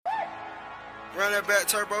Run that back,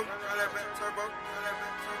 turbo. Run that back, turbo.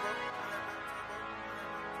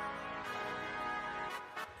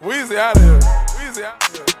 Weezy out of here. Weezy out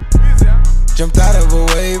of here. Weezy out. Jumped out of a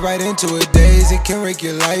wave right into a daze. It can wreck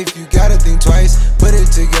your life. You gotta think twice. Put it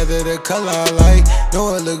together, the color I like.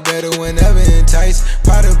 Know it look better whenever enticed.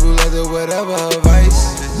 Powder blue leather, whatever her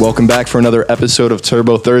vice. Welcome back for another episode of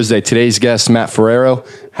Turbo Thursday. Today's guest, Matt Ferrero.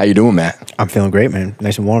 How you doing, Matt? I'm feeling great, man.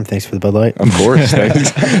 Nice and warm. Thanks for the Bud Light. Of course.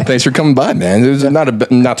 Thanks for coming by, man. It was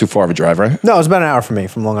not too far of a drive, right? No, it's about an hour from me,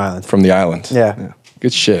 from Long Island. From the island. Yeah.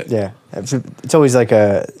 Good shit. Yeah. It's always like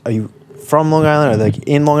are you from Long Island or like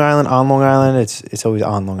in Long Island, on Long Island? It's always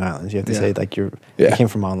on Long Island. You have to say like you came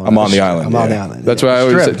from on Long Island. I'm on the island. I'm on the island. That's why I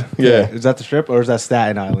always said. Yeah. Is that the Strip or is that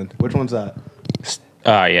Staten Island? Which one's that?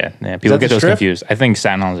 Yeah. People get the those Strip? confused. I think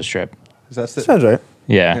Staten Island's a strip. Is that Sounds right.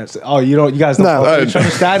 Yeah. Yes. Oh, you guys don't No. know each other.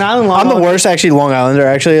 Staten Island, Long I'm the Island? worst actually Long Islander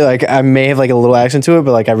actually. Like I may have like a little accent to it,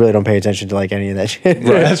 but like I really don't pay attention to like any of that shit.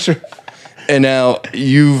 Right, that's true. And now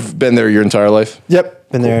you've been there your entire life? Yep.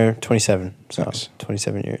 Been there 27. So Nice.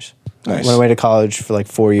 27 years. Nice. Went away to college for like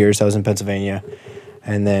 4 years. I was in Pennsylvania.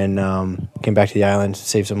 And then came back to the island,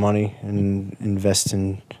 save some money, and invest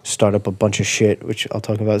and start up a bunch of shit, which I'll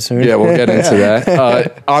talk about soon. Yeah, we'll get into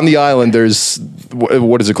that. On the island, there's,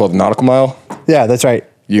 what is it called? The Nautical Mile? Yeah, that's right.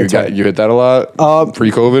 You hit that a lot?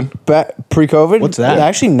 Pre-COVID? Pre-COVID? What's that?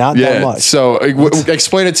 Actually, not that much. So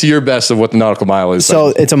explain it to your best of what the Nautical Mile is. So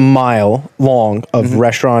it's a mile long of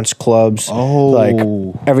restaurants, clubs, like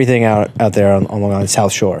everything out there on Long Island,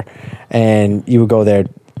 South Shore. And you would go there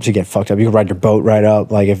to get fucked up. You could ride your boat right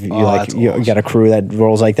up. Like if you you got a crew that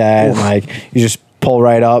rolls like that, and like you just pull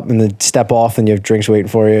right up and then step off and you have drinks waiting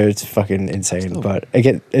for you. It's fucking insane. But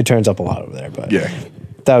it turns up a lot over there. But Yeah.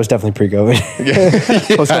 that was definitely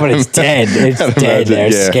pre-COVID. But it's dead. It's dead imagine, there.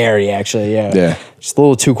 It's yeah. scary, actually. Yeah. Yeah. Just a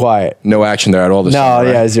little too quiet. No action there at all this No, summer,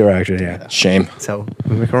 right? yeah, zero action. Yeah. Shame. So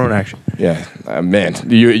we make our own action. Yeah. Man,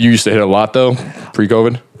 you used to hit a lot, though,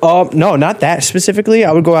 pre-COVID? No, not that specifically.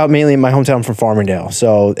 I would go out mainly in my hometown from Farmingdale.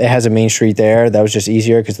 So it has a main street there. That was just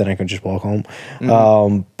easier because then I could just walk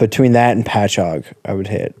home. Between that and Patchogue, I would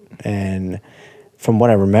hit. And from what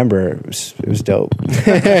I remember, it was dope.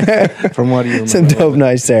 From what do you remember? Some dope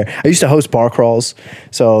nights there. I used to host bar crawls.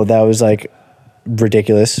 So that was like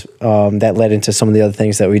ridiculous. That led into some of the other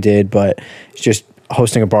things that we did. But it's just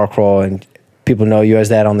hosting a bar crawl and people know you as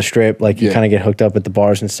that on the Strip. Like you kind of get hooked up at the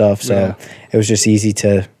bars and stuff. So it was just easy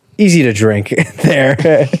to drink there.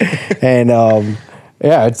 And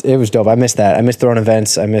it was dope. I miss that. I miss throwing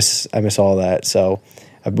events. I miss all that. So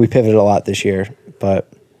we pivoted a lot this year. But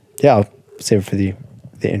yeah, I'll save it for the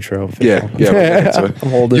intro. Yeah. I'm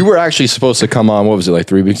holding. You were actually supposed to come on, what was it, like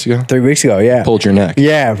 3 weeks ago? 3 weeks ago, yeah. Pulled your neck.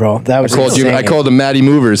 Yeah, bro. That was I called him Matty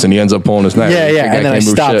Movers, and he ends up pulling his neck. Yeah, and then I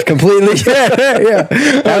stopped completely. Yeah.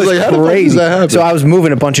 That was like, how the fuck crazy. does that happen? So I was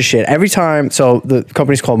moving a bunch of shit every time. So the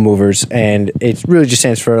company's called Movers, and it really just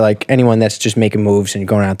stands for like anyone that's just making moves and you're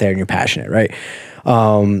going out there and you're passionate, right?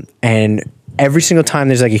 And every single time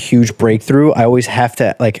there's like a huge breakthrough, I always have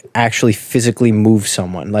to like actually physically move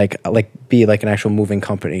someone, like be like an actual moving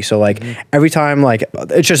company. So like every time, like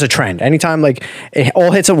it's just a trend. Anytime like it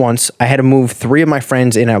all hits at once, I had to move 3 of my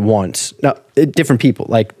friends in at once. No, different people,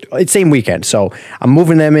 like it's same weekend. So I'm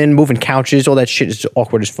moving them in, moving couches, all that shit is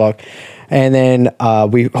awkward as fuck. And then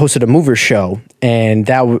we hosted a movers show, and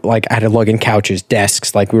that like I had to lug in couches,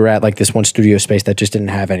 desks. Like we were at like this one studio space that just didn't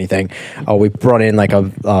have anything. We brought in like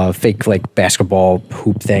a fake like basketball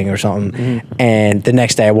hoop thing or something. And the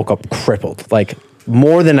next day I woke up crippled, like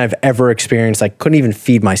more than I've ever experienced. Like couldn't even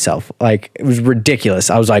feed myself. Like it was ridiculous.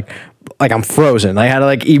 I was like I'm frozen. I had to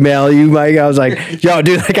like email you, Mike. I was like, yo,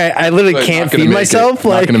 dude, like I literally Like, can't not gonna feed make myself. it.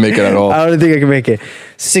 Like Not gonna make it at all. I don't think I can make it.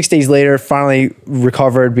 6 days later, finally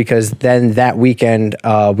recovered because then that weekend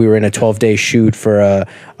we were in a 12-day shoot for a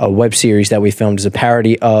web series that we filmed as a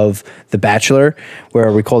parody of The Bachelor,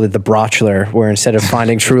 where we called it The Brochler, where instead of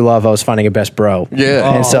finding true love, I was finding a best bro.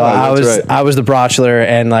 Yeah. And so right. I was the Brochler,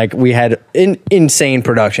 and like we had insane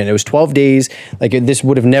production. It was 12 days. Like this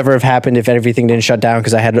would have never have happened if everything didn't shut down,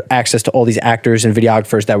 because I had access to all these actors and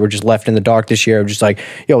videographers that were just left in the dark this year. I'm just like,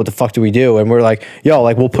 yo, what the fuck do we do? And we're like, yo,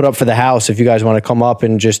 like we'll put up for the house if you guys want to come up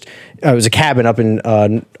and just. It was a cabin up in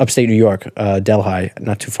upstate New York, Delhi,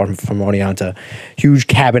 not too far from Oneonta. Huge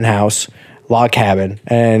cabin house, log cabin,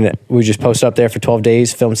 and we just posted up there for 12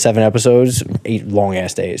 days, filmed 7 episodes, 8 long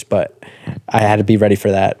ass days. But I had to be ready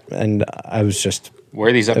for that, and I was just Where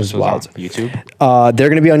are these episodes on? wild. YouTube? They're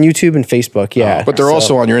going to be on YouTube and Facebook. Yeah, But they're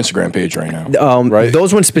also on your Instagram page right now, right?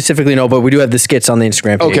 Those ones specifically, no, but we do have the skits on the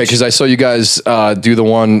Instagram page. Okay, because I saw you guys do the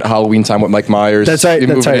one Halloween time with Mike Myers. That's right. You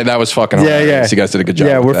That's moved right. in, that was fucking hilarious. You guys did a good job.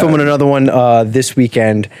 Yeah, with we're that. filming another one this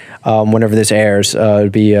weekend. Whenever this airs, it'll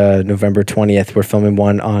be November 20th. We're filming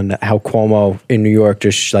one on how Cuomo in New York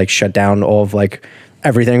just like shut down all of like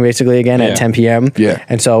everything basically again Yeah. at 10 p.m. Yeah.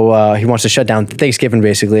 And so he wants to shut down Thanksgiving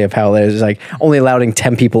basically of how there's like only allowing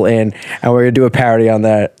 10 people in, and we're gonna do a parody on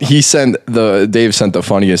that. Dave sent the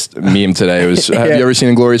funniest meme today. It was have Yeah. you ever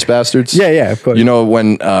seen Inglourious Bastards? Yeah, of course. You know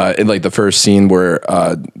when in like the first scene where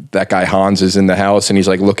that guy Hans is in the house and he's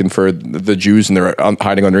like looking for the Jews and they're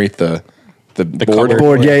hiding underneath the board.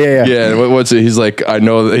 Board, yeah. Yeah, what's it? He's like, I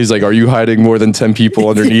know. He's like, are you hiding more than 10 people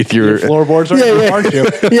underneath your Floorboards, aren't you?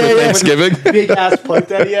 Yeah. Thanksgiving? Big ass plate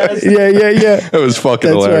that he has. Yeah. It was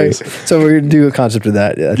fucking That's hilarious. right. So we're gonna do a concept of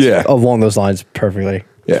that. Yeah. Along those lines, perfectly.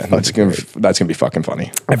 Yeah, that's gonna be fucking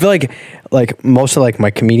funny. I feel like most of like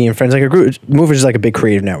my comedian friends, like a group, Movers is like a big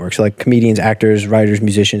creative network. So like comedians, actors, writers,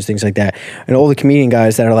 musicians, things like that. And all the comedian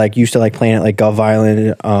guys that are like used to like playing at like Gov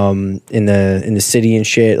Island, in the city and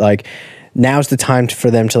shit. Like now's the time for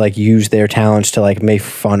them to like use their talents to like make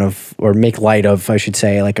fun of or make light of, I should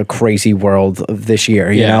say, like a crazy world of this year.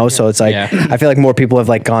 You Yeah. know, so it's like Yeah. I feel like more people have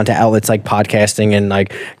like gone to outlets like podcasting and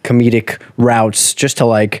like comedic routes just to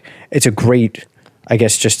like it's a great, I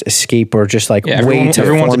guess, just escape or just like Yeah, way to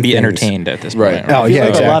everyone wants to form be things. entertained at this Right. point. Oh, I feel yeah,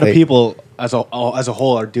 like a lot of exactly. people as a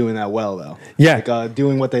whole are doing that well though. Yeah. Like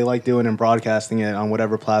doing what they like doing and broadcasting it on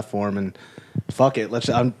whatever platform and fuck it.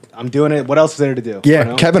 I'm doing it. What else is there to do? Yeah. You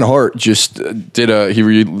know? Kevin Hart just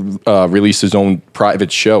released his own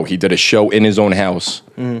private show. He did a show in his own house.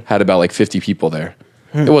 Had about like 50 people there.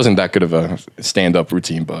 It wasn't that good of a stand-up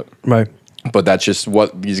routine, but Right. that's just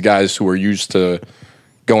what these guys who are used to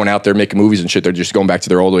going out there making movies and shit, they're just going back to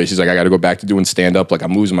their old ways. He's like, I got to go back to doing stand-up. Like,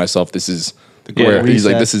 I'm losing myself. This is where he's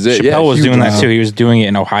like, this is it. Chappelle was huge doing that amount. too. He was doing it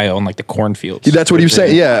in Ohio in like the cornfields. That's what he was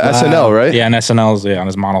saying. Yeah, SNL, right? Yeah, and SNL's on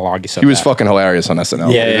his monologue. He said He was that. fucking hilarious on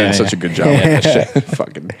SNL. Yeah, He did yeah, such yeah. a good job. With that shit.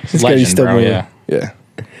 Fucking This guy's legend, still bro. moving. Yeah.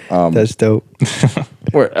 yeah. That's dope.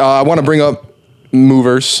 I want to bring up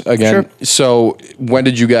Movers again. Sure. So when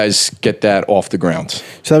did you guys get that off the ground?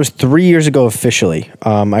 So that was 3 years ago officially.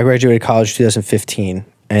 I graduated college 2015.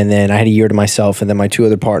 And then I had a year to myself, and then my two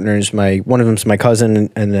other partners, one of them's my cousin,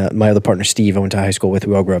 and my other partner, Steve, I went to high school with.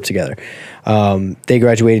 We all grew up together. They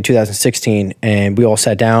graduated 2016, and we all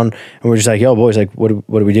sat down, and we were just like, yo, boys, like, what do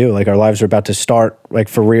we do? Like, our lives are about to start, like,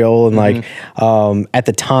 for real. And, like, at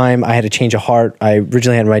the time, I had a change of heart. I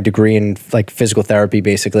originally had my degree in, like, physical therapy,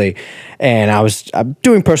 basically. And I'm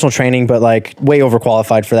doing personal training, but, like, way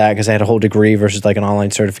overqualified for that because I had a whole degree versus, like, an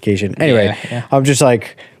online certification. Anyway, Yeah. I'm just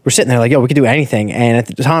like, we're sitting there like, yo, we could do anything. And at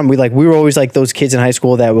the time, we were always like those kids in high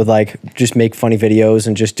school that would like just make funny videos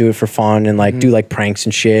and just do it for fun and like do like pranks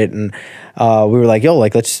and shit. And we were like, yo,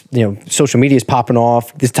 like let's, social media is popping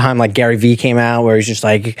off. This time, like Gary Vee came out where he's just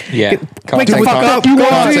like, Yeah. wake the fuck up, Content, go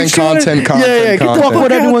out, content, yeah, get the content. fuck What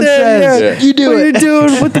out everyone there, says. yeah. Yeah. You do what it. You're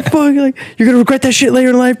doing? What the fuck? Like, you're gonna regret that shit later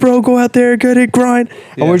in life, bro. Go out there, get it, grind.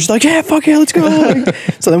 And we're just like, yeah, fuck yeah, let's go. Like,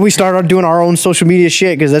 so then we started doing our own social media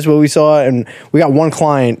shit because that's what we saw, and we got one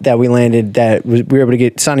client that we landed that we were able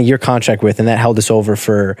to sign a year contract with, and that held us over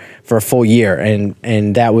for a full year,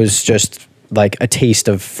 and that was just like a taste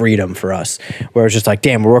of freedom for us, where it's just like,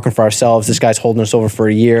 damn, we're working for ourselves. This guy's holding us over for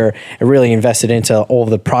a year and really invested into all of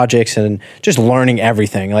the projects and just learning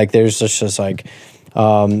everything. Like there's just like,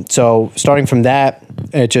 so starting from that,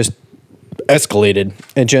 it just escalated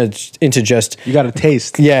into just You got a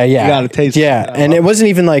taste. yeah. You got a taste. Yeah. And it wasn't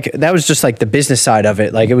even like, that was just like the business side of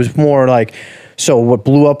it. Like it was more like, so what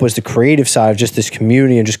blew up was the creative side of just this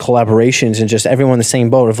community and just collaborations and just everyone in the same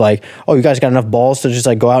boat of like, oh, you guys got enough balls to just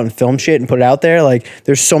like go out and film shit and put it out there. Like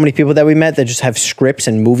there's so many people that we met that just have scripts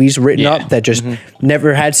and movies written Yeah. up that just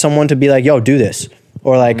never had someone to be like, yo, do this.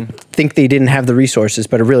 Or like think they didn't have the resources,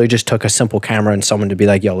 but it really just took a simple camera and someone to be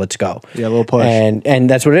like, yo, let's go. Yeah, a little push. And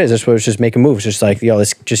that's what it is. That's what it's just making moves. Just like, yo,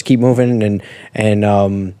 let's just keep moving and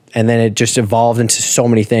then it just evolved into so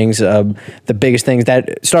many things. The biggest things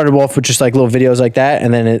that started off with just like little videos like that,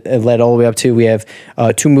 and then it led all the way up to we have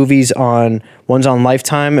 2 movies one's on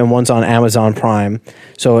Lifetime and one's on Amazon Prime.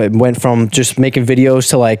 So it went from just making videos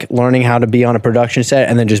to like learning how to be on a production set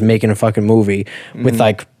and then just making a fucking movie with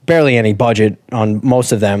like barely any budget on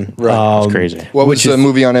most of them. Right. It's crazy. What was the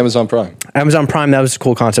movie on Amazon Prime? Amazon Prime, that was a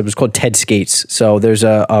cool concept. It was called Ted Skates. So there's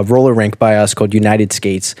a roller rink by us called United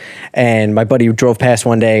Skates. And my buddy drove past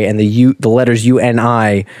one day and the letters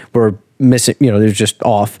UNI were missing, you know, they were just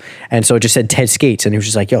off. And so it just said Ted Skates. And he was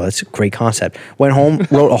just like, yo, that's a great concept. Went home,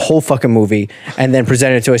 wrote a whole fucking movie, and then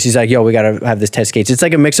presented it to us. He's like, yo, we got to have this Ted Skates. It's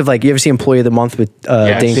like a mix of like, you ever see Employee of the Month with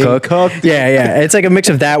Dane Cook? Yeah. It's like a mix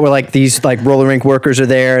of that where like these like roller rink workers are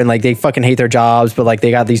there and like they fucking hate their jobs, but like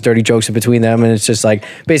they got these dirty jokes in between them. And it's just like,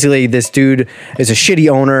 basically this dude is a shitty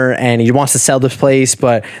owner and he wants to sell this place,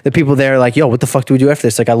 but the people there are like, yo, what the fuck do we do after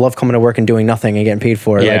this? Like, I love coming to work and doing nothing and getting paid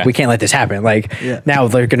for it. Like, we can't let this happen. Like, now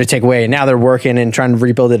they're going to take away, and now they're working and trying to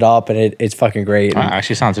rebuild it up, and it's fucking great.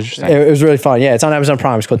 Actually sounds interesting. It was really fun. Yeah, it's on Amazon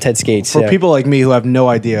Prime. It's called Ted Skates. For people like me who have no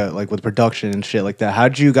idea, like with production and shit like that, how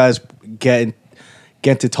did you guys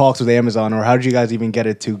get to talks with Amazon, or how did you guys even get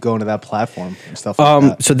it to go into that platform and stuff like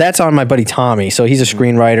that? So that's on my buddy Tommy. So he's a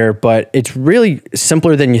screenwriter, but it's really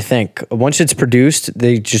simpler than you think. Once it's produced,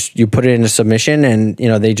 you put it in a submission, and you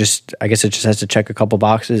know I guess it just has to check a couple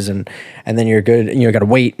boxes, and then you're good. And you got to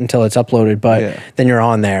wait until it's uploaded, but then you're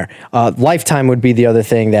on there. Lifetime would be the other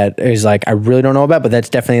thing that is like I really don't know about, but that's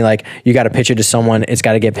definitely like you got to pitch it to someone. It's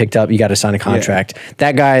got to get picked up. You got to sign a contract.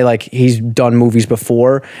 That guy, like, he's done movies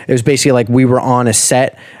before. It was basically like we were on a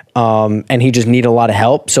set, and he just needed a lot of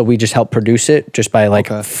help, so we just helped produce it just by like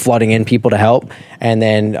flooding in people to help. And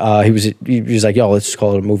then he was like, yo, let's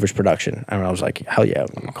call it a Movers production. And I was like, hell yeah,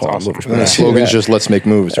 call it a Movers The production. slogan's just let's make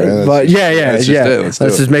moves, right? But let's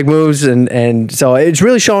just make moves, and so it's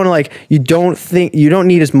really showing like you don't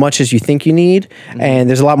need as much as you think you need, and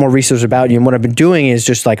there's a lot more research about you. And what I've been doing is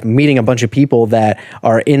just like meeting a bunch of people that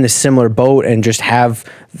are in the similar boat and just have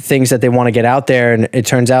things that they want to get out there, and it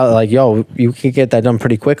turns out like, yo, you can get that done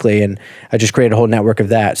pretty quickly. And I just created a whole network of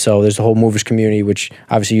that. So there's a whole movers community, which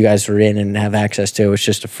obviously you guys are in and have access to. It's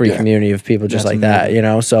just a free community of people just like that, you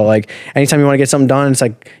know? So like anytime you want to get something done, it's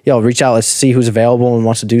like, yo, reach out, let's see who's available and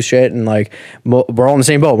wants to do shit. And like, we're all in the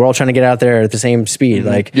same boat. We're all trying to get out there at the same speed.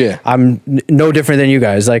 Like, I'm no different than you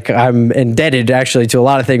guys. Like, I'm indebted actually to a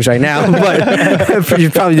lot of things right now, but you're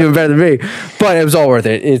probably doing better than me. But it was all worth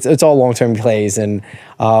it. It's all long-term plays. And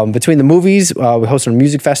between the movies, we hosted a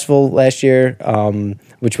music festival last year,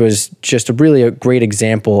 which was just a great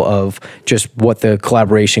example of just what the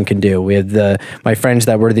collaboration can do. We had my friends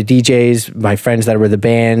that were the DJs, my friends that were the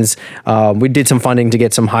bands. We did some funding to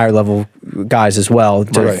get some higher level guys as well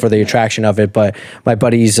for the attraction of it. But my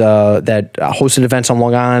buddies that hosted events on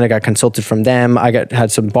Long Island, I got consulted from them. I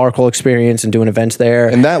had some bar crawl experience and doing events there.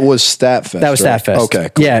 And that was Statfest. That was Statfest. Okay,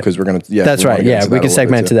 cool. Yeah, because we're gonna. Yeah, that's right. Yeah, we can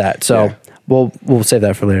segment to that. So. Yeah. We'll save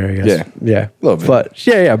that for later, I guess. Yeah. Love it. But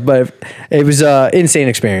but it was insane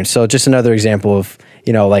experience. So just another example of,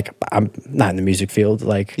 you know, like I'm not in the music field.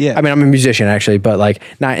 Like, I mean, I'm a musician actually, but like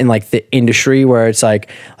not in like the industry where it's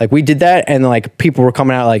like we did that and like people were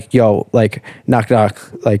coming out like, yo, like knock,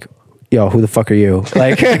 like, yo, who the fuck are you?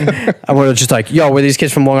 Like, I was just like, yo, we're these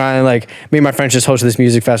kids from Long Island. Like, me and my friends just hosted this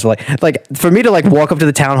music festival. Like for me to like walk up to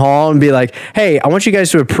the town hall and be like, hey, I want you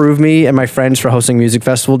guys to approve me and my friends for hosting a music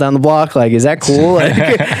festival down the block. Like, is that cool? Like,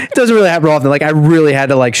 it doesn't really happen often. Like, I really had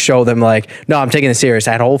to like show them like, no, I'm taking this serious.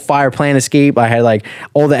 I had a whole fire plan escape. I had like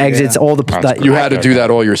all the exits, all the. You had to do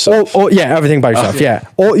that all yourself. Oh yeah, everything by yourself. Yeah.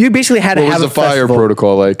 You basically had to have a fire festival.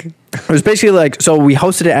 protocol like? It was basically like, so we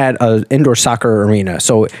hosted it at an indoor soccer arena.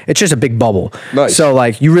 So it's just a big bubble. Nice. So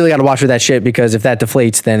like, you really got to watch for that shit because if that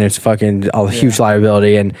deflates, then it's fucking a huge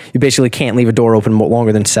liability. And you basically can't leave a door open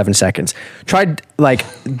longer than 7 seconds. Tried like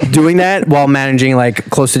doing that while managing like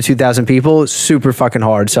close to 2,000 people. Super fucking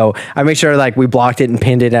hard. So I made sure like we blocked it and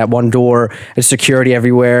pinned it at one door. There's security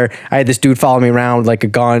everywhere. I had this dude follow me around with like a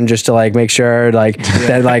gun just to like make sure like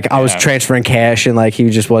that like I was transferring cash and like he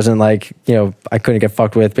just wasn't like, you know, I couldn't get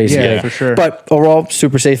fucked with basically. Yeah, for sure. But overall,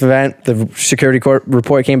 super safe event. The security court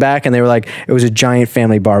report came back and they were like, it was a giant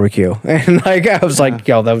family barbecue. And like, I was like,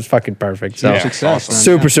 yo, that was fucking perfect. So success.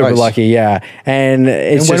 Super Nice. lucky. Yeah. And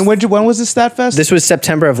it's And when was this Statfest? this was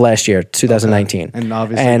September of last year, 2019. Okay. And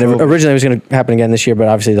obviously and COVID. originally it was going to happen again this year, but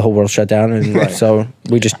obviously the whole world shut down. And so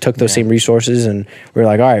we just took those same resources and we were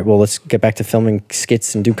like, all right, well, let's get back to filming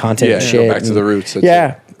skits and do content Yeah, and go shit. back to the roots. That's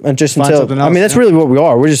Yeah. And just Find until, something I else, mean, that's yeah. really what we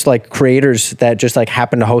are. We're just like creators that just like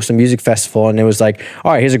happen to host a music festival. And it was like,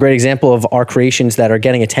 all right, here's a great example of our creations that are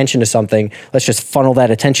getting attention to something. Let's just funnel that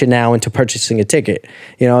attention now into purchasing a ticket.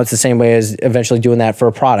 You know, it's the same way as eventually doing that for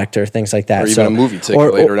a product or things like that. Or even a movie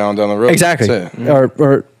ticket later down the road. Exactly. That's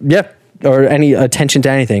it. Or any attention to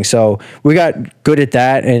anything. So we got good at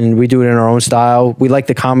that and we do it in our own style. We like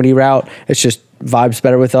the comedy route. It's just vibes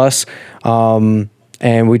better with us.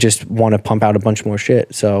 and we just want to pump out a bunch more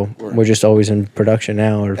shit. So we're just always in production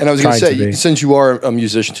now. Or And I was going to trying say, be. since you are a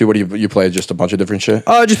musician too, what do you play? Just a bunch of different shit?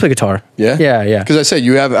 Oh, I just play guitar. Yeah? Yeah. Because I said,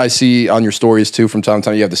 I see on your stories too, from time to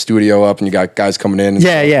time, you have the studio up and you got guys coming in. And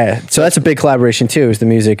Yeah. So that's a big collaboration too. Is the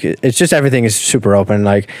music? It's just everything is super open.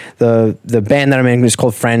 Like the band that I'm in is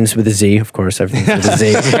called Friends with a Z. Of course, everything's with a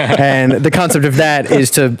Z. And the concept of that is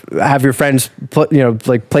to have your friends,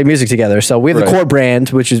 play music together. So we have the Right. core brand,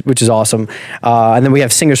 which is awesome, and then we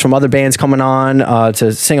have singers from other bands coming on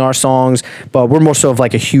to sing our songs. But we're more so of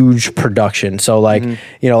like a huge production. So like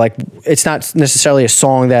it's not necessarily a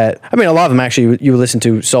song that a lot of them actually you listen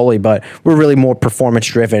to solely, but we're really more performance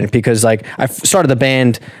driven because like I started the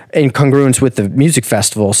band in congruence with the music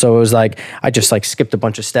festival. So it was like I just like skipped a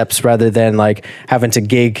bunch of steps rather than like having to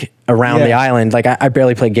gig around the island. Like I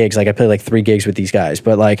barely play gigs. Like I play like 3 gigs with these guys,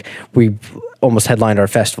 but like we almost headlined our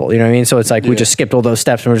festival. You know what I mean? So it's like we just skipped all those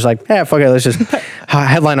steps and we're just like, fuck it, let's just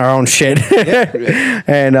headline our own shit.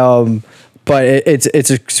 And but it's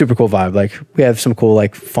a super cool vibe. Like we have some cool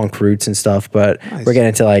like funk roots and stuff, but we're getting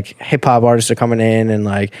into like hip hop artists are coming in, and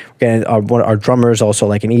like we're getting our drummer is also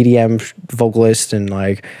like an EDM vocalist, and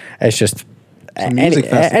like it's just music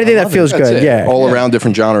festival. anything I that love feels it. That's good. it. Yeah, All around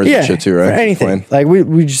different genres and shit too, right? for anything. Playing. Like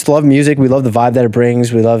we just love music. We love the vibe that it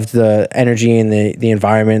brings. We love the energy and the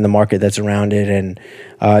environment and the market that's around it, and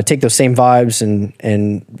take those same vibes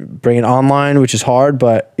and bring it online, which is hard.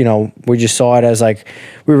 But we just saw it as like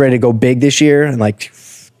we were ready to go big this year and like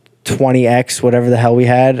 20x whatever the hell we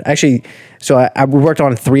had. Actually, so we worked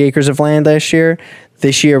on 3 acres of land last year.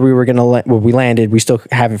 This year we were gonna we landed. We still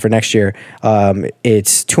have it for next year.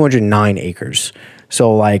 It's 209 acres.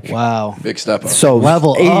 So like Wow. Big step up. so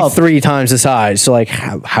Level up. 83 times the size. So like,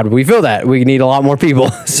 how do we fill that? We need a lot more people.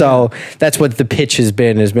 So that's what the pitch has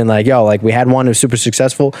been like, yo, like we had one who's super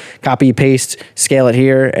successful, copy, paste, scale it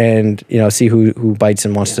here, and see who bites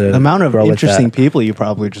and wants to. The amount of grow with interesting that. people you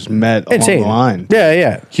probably just met Insane. along the line.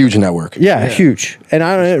 Yeah. Huge network. Yeah, huge. And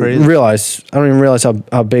I don't even realize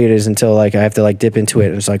how big it is until like I have to like dip into it,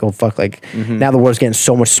 and it's like, oh fuck, like now the world's getting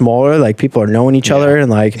so much smaller. Like people are knowing each other, and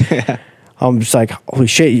like I'm just like, holy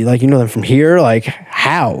shit, you know them from here? Like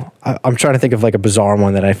how? I'm trying to think of like a bizarre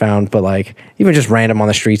one that I found, but like even just random on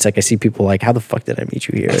the streets, like I see people like, how the fuck did I meet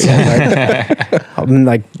you here? Like, I'm in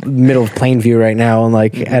like middle of Plainview right now, and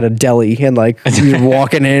like at a deli, and like you're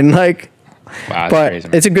walking in, like. Wow, that's But crazy,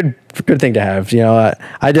 man. it's a good thing to have.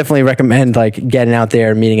 I definitely recommend like getting out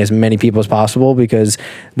there and meeting as many people as possible, because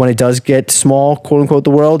when it does get small, quote unquote,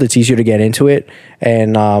 the world, it's easier to get into it,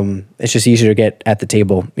 and it's just easier to get at the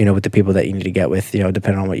table, with the people that you need to get with,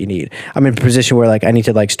 depending on what you need. I'm in a position where like I need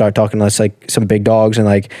to like start talking to like some big dogs and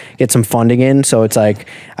like get some funding in. So it's like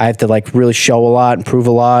I have to like really show a lot and prove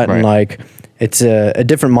a lot, and like it's a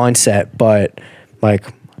different mindset. But like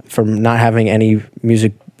from not having any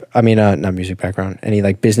not music background, any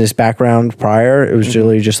like business background prior, it was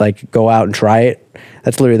literally just like go out and try it.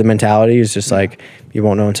 That's literally the mentality. It's just like you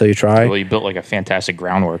won't know until you try. Well, you built like a fantastic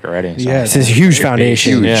groundwork already. So. Yeah. It's this huge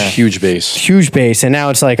foundation. Huge base. Huge base, and now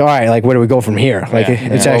it's like, all right, like where do we go from here? Like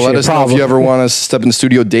it's Well, actually let a us know if problem. you ever want to step in the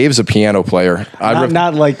studio. Dave's a piano player.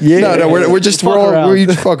 Not like No, we're just Fuck around. we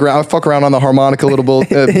just fuck around. I fuck around on the harmonica a little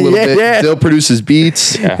bit. Yeah. Dill produces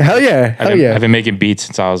beats. Hell yeah, I've been making beats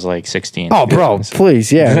since I was like 16. Oh, bro,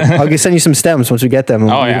 please, yeah. I'll send you some stems once we get them.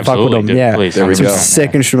 And Oh, we yeah, can fuck with absolutely. them. Yeah, Please. There we some go.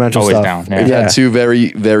 sick instrumental Always stuff. down, yeah. We've Yeah. had 2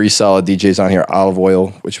 very, very solid DJs on here. Olive Oil,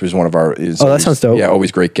 which was one of our. That sounds dope. Yeah,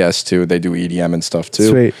 always great guests too. They do EDM and stuff too.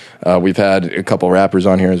 Sweet. We've had a couple rappers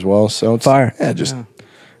on here as well. So it's Fire. Yeah, just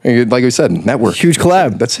like we said, network. Huge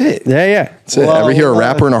collab. That's it. Yeah. That's it. Ever hear a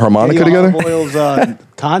rapper and a harmonica together? Oil's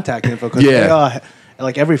contact info. 'Cause Yeah. they,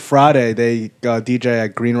 like every Friday they DJ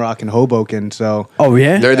at Green Rock and Hoboken. So Oh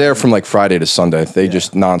yeah. They're there from like Friday to Sunday. They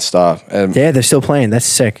just nonstop. And Yeah, they're still playing. That's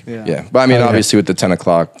sick. yeah, but I mean, obviously with the 10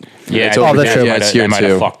 o'clock. Yeah, it's I over think that's there. true. Yeah, I it's might here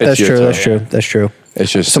have too. fucked. It's That's here true. too. That's true. That's true.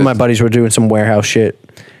 It's just Some of my buddies were doing some warehouse shit,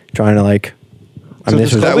 trying to like.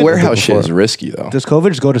 does that COVID warehouse shit before. is risky though. does COVID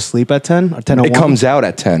just go to sleep at 10 or 10:01? It comes out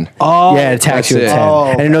at 10. Oh, Yeah, it attacks you at that's 10. it. Oh.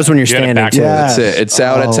 And it knows when you're You gotta standing back too. Yeah. That's it. It's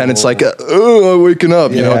out at 10. It's Oh. like, waking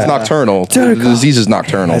up. You know, it's Yeah. nocturnal. The disease is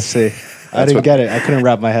nocturnal. I see. I didn't get it. I couldn't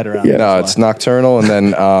wrap my head around it. No, it's nocturnal, and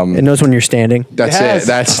then It knows when you're standing. that's Yes. it.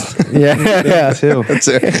 That's Yeah. too. that's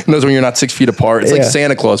it. It knows when you're not 6 feet apart. It's like Yeah.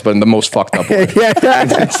 Santa Claus, but in the most fucked up way.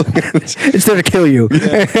 It's there to kill you.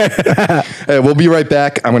 Hey, we'll be right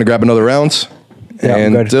back. I'm gonna grab another round. Yeah, I'm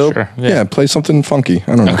and good. Dill, Sure, yeah. yeah. Play something funky.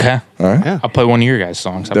 I don't know. Okay. All right. I'll play one of your guys'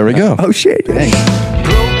 songs. There we go. Oh shit. Broken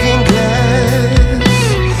glass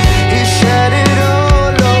is shattered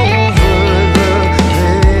all over the place.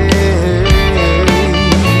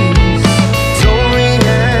 Don't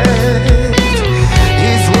react,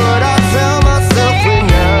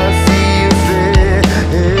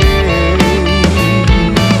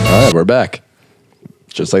 back.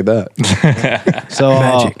 Just like that. So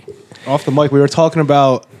Magic. Off the mic, we were talking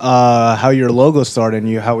about how your logo started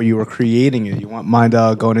and how you were creating it. You mind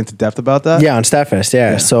going into depth about that? Yeah, on Statfest.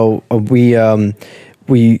 Yeah. So we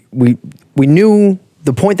knew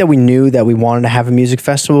the point that we knew that we wanted to have a music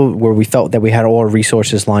festival where we felt that we had all our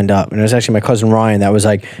resources lined up. And it was actually my cousin Ryan that was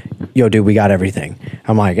like, yo, dude, we got everything.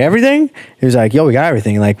 I'm like, everything? He was like, yo, we got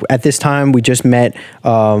everything. Like at this time, we just met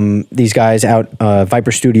these guys out,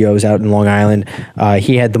 Viper Studios out in Long Island.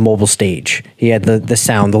 He had the mobile stage. He had the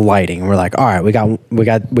sound, the lighting. And we're like, all right, we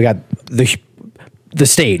got the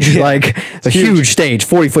stage, like a huge stage,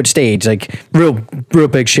 40-foot stage, like real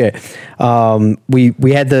big shit.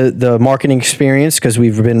 We had the marketing experience because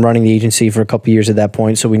we've been running the agency for a couple of years at that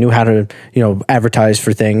point, so we knew how to advertise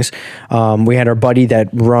for things. We had our buddy that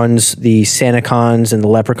runs the SantaCons and the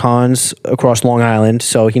Leprechauns across Long Island,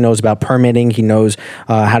 so he knows about permitting. He knows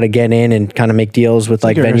how to get in and kind of make deals with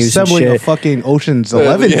like You're venues and assembling shit. a fucking Ocean's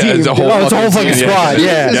 11 yeah, team. it's a whole dude. Oh, it's a whole fucking team, squad.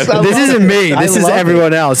 yeah. Yeah, this isn't me. This is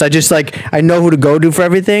everyone else. I just I know who to go to for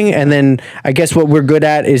everything, and then I guess what we're good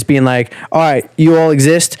at is being like, all right, you all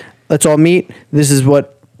exist. Let's all meet. This is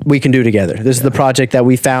what we can do together. This is the project that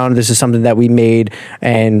we found. This is something that we made,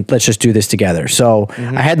 and let's just do this together. So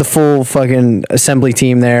I had the full fucking assembly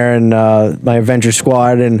team there, and my Avenger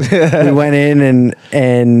squad, and we went in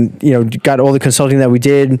and got all the consulting that we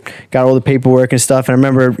did, got all the paperwork and stuff. And I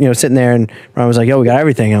remember sitting there, and Ryan was like, "Yo, we got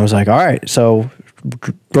everything." And I was like, "All right." So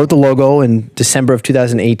wrote the logo in December of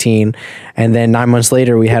 2018, and then 9 months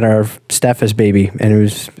later we had our Statfest baby, and it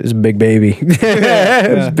was a big baby.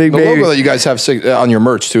 It was a big The baby. logo that you guys have on your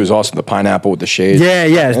merch too is awesome. The pineapple with the shade.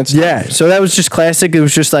 Yeah. So that was just classic. It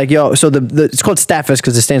was just like, yo. So it's called Statfest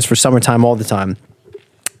because it stands for summertime all the time.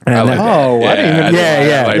 And I like that. Oh, I didn't even.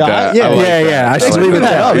 Yeah. I like Yeah, that. yeah, I like Yeah. that. I should like leave it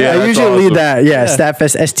that. that. Yeah, I that's usually lead awesome. that. Yeah.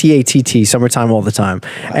 Statfest, STATT, summertime all the time.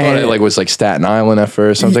 I thought it was like Staten Island at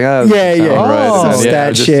first. I was like, Yeah. right. Some Yeah,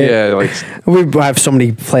 stat just- shit. Yeah, like We have so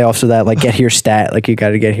many playoffs of that, like get here stat, like you got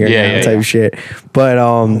to get here now type of shit.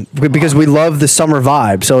 But because we love the summer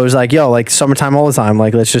vibe, so it was like, yo, like summertime all the time,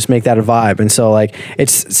 like let's just make that a vibe. And so like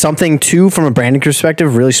it's something too from a branding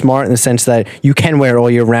perspective, really smart in the sense that you can wear it all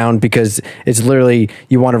year round because it's literally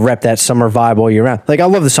you want to rep that summer vibe all year round. Like I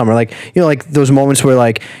love the summer, like like those moments where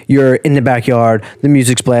like you're in the backyard, the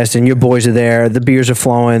music's blasting, your boys are there, the beers are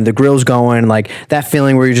flowing, the grill's going, like that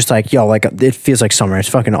feeling where you're just like, yo, like it feels like summer. It's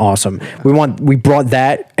fucking awesome. We brought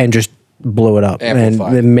that and just blew it up Amplified.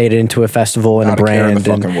 and then made it into a festival and Not a a care in brand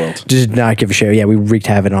the and fucking world. just not give a shit. Yeah, we wreaked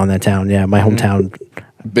havoc on that town. Yeah, my hometown.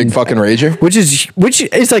 big fucking rager. Which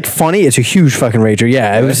is like funny. It's a huge fucking rager.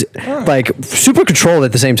 Yeah, it was like super controlled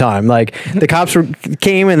at the same time. Like the cops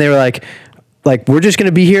came and they were like we're just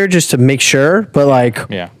gonna be here just to make sure, but like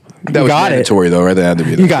Yeah. That you was got it. mandatory though, right? They had to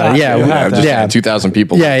be there. You got it. Yeah, I'm just yeah. saying, 2,000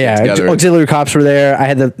 people. Yeah. Together. Auxiliary cops were there. I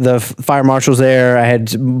had the fire marshals there. I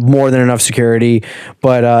had more than enough security.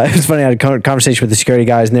 But it was funny. I had a conversation with the security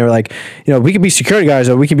guys, and they were like, we could be security guys,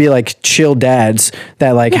 or we could be like chill dads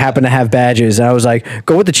that like happen to have badges. And I was like,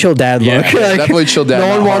 go with the chill dad Yeah, look. Like, definitely chill down. no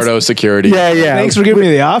one wants- Hardo security. Yeah. Thanks for giving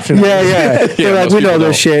me the option. Yeah. They're like, most we know people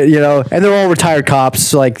this shit, and they're all retired cops.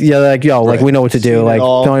 So like, like, yo, like we know what to do. Seen it Like,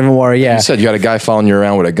 all. don't even worry. Yeah. You said you got a guy following you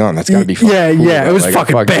around with a gun. That's got to be fucking cool, Yeah. though. It was Like,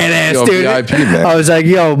 fucking badass, yo, dude. VIP, man. I was like,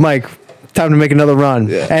 yo, Mike, time to make another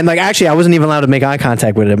run. And like, actually, I wasn't even allowed to make eye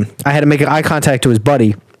contact with him. I had to make eye contact to his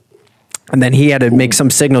buddy. And then he had to make some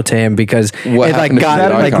signal to him because What it like happened to got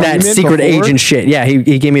that like icon? that Before? secret agent shit. Yeah,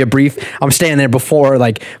 he gave me a brief. I'm standing there before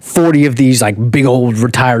like 40 of these like big old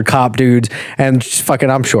retired cop dudes, and just fucking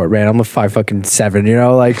I'm short, man. I'm a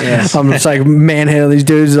 5'7", like I'm just like manhandling these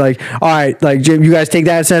dudes. Like, all right, like Jim, you guys take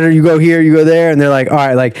that center, you go here, you go there, and they're like, all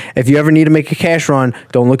right, like if you ever need to make a cash run,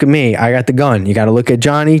 don't look at me. I got the gun. You got to look at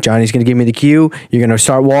Johnny. Johnny's gonna give me the cue. You're gonna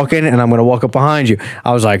start walking, and I'm gonna walk up behind you.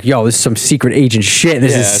 I was like, yo, this is some secret agent shit.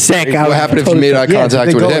 This is sick. I What was happened if you made eye Yeah, contact did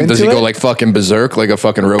they with go him? Does he into go it? like fucking berserk, like a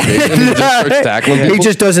fucking rogue agent? And just starts tackling people? He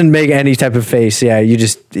just doesn't make any type of face. Yeah, it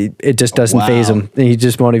just doesn't phase him. He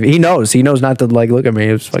just won't even. He knows not to like look at me.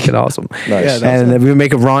 It was fucking awesome. Nice. Yeah, And then we would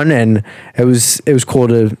make a run, and it was cool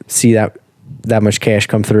to see that much cash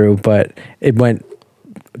come through. But it went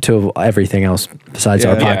to everything else besides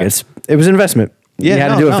our Yeah. pockets. It was an investment. Yeah, you had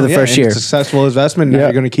to do it for the first and year. It's a successful investment. Now Yeah.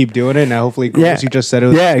 you're going to keep doing it. Now hopefully, as you just said, it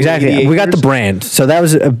was yeah, exactly. 88 We got the years. brand, so that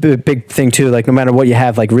was a big thing too. Like no matter what you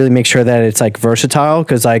have, like really make sure that it's like versatile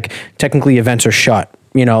because like technically events are shut.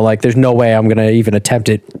 Like there's no way I'm gonna even attempt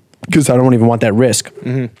it because I don't even want that risk.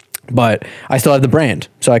 But I still have the brand,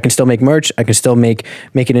 so I can still make merch. I can still make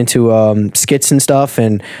it into skits and stuff.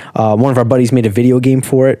 And one of our buddies made a video game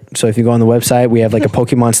for it. So if you go on the website, we have like a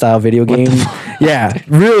Pokemon style video game. Yeah,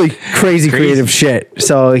 really crazy creative shit.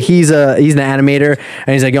 So he's an animator,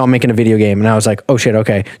 and he's like, "Yo, I'm making a video game." And I was like, "Oh shit,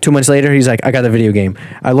 okay." 2 months later, he's like, "I got the video game."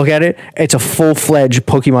 I look at it; it's a full-fledged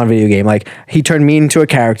Pokemon video game. Like he turned me into a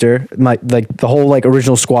character, like the whole like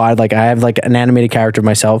original squad. Like I have like an animated character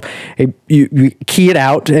myself. You key it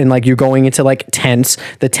out and like you're going into like tents.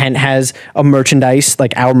 The tent has a merchandise,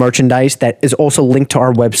 like our merchandise that is also linked to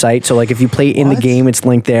our website. So like if you play in the game, it's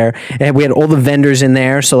linked there. And we had all the vendors in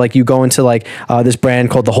there. So like you go into like this brand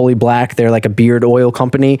called the Holy Black. They're like a beard oil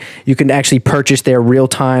company. You can actually purchase their real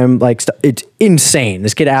time like it's insane.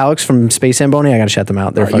 This kid Alex from Space Zamboni, I gotta shout them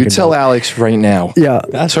out. They're You tell Alex right now. Yeah.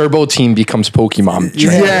 Turbo Team becomes Pokemon.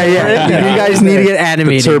 Yeah. You guys need to get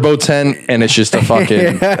animated. Turbo 10, and it's just a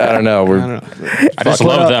fucking I don't know. I just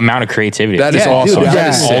love the amount of creativity. That is Yeah, awesome. dude, That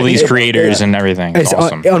is all sick. these creators and everything. It's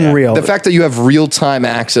awesome. unreal. The fact that you have real time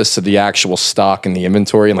access to the actual stock and the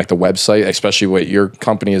inventory and like the website, especially with your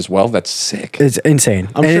company as well, that's sick. It's insane.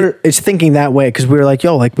 I'm And sure- it's thinking that way because we were like,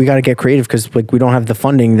 yo, like we got to get creative because like we don't have the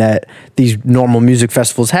funding that these normal music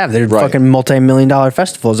festivals have. They're Right. fucking multi-million-dollar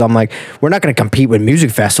festivals. I'm like, we're not going to compete with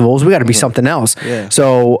music festivals. We got to be something else. Yeah.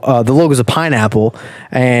 So the logo's a pineapple,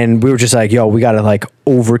 and we were just like, yo, we got to like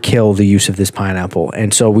overkill the use of this pineapple,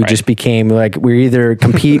 and so we just became like we either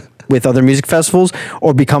compete with other music festivals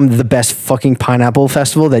or become the best fucking pineapple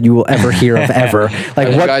festival that you will ever hear of ever. Like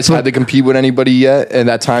Have you guys had to compete with anybody yet in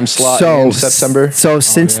that time slot in September? So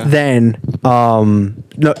since then,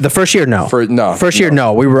 no, the first year, no. First year, no.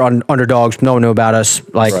 no. We were on underdogs. No one knew about us.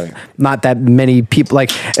 Like, Right. not that many people.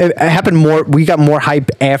 Like, it happened more. We got more hype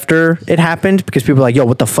after it happened because people were like, "Yo,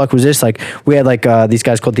 what the fuck was this?" Like, we had like these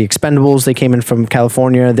guys called the Expendables. They came in from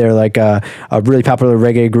California. They're like a really popular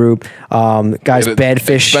reggae group. Guys,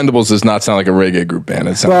 Badfish. Expendables does not sound like a reggae group band.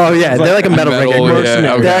 It sounds Well, yeah, they're like a metal reggae group.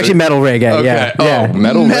 yeah, okay. They're actually metal reggae. Okay. Yeah, Oh, yeah.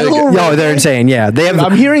 metal reggae. Yo, they're insane. Yeah, they have.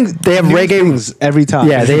 I'm hearing they have new reggae things every time.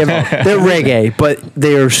 Yeah, they have. They're reggae, but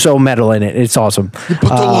they are so metal in it. It's awesome. Put the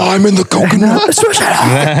lime in the coconut.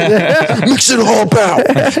 Mix it all about.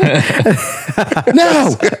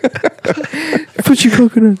 No. Put your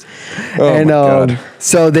coconuts. Oh my God.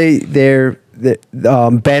 So they're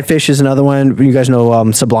Badfish is another one. You guys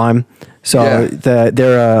know Sublime. So Yeah.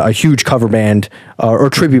 they're a huge cover band or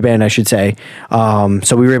tribute band, I should say.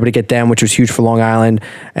 So we were able to get them, which was huge for Long Island.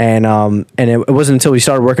 And it wasn't until we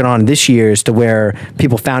started working on this year's to where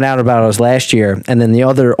people found out about us last year. And then the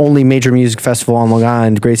other only major music festival on Long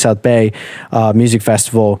Island, Great South Bay Music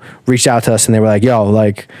Festival, reached out to us and they were like, "Yo,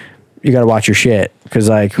 like, you got to watch your shit." Because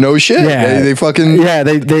like, No shit. They fucking. yeah,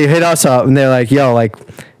 they hit us up and they're like, "Yo, like,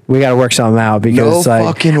 we got to work something out because No like,"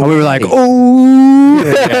 fucking and we were like, way.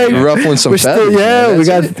 "Oh, You're ruffling some we're still, feathers. yeah, man.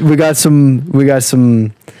 That's it. we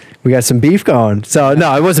got some beef going." So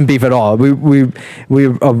no, it wasn't beef at all. We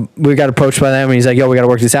got approached by them and he's like, "Yo, we got to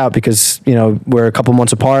work this out because we're a couple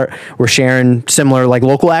months apart. We're sharing similar like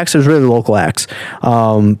local acts. There's really local acts,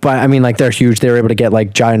 but I mean like they're huge. They were able to get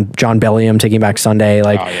like John Belliam, Taking Back Sunday.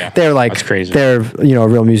 Like Oh, yeah. they're like That's crazy. They're a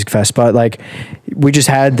real music fest. But like we just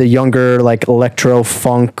had the younger like electro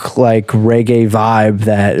funk like reggae vibe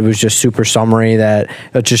that it was just super summery that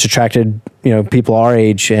it just attracted people our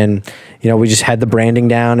age and we just had the branding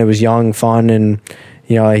down. It was young, fun, and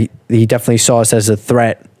he definitely saw us as a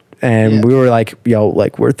threat. And we were like, "Yo,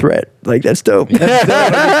 like we're a threat. Like that's dope."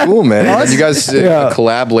 That'd be cool, man. And you guys Yeah. a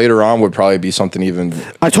collab later on would probably be something even.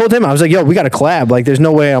 I told him, I was like, "Yo, we got to collab. Like, there's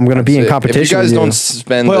no way I'm going to be in If competition." you guys with don't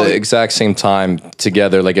spend Well- the exact same time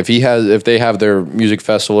together, like if they have their music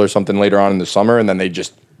festival or something later on in the summer, and then they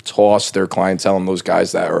just toss their clientele and those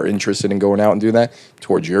guys that are interested in going out and do that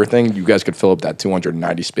towards your thing, you guys could fill up that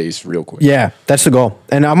 290 space real quick. Yeah, that's the goal,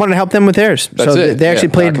 and I'm going to help them with theirs. That's so it. they actually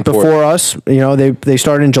Yeah, played back and forth. before us. They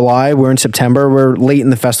started in July. We're in September. We're late in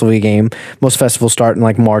the festival game. Most festivals start in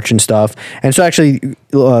like March and stuff. And so actually,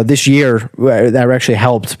 this year that actually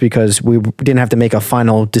helped because we didn't have to make a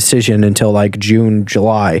final decision until like June,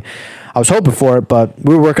 July. I was hoping for it, but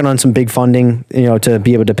we were working on some big funding, to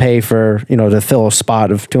be able to pay for, to fill a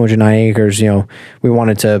spot of 209 acres. We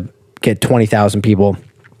wanted to get 20,000 people,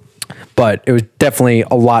 but it was definitely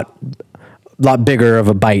a lot bigger of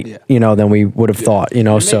a bite, than we would have thought, It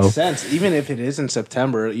so. makes sense. Even if it is in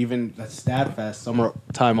September, even at StatFest,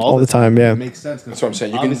 summertime, All the time, yeah. It makes sense. That's what I'm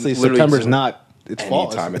saying. You can Obviously, literally September's do not. It's fall.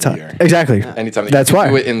 Any time of the year. Exactly. Anytime. That's you why.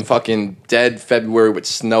 can do it in fucking dead February with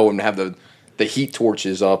snow and have the the heat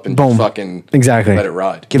torches up and Boom. just fucking Exactly. let it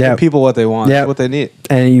ride. Give Yeah. the people what they want. Yeah. What they need.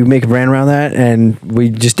 and you make a brand around that, and we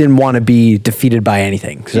just didn't want to be defeated by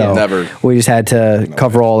anything. So Yeah, never. we just had to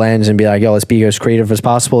cover all ends and be like, yo, let's be as creative as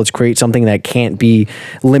possible. Let's create something that can't be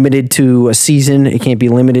limited to a season. It can't be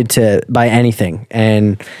limited to by anything.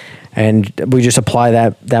 And we just apply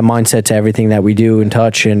that mindset to everything that we do and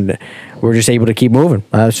touch, and we're just able to keep moving.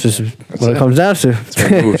 That's just what it comes down to.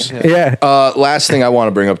 what it moves. Yeah. Last thing I want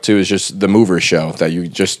to bring up too is just the Movers show that you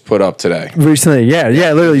just put up today. Recently,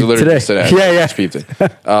 literally today. just today. Yeah. Just peeped it.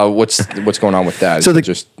 What's going on with that? So Is it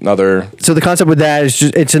just another. So the concept with that is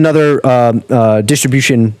just it's another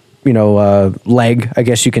distribution, leg, I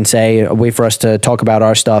guess you can say, a way for us to talk about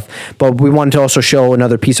our stuff. But we wanted to also show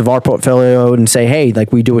another piece of our portfolio and say, hey,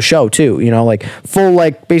 like we do a show too, like full,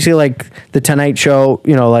 like basically like the Tonight Show,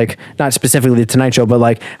 like not specifically the Tonight Show, but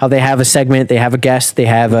like how they have a segment, they have a guest, they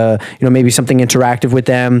have a, maybe something interactive with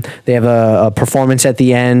them. They have a performance at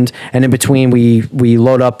the end. And in between we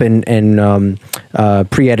load up and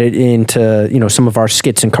pre-edit into, some of our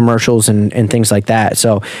skits and commercials and things like that.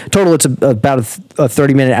 So total, it's about a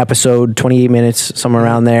 30-minute episode, 28 minutes, somewhere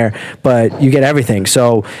around there, but you get everything.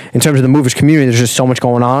 So in terms of the Movers community, there's just so much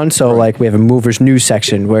going on. So like we have a Movers news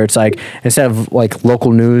section where it's like, instead of like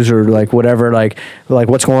local news or like whatever, like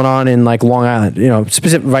what's going on in like Long Island,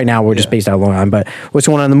 specific right now, we're just based out of Long Island, but what's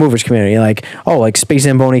going on in the Movers community? Like, like Space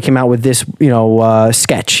Zamboni came out with this,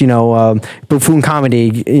 sketch, Buffoon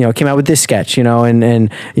Comedy, came out with this sketch,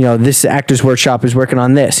 and this Actors Workshop is working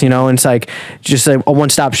on this, and it's like just a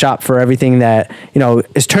one-stop shop for everything that,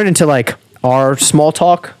 is turned into like our small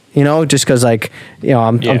talk, just because like,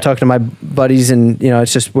 I'm talking to my buddies and,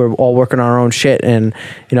 it's just, we're all working on our own shit. And,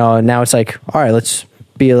 now it's like, all right, let's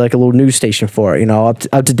be like a little news station for it,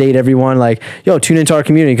 up to date everyone, like, tune into our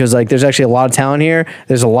community because like there's actually a lot of talent here.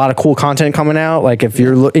 There's a lot of cool content coming out. Like if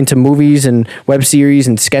you're into movies and web series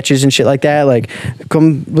and sketches and shit like that, like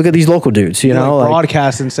come look at these local dudes, Like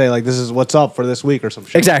broadcast and say like this is what's up for this week or some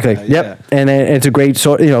shit. Exactly. Like that. Yep. Yeah. And it's a great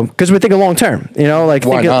sort, because we're thinking long term, like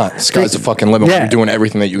Why not? Sky's the fucking limit. Yeah. We're doing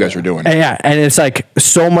everything that you guys are doing. And it's like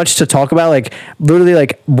so much to talk about. Like literally,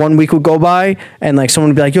 like 1 week would go by, and like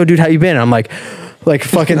someone would be like, "Yo, dude, how you been?" And I'm like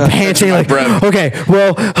fucking panting, like, okay,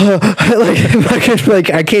 well,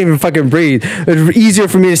 like I can't even fucking breathe. It's easier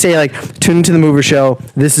for me to say like, tune into the Mover Show.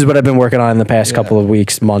 This is what I've been working on in the past couple of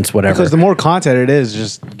weeks, months, whatever. Because the more content it is,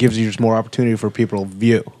 just gives you just more opportunity for people to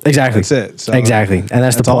view. Exactly. That's it. So, exactly. And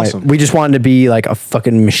that's the point. awesome. We just wanted to be like a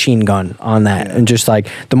fucking machine gun on that. And just like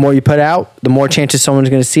the more you put out, the more chances someone's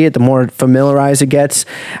going to see it, the more familiarized it gets.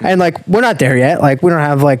 And like, we're not there yet. Like, we don't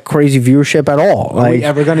have like crazy viewership at all. Are we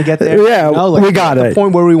ever going to get there? Yeah, we got at it. the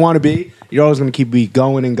point where we want to be, you're always going to keep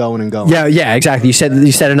going and going and going. Yeah, exactly. You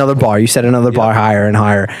said another bar. You set another bar higher and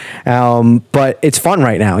higher. But it's fun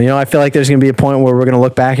right now. I feel like there's going to be a point where we're going to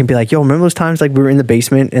look back and be like, yo, remember those times like we were in the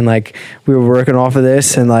basement and like we were working off of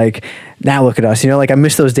this and like now look at us. Like I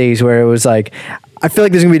miss those days where it was like, I feel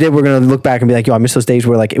like there's gonna be a day we're gonna look back and be like, yo, I miss those days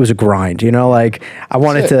where like it was a grind, like I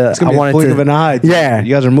wanted to. It's gonna be a blink of an eye. Yeah,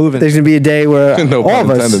 you guys are moving. There's gonna be a day where No all pun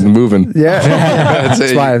of us intended, moving. Yeah, That's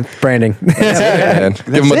that's it. why branding. Man.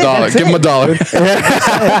 Give him a dollar. Give him a dollar.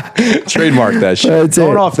 Trademark that shit. That's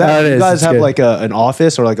Going it. off that, it you is. guys It's have good. like an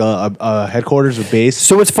office or like a headquarters or base.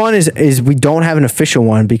 So what's fun is we don't have an official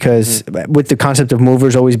one because with the concept of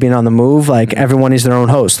movers always being on the move, like everyone is their own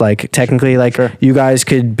host. Like technically, like you guys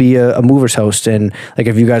could be a movers host, and like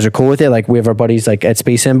if you guys are cool with it, like we have our buddies like at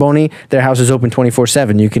Space Zamboni, their house is open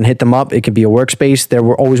 24/7. You can hit them up. It could be a workspace.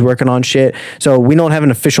 We're always working on shit. So we don't have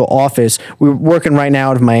an official office. We're working right now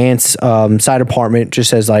out of my aunt's side apartment,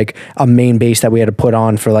 just as like a main base that we had to put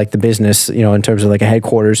on for like the business, in terms of like a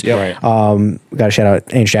headquarters. Yeah, right. Got to shout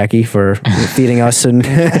out Aunt Jackie for feeding us and,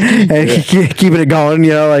 keeping it going.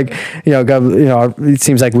 It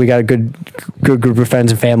seems like we got a good group of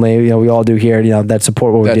friends and family. We all do here. That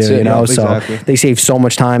support what we That's do. it. So Exactly. they save so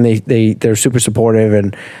much time. They're super supportive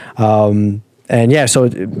and yeah. So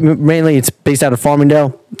mainly it's based out of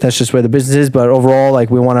Farmingdale. That's just where the business is. But overall, like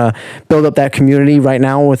we want to build up that community right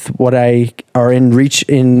now with what I are in reach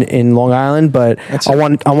in Long Island. But I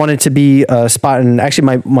want it to be a spot. And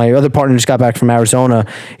actually, my other partner just got back from Arizona.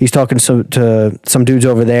 He's talking to some dudes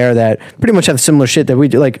over there that pretty much have similar shit that we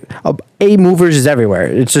do. Like movers is everywhere.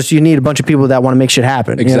 It's just you need a bunch of people that want to make shit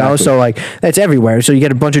happen. Exactly. So like that's everywhere. So you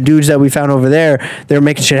get a bunch of dudes that we found over there. They're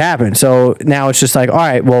making shit happen. So now it's just like, all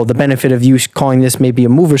right, well, the benefit of you calling this maybe a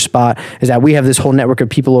mover spot is that we have this whole network of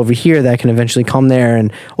people people over here that can eventually come there.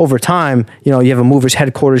 And over time, you have a movers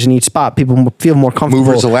headquarters in each spot. People feel more comfortable.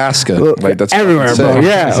 Movers Alaska. Like that's everywhere, bro.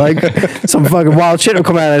 Yeah, like some fucking wild shit will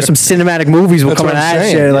come out of there. Some cinematic movies will That's come out what of I'm that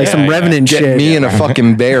saying. shit. Like some Revenant Get shit. me and a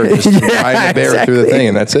fucking bear, just ride a bear through the thing,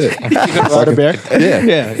 and that's it. Ride a bear?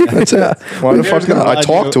 Yeah, that's it. Why the fuck not? I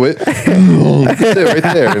talk to it. That's it,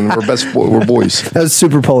 right there, and we're boys. That was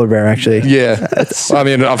Super Polar Bear, actually. Yeah, I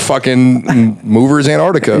mean, I'm fucking movers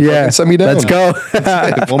Antarctica. Yeah, Fucking send me down. let's go.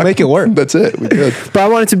 We'll make it work. That's it. We good. But I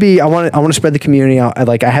want it to be. I want to spread the community.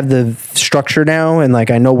 I have the structure now, and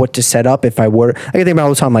like I know what to set up if I were. I can think about it all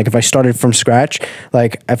the time. Like if I started from scratch,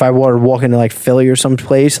 like if I were to walk into like Philly or some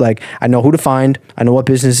place, like I know who to find. I know what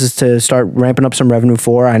businesses to start ramping up some revenue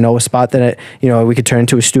for. I know a spot that we could turn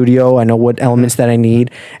into a studio. I know what elements that I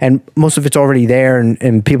need, and most of it's already there,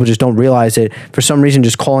 and people just don't realize it. For some reason,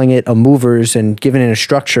 just calling it a movers and giving it a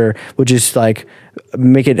structure would just like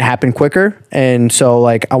make it happen quicker. And so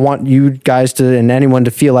like I want you guys to, and anyone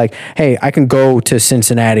to feel like, hey, I can go to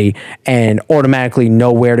Cincinnati and automatically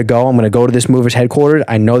know where to go. I'm going to go to this movers headquarters.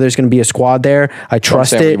 I know there's going to be a squad there. I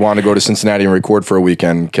trust it. You want to go to Cincinnati and record for a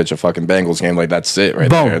weekend, catch a fucking Bengals game, like that's it right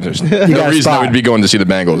Boom. there. There's got no a reason spot. I would be going to see the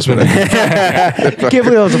Bengals. But I can't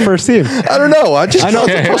believe that was the first team. I don't know. I'm just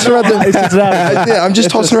tossing around I'm just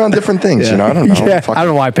tossing around different things. You know, I don't know. Yeah, Fucking- I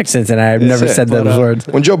don't know why I picked Cincinnati. I've never it. said those words.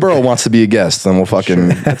 When Joe Burrow wants to be a guest, then we'll fucking.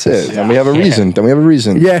 That's it. Then we have a reason. Then we have a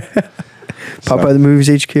reason. Yeah. Pop by the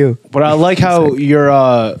Movies HQ. But I like how your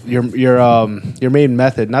main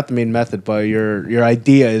method, not the main method, but your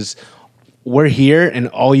idea is we're here and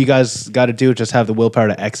all you guys got to do is just have the willpower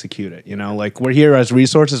to execute it. Like we're here as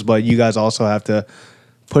resources, but you guys also have to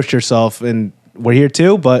push yourself, and we're here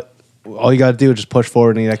too, but all you got to do is just push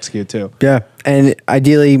forward and execute too. Yeah. And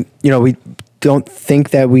ideally, we don't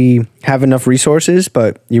think that we have enough resources,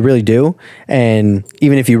 but you really do. And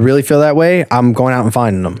even if you really feel that way, I'm going out and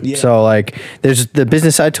finding them. Yeah. So like there's the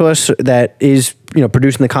business side to us that is,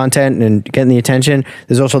 producing the content and getting the attention.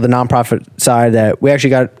 There's also the nonprofit side that we actually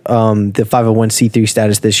got the 501c3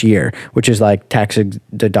 status this year, which is like tax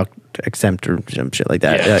exempt or some shit like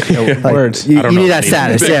that. Like, Words. You, I don't you know need what that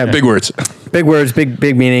that status. means. Big words. Big words,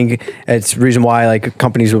 big meaning. It's the reason why like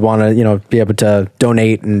companies would want to, be able to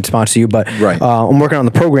donate and sponsor you. But Right. I'm working on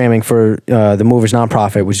the programming for the Movers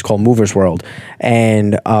nonprofit, which is called Movers World,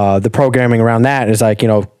 and the programming around that is like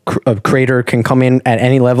a creator can come in at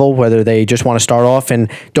any level, whether they just want to start off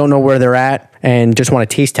and don't know where they're at and just want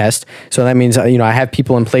to taste test. So that means, I have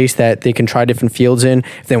people in place that they can try different fields in.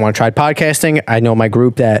 If they want to try podcasting, I know my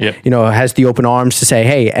group that, Yep. has the open arms to say,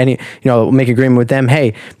 hey, make agreement with them.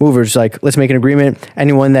 Hey, movers, like, let's make an agreement.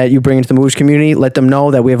 Anyone that you bring into the movers community, let them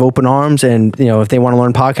know that we have open arms. And, if they want to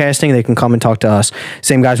learn podcasting, they can come and talk to us.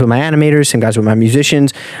 Same guys with my animators, same guys with my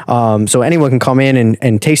musicians. So anyone can come in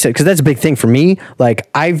and taste it. Because that's a big thing for me. Like,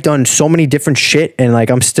 I've done so many different shit and like,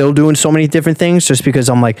 I'm still doing so many different things just because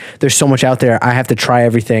I'm like, there's so much out there. I have to try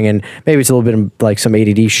everything, and maybe it's a little bit of like some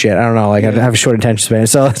ADD shit. I don't know. Like I have a short attention span,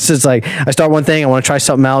 so it's just like I start one thing, I want to try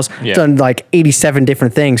something else. Yeah. I've done like 87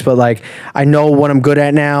 different things, but like I know what I'm good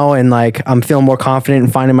at now, and like I'm feeling more confident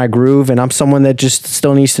in finding my groove. And I'm someone that just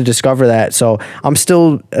still needs to discover that. So I'm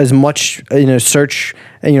still as much in a search.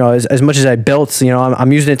 As much as I built,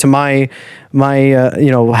 I'm using it to my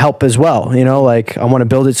help as well. Like I want to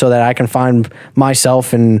build it so that I can find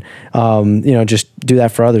myself and, just do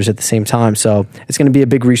that for others at the same time. So it's going to be a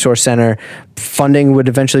big resource center. Funding would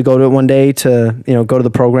eventually go to it one day to, go to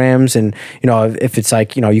the programs. And, if it's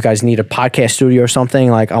like, you guys need a podcast studio or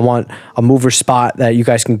something, like I want a mover spot that you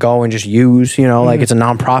guys can go and just use, like it's a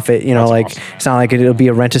nonprofit, like awesome. it's not like it'll be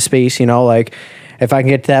a rent a space, like. If I can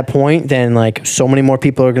get to that point, then like so many more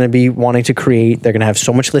people are going to be wanting to create. They're going to have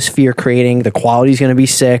so much less fear creating. The quality is going to be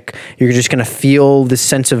sick. You're just going to feel this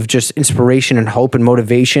sense of just inspiration and hope and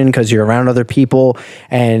motivation because you're around other people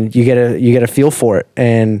and you get a feel for it.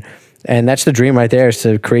 And that's the dream right there, is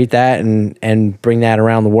to create that and bring that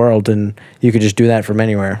around the world. And you could just do that from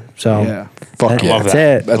anywhere. So Yeah. Fuck yeah. Love That's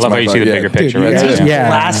that. it. I love how my you see vibe, the yeah. bigger picture. Dude, That's you guys it. Yeah.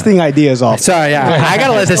 blasting ideas off. Sorry, yeah, I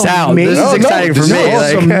gotta let this out. This is No, exciting this for is me.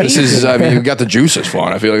 awesome. Like, This is, you got the juices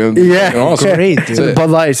flowing. I feel like Yeah. fucking awesome. Great, dude. That's it. Bud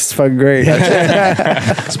Light is fucking great.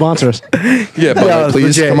 Sponsor us. Yeah, but Yeah,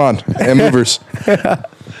 please legit. come on, and movers.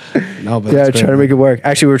 No, but Yeah, that's trying to great. make it work.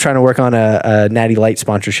 Actually, we were trying to work on a Natty Light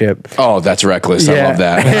sponsorship. Oh, that's reckless. I Yeah. love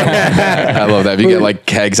that. I love that. If you get like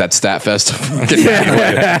kegs at Statfest,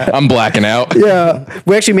 I'm blacking out. Yeah,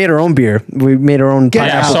 we actually made our own beer. We made our own. Yeah, I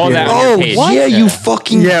pineapple saw beer. that. on your page. yeah, you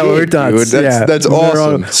fucking Yeah, we're done. dude. That's Yeah.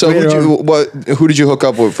 awesome. So We made our who did you hook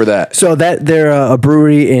up with for that? So they're a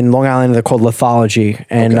brewery in Long Island. They're called Lithology,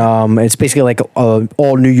 and it's basically like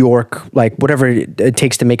all New York, like whatever it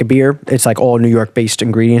takes to make a beer. It's like all New York based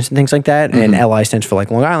ingredients and things like that. And LI stands for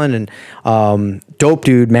like Long Island. And dope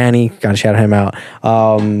dude Manny, gotta shout him out.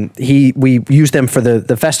 We used them for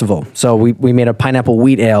the festival. So we made a pineapple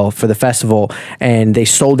wheat ale for the festival, and they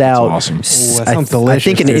sold out. awesome. Ooh, that sounds I delicious.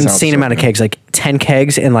 think an Dude, sounds insane so amount of kegs, like 10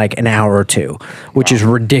 kegs in like an hour or two, which is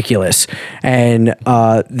ridiculous. And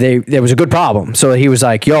there was a good problem. So he was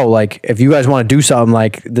like, yo, like if you guys want to do something,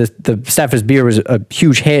 like the Stafford's beer was a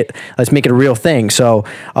huge hit, let's make it a real thing. So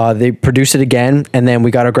they produced it again, and then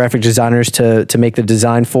we got our graphic designers to make the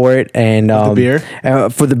design for it. And the beer?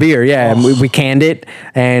 for the beer, yeah. And we canned it,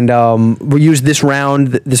 and we used this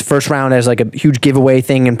first round as like a huge giveaway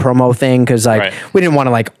thing and promo thing, because like Right. we didn't want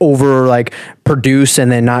to like over like produce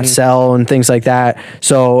and then not sell and things like that.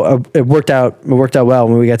 So it worked out well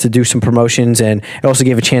when we got to do some promotions, and it also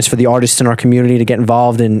gave a chance for the artists in our community to get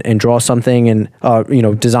involved and draw something and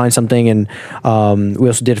design something. And we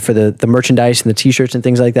also did it for the merchandise and the t-shirts and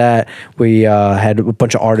things like that. We had a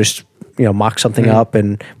bunch of artists mock something up,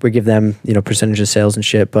 and we give them percentage of sales and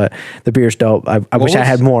shit. But the beer's dope. I wish I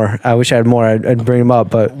had more. I'd bring them up,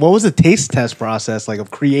 but What was the taste test process like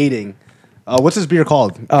of creating? What's this beer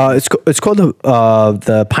called? it's called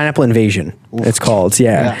the Pineapple Invasion. It's called,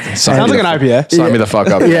 yeah. Sounds like an IPA. Sign me the fuck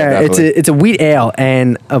up. Yeah, definitely. it's a wheat ale,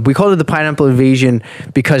 and we called it the Pineapple Invasion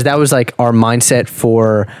because that was like our mindset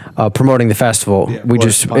for promoting the festival. Yeah,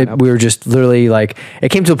 we were just literally like, it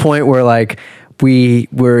came to a point where like it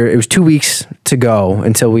was 2 weeks to go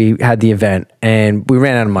until we had the event, and we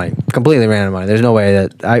ran out of money. Completely ran out of money. There's no way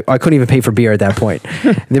that I couldn't even pay for beer at that point.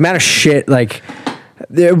 The amount of shit, like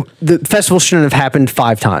the festival shouldn't have happened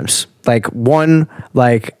 5 times. Like one,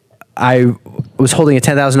 like I was holding a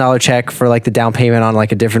 $10,000 check for like the down payment on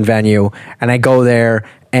like a different venue, and I go there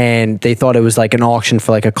and they thought it was like an auction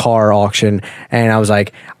for like a car auction, and I was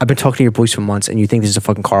like, I've been talking to your boys for months, and you think this is a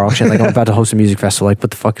fucking car auction? Like I'm about to host a music festival. Like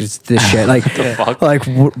what the fuck is this shit? Like, like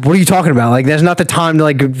what are you talking about? Like there's not the time to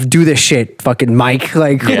like do this shit, fucking Mike.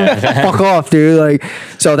 Like fuck off, dude. Like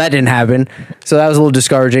so that didn't happen. So that was a little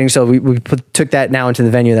discouraging. So we took that now into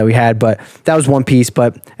the venue that we had, but that was one piece.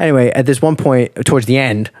 But anyway, at this one point towards the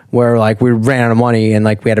end, where like we ran out of money and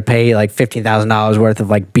like we had to pay like $15,000 worth of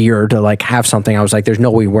like beer to like have something, I was like, there's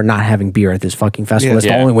no way we're not having beer at this fucking festival. That's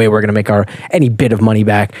the only way we're gonna make any bit of money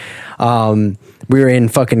back. We were in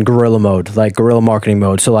fucking guerrilla mode, like guerrilla marketing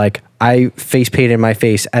mode. So like I face painted my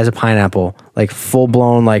face as a pineapple, like full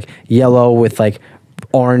blown like yellow with like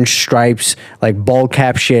orange stripes, like bald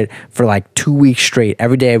cap shit for like 2 weeks straight.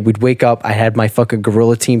 Every day we'd wake up, I had my fucking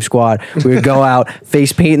guerrilla team squad. We would go out,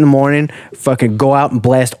 face paint in the morning, fucking go out and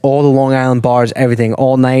blast all the Long Island bars, everything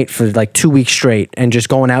all night for like 2 weeks straight, and just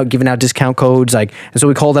going out, giving out discount codes. Like, and so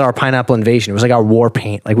we called it our Pineapple Invasion. It was like our war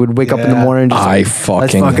paint. Like we'd wake up in the morning, just I like,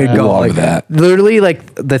 fucking let's fucking go. love Like, that. Literally,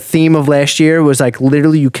 like the theme of last year was like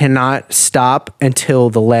literally you cannot stop until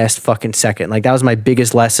the last fucking second. Like that was my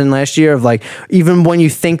biggest lesson last year of like, even when you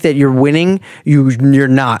think that you're winning, you're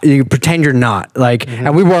not. You pretend you're not. Like,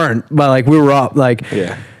 and we weren't, but like we were up. Like,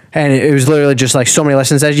 Yeah. And it was literally just like so many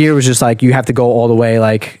lessons that year. It was just like you have to go all the way.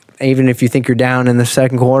 Like even if you think you're down in the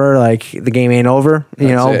second quarter, like the game ain't over. You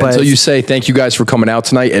know. But so you say thank you guys for coming out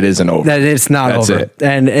tonight. It isn't over. that it's not That's over. it.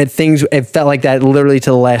 And it felt like that literally to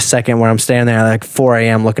the last second where I'm standing there at like 4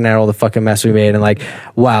 a.m. looking at all the fucking mess we made and like,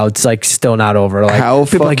 wow, it's like still not over. Like How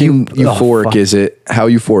people fucking like you, euphoric fuck. is it? How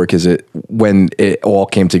euphoric is it when it all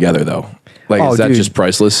came together though? Like, Oh, is that dude. just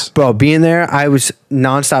priceless? Bro, being there, I was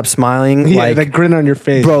nonstop smiling. Yeah, like that grin on your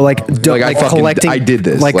face. Bro, like I fucking- collecting. I did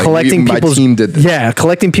this. Like Like, collecting my people's. team did this. Yeah,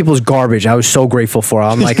 collecting people's garbage. I was so grateful for.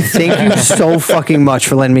 I'm like, thank you so fucking much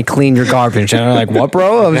for letting me clean your garbage. And I'm like, what,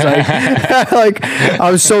 bro? I was like, like,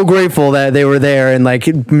 I was so grateful that they were there and like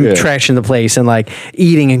trashing the place and like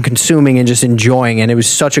eating and consuming and just enjoying. And it was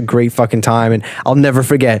such a great fucking time. And I'll never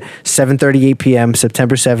forget 7:38 p.m.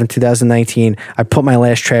 September 7th, 2019. I put my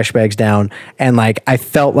last trash bags down and like I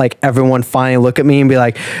felt like everyone finally look at me and be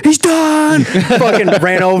like, he's done. Fucking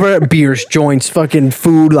ran over, beers, joints, fucking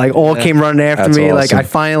food, like all came running after That's me. Like awesome. I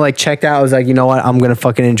finally like checked out. I was like, you know what? I'm gonna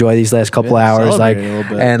fucking enjoy these last couple hours. Like, celebrating a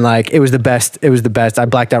little bit. and like it was the best. It was the best. I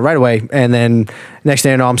blacked out right away, and then Next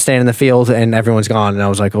thing I know, I'm standing in the field and everyone's gone, and I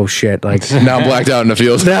was like, "Oh shit!" Like Now I'm blacked out in the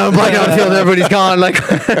field. now I'm blacked out in the field, and everybody's gone.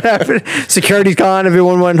 Like security's gone,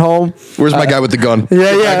 everyone went home. Where's my guy with the gun?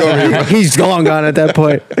 Yeah, he's gone at that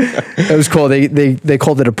point. It was cool. They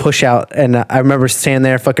called it a push out, and I remember standing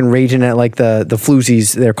there, fucking raging at like the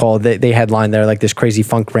Floozies. They're called. They headlined there, like this crazy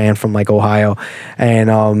funk band from like Ohio,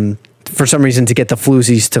 and for some reason to get the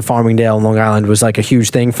Floozies to Farmingdale and Long Island was like a huge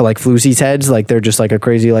thing for like Floozies heads. Like they're just like a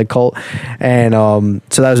crazy like cult. And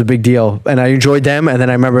so that was a big deal. And I enjoyed them. And then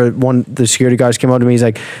I remember the security guards came up to me. He's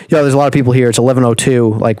like, yo, there's a lot of people here. It's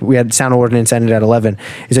 11:02. Like we had sound ordinance ended at 11.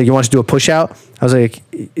 He's like, you want us to do a push out? I was like,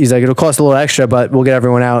 he's like, it'll cost a little extra, but we'll get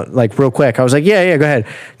everyone out like real quick. I was like, yeah, go ahead.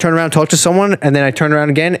 Turn around, talk to someone. And then I turned around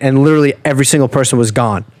again and literally every single person was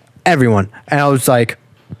gone. Everyone. And I was like,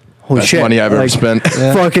 holy Best shit. money I've ever spent.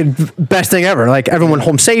 Fucking best thing ever. Like everyone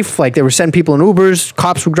home safe. Like they were sending people in Ubers.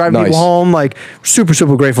 Cops were driving people home. Like super,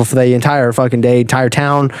 super grateful for the entire fucking day, entire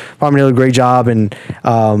town. Farmingdale did a great job, and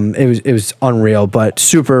it was unreal, but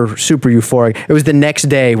super, super euphoric. It was the next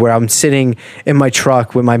day where I'm sitting in my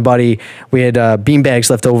truck with my buddy. We had beanbags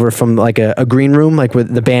left over from like a green room. Like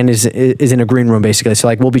with the band is in a green room basically. So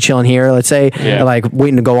like we'll be chilling here, let's say, like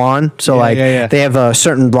waiting to go on. So they have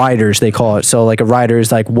certain riders, they call it. So like a rider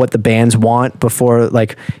is like what the bands want before,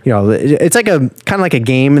 like, you know, it's like a kind of like a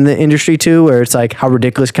game in the industry too, where it's like how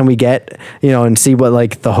ridiculous can we get, you know, and see what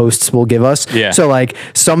like the hosts will give us. So like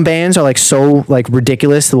some bands are like so like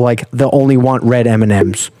ridiculous, like they'll only want red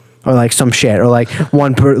M&Ms or like some shit, or like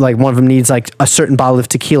one of them needs like a certain bottle of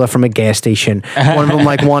tequila from a gas station. One of them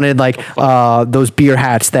like wanted like those beer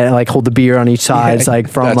hats that like hold the beer on each side. It's like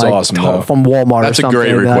from That's like awesome, from Walmart. That's or something. a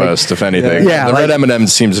great request, if anything. Yeah, the like, red M&M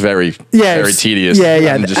seems very tedious.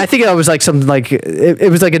 Yeah. I think that was like something like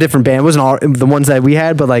it was like a different band. It wasn't all the ones that we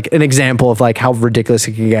had, but like an example of like how ridiculous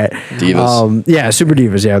it can get. Divas. Super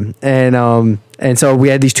divas. Yeah, and so we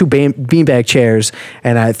had these two beanbag chairs,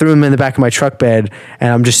 and I threw them in the back of my truck bed, and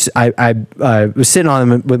I was sitting on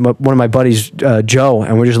them with one of my buddies, Joe,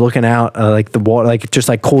 and we're just looking out like the water, like just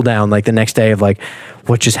like cool down, like the next day of like,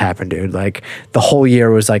 what just happened, dude? Like the whole year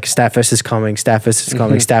was like Staffest is coming, Staffest is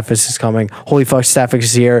coming, Staffest is coming. Holy fuck, Staffest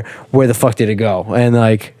is here. Where the fuck did it go? And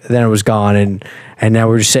like then it was gone, and now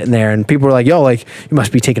we're just sitting there, and people were like, yo, like you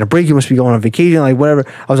must be taking a break, you must be going on vacation, like whatever.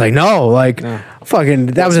 I was like, no, like fucking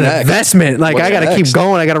that was an investment. Like I gotta keep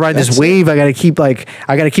going, I gotta ride this wave, I gotta keep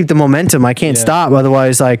the momentum. I can't stop,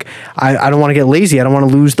 otherwise like I don't want to get lazy, I don't want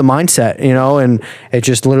to lose the mindset, you know. And it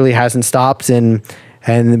just literally hasn't stopped, and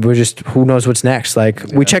we're just, who knows what's next. Like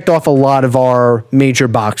we checked off a lot of our major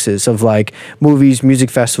boxes of like movies, music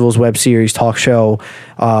festivals, web series, talk show.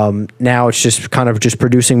 Now it's just kind of just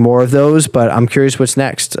producing more of those, but I'm curious what's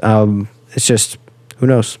next. It's just, who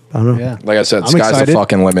knows? I don't know. Yeah. Like I said, I'm sky's excited. the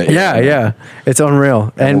fucking limit. Yeah. It's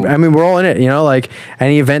unreal. And I mean, we're all in it, you know, like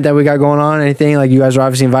any event that we got going on, anything like you guys are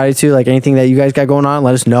obviously invited to, like anything that you guys got going on,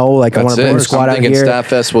 let us know. Like I want to bring the squad out Something here. in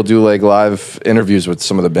Staffest, we'll do like live interviews with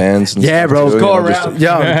some of the bands. And Yeah, stuff bro. too, Go you know, around.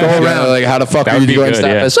 Go around. Like how the fuck That are would you be doing good,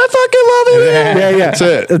 Staffest? I fucking love it. Yeah. That's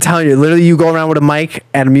it. I'm telling you, literally, you go around with a mic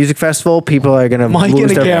at a music festival, people are gonna Mic lose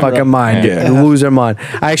and a their camera. fucking mind. Yeah. Lose their mind.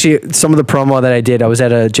 I actually, some of the promo that I did, I was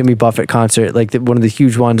at a Jimmy Buffett concert, like one of the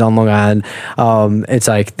huge ones on Long Island. It's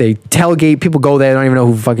like they tailgate. People go there, they don't even know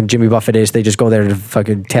who fucking Jimmy Buffett is. They just go there to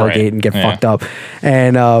fucking tailgate Right. and get Yeah. fucked up.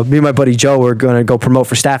 And me and my buddy Joe were gonna go promote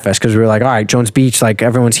for Staffest because we were like, all right, Jones Beach, like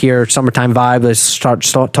everyone's here, summertime vibe. Let's start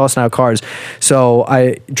tossing out cards. So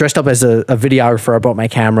I dressed up as a videographer. I brought my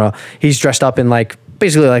camera. He's dressed up in like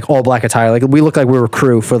basically like all black attire. Like we look like we were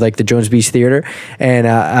crew for like the Jones Beach Theater. And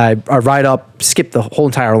I ride up, skip the whole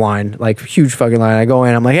entire line, like huge fucking line. I go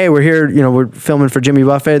in, I'm like, hey, we're here, you know, we're filming for Jimmy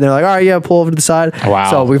Buffett. And they're like, all right, yeah, pull over to the side. Wow.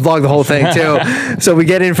 So we vlogged the whole thing too. So we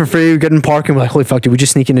get in for free, we get in parking, we're like, holy fuck, did we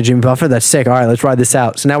just sneak into Jimmy Buffett? That's sick. All right, let's ride this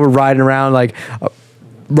out. So now we're riding around like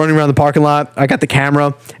running around the parking lot. I got the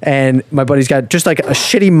camera, and my buddy's got just like a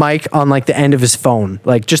shitty mic on like the end of his phone,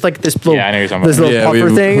 like just like this little, Yeah, I know you're talking this about. little Yeah, puffer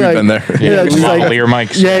we've thing. Like, been there. Yeah, just like Lavalier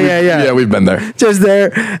mics. Yeah. Yeah, we've been there. Just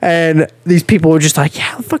there, and these people were just like,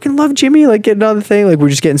 "Yeah, I fucking love Jimmy." Like, get another thing. Like, we're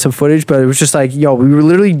just getting some footage, but it was just like, yo, we were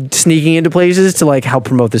literally sneaking into places to like help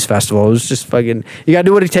promote this festival. It was just fucking. You gotta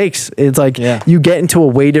do what it takes. It's like you get into a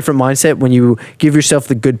way different mindset when you give yourself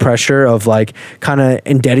the good pressure of like kind of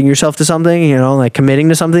indebting yourself to something, you know, like committing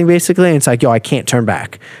to something basically. And it's like, yo, I can't turn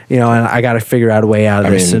back, you know, and I got to figure out a way out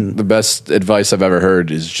of this. I mean, And the best advice I've ever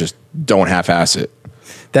heard is just don't half-ass it.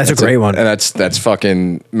 that's a great one. And that's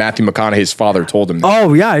fucking Matthew McConaughey's father told him.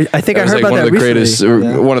 Oh yeah, I think I That was heard like about one that of the recently.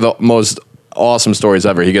 greatest, one of the most awesome stories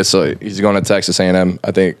ever. He gets he's going to Texas A&M,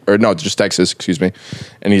 I think, or no, just Texas, excuse me.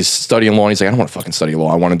 And he's studying law. And he's like, I don't want to fucking study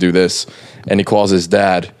law. I want to do this. And he calls his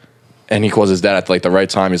dad, And he calls his dad at like the right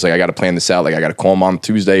time. He's like, I got to plan this out. Like, I got to call him on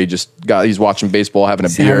Tuesday. He's watching baseball, having a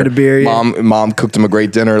beer. Yeah. Mom cooked him a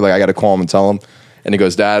great dinner. Like, I got to call him and tell him. And he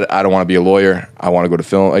goes, Dad, I don't want to be a lawyer. I want to go to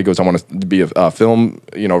film. He goes, I want to be a film,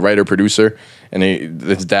 writer, producer. And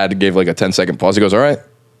his dad gave like a 10-second pause. He goes, all right,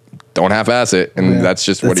 don't half-ass it. And that's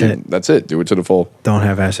just that's it. Do it to the full. Don't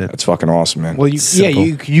half-ass it. That's fucking awesome, man. Well,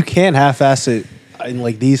 you can't half-ass it in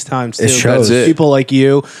like these times too. It shows. That's it. People like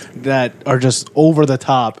you that are just over the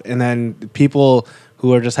top, and then people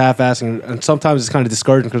who are just half-assing, and sometimes it's kind of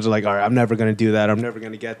discouraging because they're like, all right, I'm never going to do that. I'm never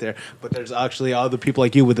going to get there. But there's actually other people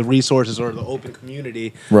like you with the resources or the open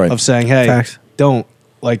community of saying, hey, Facts. don't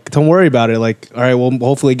worry about it. Like, all right, we'll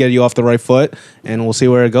hopefully get you off the right foot, and we'll see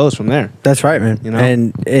where it goes from there. That's right, man. You know?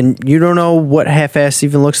 And you don't know what half-ass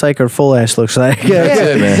even looks like or full-ass looks like. That's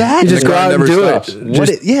it, man. exactly. You just The go grind out and never do stops.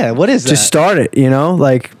 it. What is that? Just start it,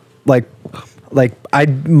 like I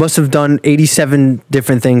must have done 87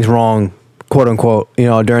 different things wrong, quote unquote,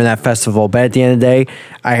 during that festival. But at the end of the day,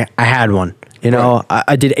 I had one.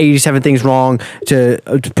 I did 87 things wrong to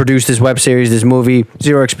produce this web series, this movie,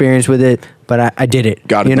 zero experience with it, but I did it.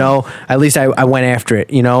 Got it done. At least I went after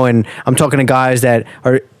it, and I'm talking to guys that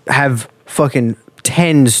have fucking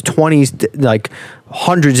 10s, 20s, like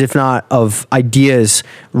hundreds, if not, of ideas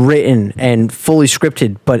written and fully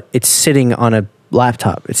scripted, but it's sitting on a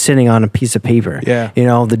laptop. It's sitting on a piece of paper. Yeah.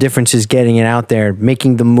 The difference is getting it out there,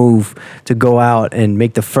 making the move to go out and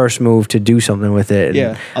make the first move to do something with it.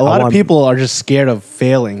 Yeah. A lot of people are just scared of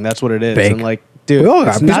failing. That's what it is. Big. And like, dude, We all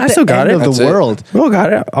it's got it. not I the still got end it. of That's the it. world. We all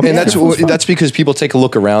got it. And that's because people take a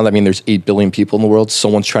look around. I mean, there's 8 billion people in the world.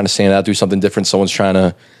 Someone's trying to stand out, do something different. Someone's trying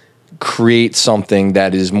to create something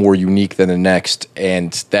that is more unique than the next.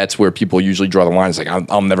 And that's where people usually draw the line. It's like,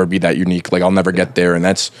 I'll never be that unique. Like, I'll never get there. And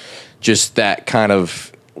that's just that kind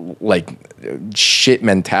of like shit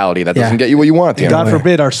mentality that doesn't get you what you want at the end. God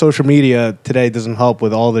forbid our social media today doesn't help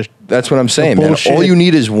with all this. That's what I'm saying, man. bullshit All you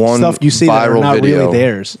need is one stuff you see that are viral not video. really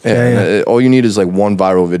theirs. Yeah. All you need is like one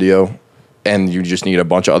viral video, and you just need a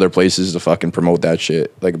bunch of other places to fucking promote that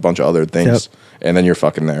shit, like a bunch of other things, and then you're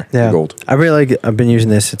fucking there. Yeah. You're gold. I really like it. I've been using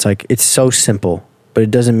this. It's like, it's so simple, but it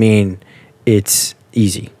doesn't mean it's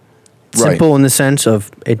easy. Right. Simple in the sense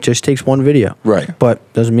of it just takes one video. Right.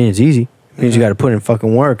 But doesn't mean it's easy. It means you got to put in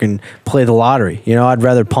fucking work and play the lottery. I'd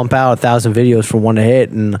rather pump out 1,000 videos for one to hit.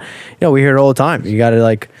 And, we hear it all the time. You got to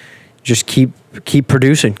like just keep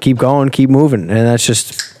producing, keep going, keep moving. And that's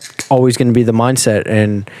just always going to be the mindset.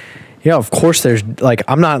 And, of course there's like,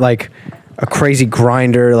 I'm not like a crazy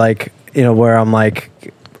grinder, like, where I'm like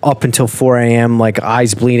up until 4 a.m., like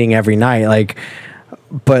eyes bleeding every night. Like,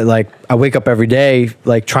 but like I wake up every day,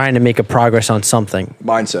 like trying to make a progress on something.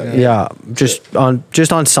 Mindset. Yeah. Just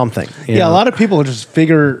on something. you Yeah, know? a lot of people just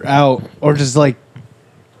figure out or just like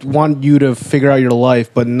want you to figure out your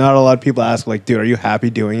life, but not a lot of people ask like, dude, are you happy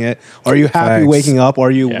doing it? Are you happy Facts. waking up? Or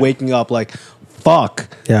are you waking up like, fuck,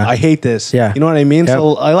 Yeah. I hate this. Yeah. You know what I mean? Yep. So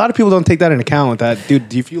a lot of people don't take that into account. That,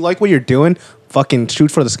 dude, if you like what you're doing, fucking shoot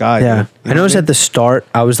for the sky. Yeah, dude. You I noticed at the start,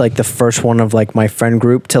 I was like the first one of like my friend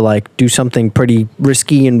group to like do something pretty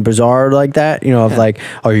risky and bizarre like that. Of like,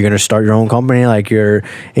 oh, you're gonna start your own company, like you're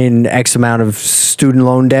in X amount of student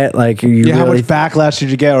loan debt, like you how really. much backlash did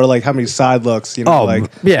you get, or like how many side looks? Oh, like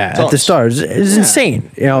yeah, at the tons. start, it's insane.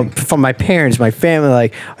 From my parents, my family,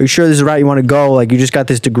 like, are you sure this is the route you want to go? Like, you just got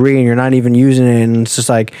this degree and you're not even using it, and it's just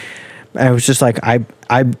like, I was just like, I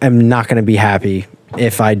am not gonna be happy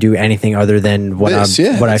if I do anything other than what I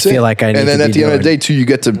feel like I need. And then to at be the end of the doing. day, too, you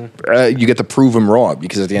get to prove them wrong,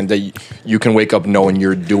 because at the end of the day, you can wake up knowing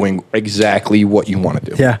you're doing exactly what you want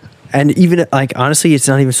to do. Yeah. And even like, honestly, it's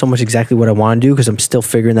not even so much exactly what I want to do, because I'm still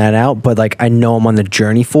figuring that out. But like, I know I'm on the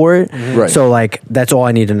journey for it. Right. So like, that's all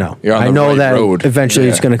I need to know. You're on I the know right that road. eventually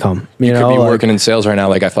it's Yeah. going to come. You know, could be like- working in sales right now,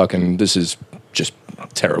 like this is just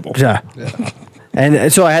terrible. Yeah.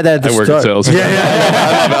 And so I had that at the I work in start. sales.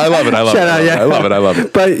 I love it. I love Shout out, it. yeah. I love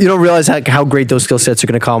it. But you don't realize how great those skill sets are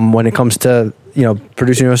going to come when it comes to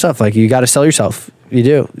producing your stuff. Like, you got to sell yourself. You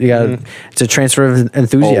do. You got. It's a transfer of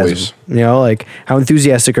enthusiasm. Always. Like, how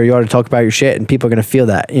enthusiastic are you to talk about your shit, and people are gonna feel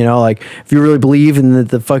that. Like, if you really believe in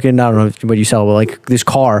the fucking, I don't know what you sell, but like this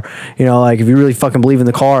car. Like, if you really fucking believe in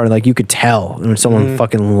the car, like, you could tell when someone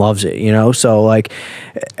fucking loves it. So like,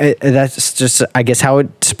 that's just, I guess, how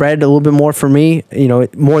it spread a little bit more for me.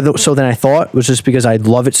 More so than I thought, was just because I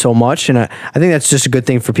love it so much, and I think that's just a good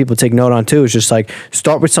thing for people to take note on too. Is just like,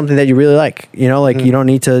 start with something that you really like. Like, you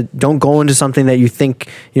don't go into something that you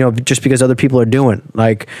think, just because other people are doing.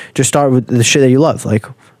 Like, just start with the shit that you love. Like,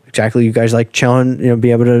 exactly, you guys like chilling,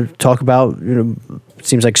 be able to talk about,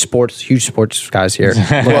 seems like huge sports guys here.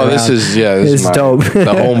 Well, this is my, dope. the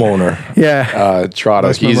homeowner. Yeah. Trotto.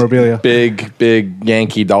 Nice He's memorabilia. big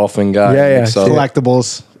Yankee Dolphin guy. Yeah. So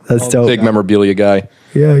Collectibles. That's dope. big memorabilia guy.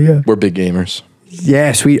 Yeah. We're big gamers.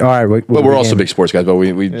 Yeah, sweet. All right. But we're also big sports guys, but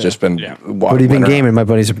we've just been What have you been gaming? My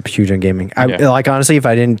buddies are huge on gaming. Like honestly, if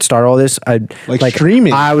I didn't start all this, I'd Like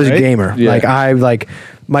streaming, I was a right? gamer. Yeah.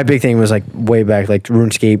 My big thing was like way back, like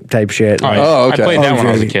RuneScape type shit. Like, Oh, okay. I played that Oh, when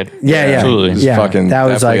I was a yeah. kid. Yeah. Absolutely. Yeah. Fucking that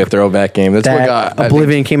was definitely like a throwback game. That's what that got I think-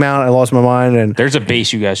 Oblivion came out. I lost my mind, and There's a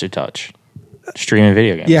base you guys should touch. Streaming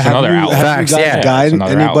video games. Yeah, It's have another you, outlet. have you Facts, guys yeah. guide It's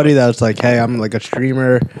another anybody outlet. that's like, hey, I'm like a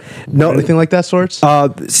streamer, No. anything like that sorts?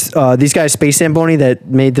 these guys, Space Zamboni, that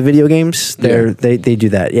made the video games, they do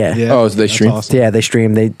that. Yeah. Oh, they that's stream? awesome. Yeah, they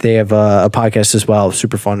stream. They have a podcast as well,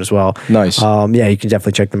 super fun as well. Nice. Yeah, you can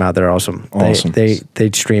definitely check them out. They're awesome. Awesome. They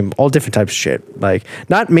stream all different types of shit. Like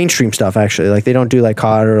not mainstream stuff actually. Like they don't do like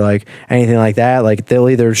COD or like anything like that. Like they'll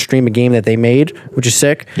either stream a game that they made, which is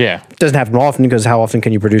sick. Yeah. It doesn't happen often because how often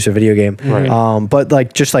can you produce a video game? Right. But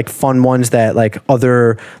like just like fun ones that like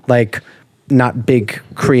other like not big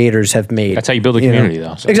creators have made. That's how you build a know? community,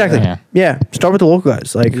 though. So, Exactly. yeah. Yeah. Start with the local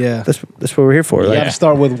guys. Like Yeah. that's what we're here for. You Like, gotta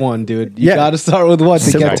start with one, dude. You Yeah. gotta start with one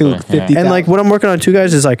to get to Exactly, yeah. 50. and like what I'm working on too,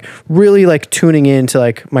 guys, is like really like tuning into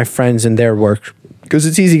like my friends and their work, because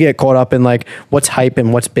it's easy to get caught up in like what's hype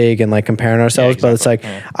and what's big and like comparing ourselves. But it's like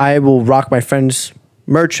I will rock my friends'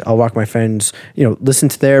 merch. I'll rock my friends, listen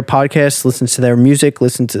to their podcasts, listen to their music,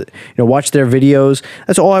 listen to, watch their videos.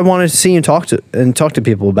 That's all I want to see and talk to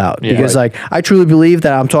people about. Yeah. Because Right. like I truly believe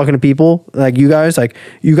that I'm talking to people like you guys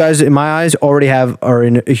in my eyes are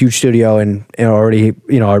in a huge studio and already,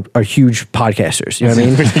 are huge podcasters. You know what I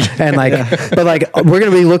mean? And like, but like we're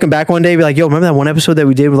going to be looking back one day and be like, yo, remember that one episode that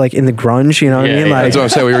we did with like in the grunge, you know what I Yeah, mean? yeah. Like, That's what I'm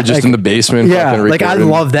saying. We were just in the basement. yeah, fucking like I recording.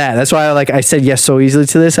 love that. That's why I said yes so easily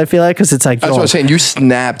to this. I feel like because it's like That's yo, what I'm saying. You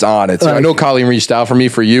snapped on it. So I Like- know Colleen reached out for me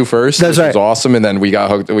for you first. That's which was right. awesome. And then we got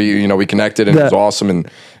hooked. We connected and it was Yeah. awesome. And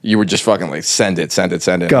you were just fucking like, send it. Go. I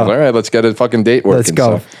was like, all right, let's get a fucking date working. Let's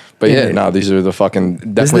go. So, but yeah, Yeah. no, these are the fucking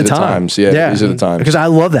This is definitely the times. Yeah, these are the times. Because I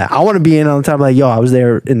love that. I want to be in all the time. Like, yo, I was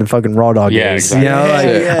there in the fucking Raw Dog Yeah, days. exactly. You know,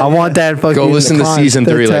 like Yeah. I want that fucking. Go listen to season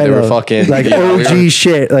 3, like they were title. fucking like we OG were-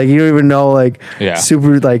 shit. Like you don't even know, like Yeah.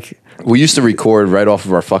 super like. We used to record right off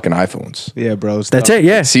of our fucking iPhones. yeah, bro. That's it.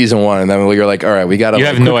 Yeah. Season 1, and then we were like, all right, we got to. You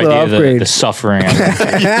have no quick little idea upgrade. the suffering.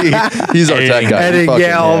 He's our tech guy. And He fucking-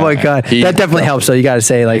 yeah, oh my god, He- that definitely helps. So you got to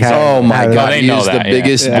say like, Oh my have- god, They he know is the that, yeah.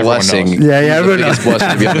 biggest Yeah. Everyone blessing. knows. Yeah, He's the everyone biggest knows. blessing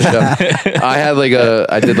to be on the show.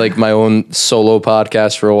 I did like my own solo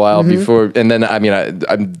podcast for a while Mm-hmm. before, and then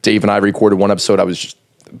Dave and I recorded one episode. I was just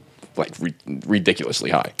like ridiculously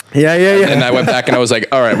high. Yeah. And I went back and I was like,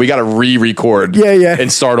 all right, we got to re-record. Yeah.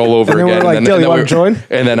 And start all over And then again. we're like, and Dill, you then wanna join?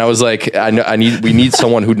 And then I was like, we need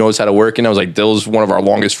someone who knows how to work. And I was like, Dill's one of our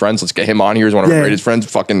longest friends. Let's get him on here. He's one of our Yeah. greatest friends.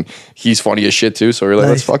 Fucking, he's funny as shit too. So we were like,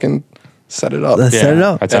 let's Nice. fucking set it up. Let's set it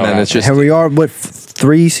up. That's And how then it it's happens. just Here we are. What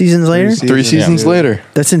 3 seasons later? 3 seasons later.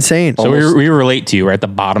 That's insane. So we relate to you. We're at the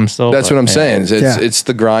bottom still. That's but, what I'm yeah. saying. Yeah. It's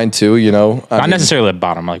the grind too, I Not mean, necessarily at the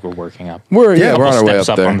bottom. Like we're working up. We're Yeah, we're on our way steps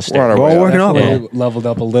up up there. on the We're on our We're way all up. working on it. Definitely leveled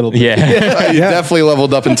up a little bit. Yeah. You definitely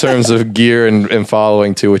leveled up in terms of gear and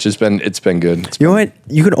following too, which has been good. You know what?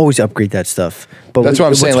 You can always upgrade that stuff. But That's what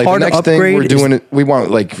I'm saying. what's Like the hard to next thing we're upgrade is- doing, we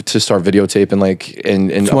want like to start videotaping, like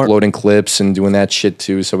and Smart. uploading clips and doing that shit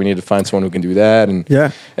too. So we need to find someone who can do that and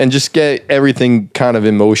Yeah. and just get everything kind of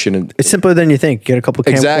in motion. And It's simpler than you think. Get a couple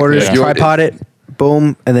Exactly. camcorders, Yeah. tripod it,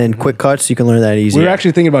 boom, and then quick cuts. You can learn that easy. We were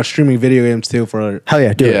actually thinking about streaming video games too for Hell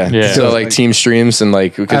yeah, do yeah. it. Yeah. So like team streams and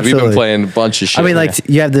like because we've been Absolutely. playing a bunch of shit. I mean, like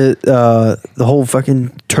you have the whole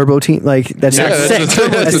fucking turbo team. Like that Yeah, sounds that's sick. a-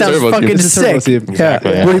 that's That a sounds turbo team. fucking It's a turbo sick. team.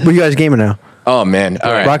 Exactly, Yeah. yeah. What are you guys gaming now? oh man,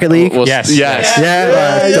 all right, Rocket League? Yes. yes,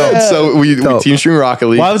 Yeah. So we Dope. team stream Rocket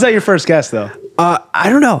League. Why was that your first guest though? I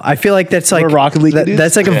don't know. I feel like that's like We're Rocket League dudes?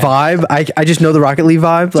 That's like a vibe. I just know the Rocket League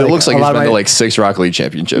vibe. So it looks like a he's lot been of to my- like 6 Rocket League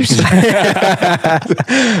championships.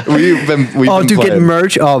 we've been Oh, dude, playing. getting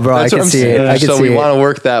merch. Oh, bro, That's I what can I'm see saying. it. I can so see we it. want to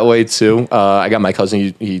work that way too. I got my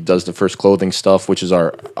cousin. He does the First Clothing stuff, which is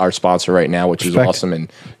our sponsor right now, which is Respect. awesome.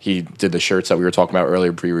 And he did the shirts that we were talking about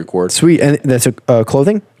earlier, pre-record. Sweet, and that's a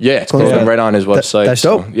clothing. Yeah, it's Clothing. posted right on his website. that's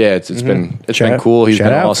so, dope. yeah, it's been Shout out- cool. He's shout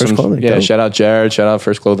been out awesome. First Clothing. Yeah, Dope. shout out Jared. Shout out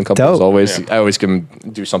First Clothing Company. Dope. As always, Yeah. I always can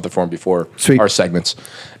do something for him before Sweet. our segments.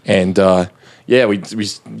 And yeah, we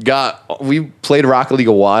played Rocket League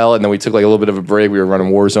a while, and then we took like a little bit of a break. We were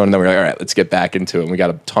running Warzone, and then we were like, all right, let's get back into it. And we got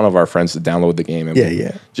a ton of our friends to download the game. And Yeah, we've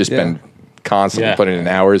yeah. just been constantly Yeah. putting in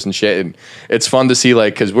hours and shit. And it's fun to see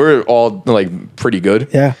like because we're all like pretty good.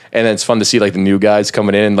 Yeah. And then it's fun to see like the new guys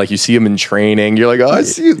coming in. Like you see them in training. You're like, oh, I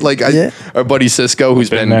see. Like Yeah. our buddy Cisco, who's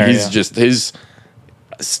Been been there, he's yeah. just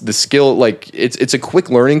the skill, like it's a quick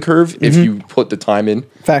learning curve if you put the time in.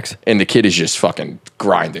 Facts. And the kid is just fucking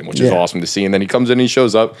grinding, which is Yeah. awesome to see. And then he comes in, he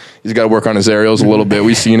shows up. He's got to work on his aerials a little bit.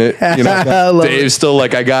 We've seen it. You I know, love Dave's still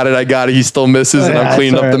like, I got it. He still misses, and Yeah, I'm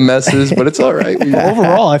cleaning that's up the all right. messes. But it's all right.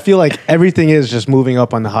 Overall, I feel like everything is just moving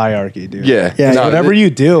up on the hierarchy, dude. Yeah, Yeah, No, whatever you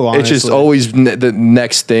do, it's just honestly. always the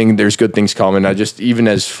next thing. There's good things coming. I just, even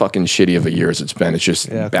as fucking shitty of a year as it's been, it's just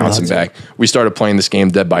Yeah, bouncing cool. back. We started playing this game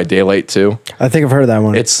Dead by Daylight too. I think I've heard of that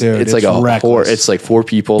one. It's Dude, it's it's like a reckless. four. It's like four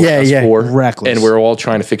people. Yeah, us yeah. four, Reckless. and we're all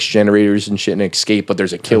trying to fix generators and shit and escape. But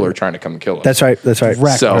there's a killer trying to come and kill us. That's right. That's right. So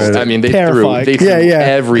Reckless. I mean, they Terrifying. threw Yeah, yeah.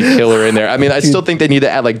 every killer in there. I mean, I still think they need to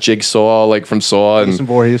add like Jigsaw, like from Saw, and Jason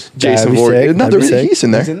Voorhees. Jason That'd be Voorhees. sick. No, That'd be sick. he's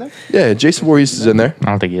in there. He's in there? Yeah, Jason Voorhees is in there. I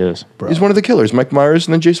don't think he is. He's one of the killers. Mike Myers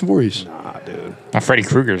and then Jason Voorhees. Freddy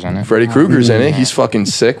Krueger's in it. Freddy Krueger's in it. He's fucking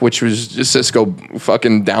sick, which was just Cisco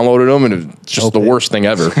fucking downloaded him, and it's just the worst thing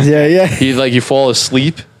ever. Yeah, yeah. He like, you fall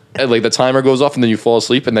asleep, and like the timer goes off, and then you fall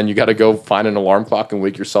asleep, and then you got to go find an alarm clock and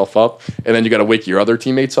wake yourself up, and then you got to wake your other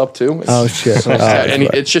teammates up too. Oh, shit. And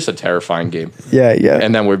it's just a terrifying game. Yeah, yeah.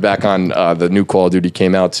 And then we're back on the new Call of Duty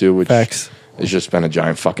came out too, which Facts. has just been a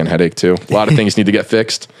giant fucking headache too. A lot of things need to get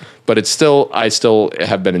fixed, but I still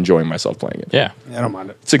have been enjoying myself playing it. Yeah. I don't mind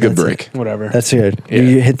it. It's a good break. Whatever. That's good. Yeah.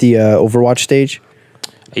 You hit the Overwatch stage?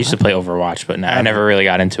 I used to play Overwatch, but I never really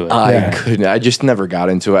got into it. I Yeah. couldn't. I just never got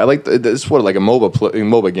into it. I like this. What, like a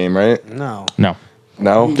MOBA game, right? No. No.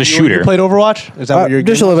 No, The shooter. You played Overwatch? Is that what you're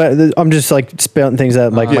Just a little bit. I'm just like spouting things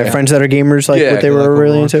that like my Yeah. friends that are gamers, like Yeah, what they they were like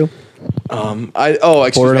really Overwatch. into. excuse me. I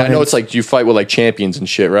know Fortnite. it's like you fight with like champions and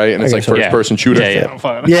shit, right? And it's Okay, like so- first person shooter. Yeah,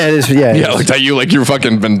 yeah. Yeah, it is. Yeah, Yeah, like that. You like you've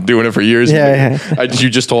fucking been doing it for years. Yeah, yeah. You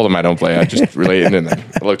just told him I don't play. I just related, and then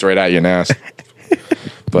I looked right at you and asked.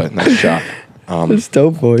 But nice shot. It's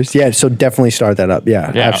dope, boys. Yeah, so definitely start that up. Yeah,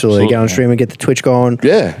 Yeah, absolutely. Get on absolutely. stream and get the Twitch going.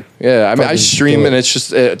 Yeah. I mean, I stream do it. and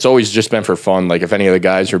it's always just been for fun. Like if any of the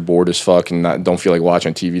guys are bored as fuck and don't feel like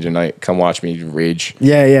watching TV tonight, come watch me rage.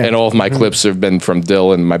 Yeah, yeah. And all of my clips have been from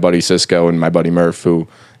Dill and my buddy Cisco and my buddy Murph, who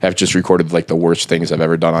have just recorded like the worst things I've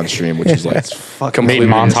ever done on stream, which is like Made completely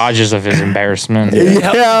montages of his embarrassment.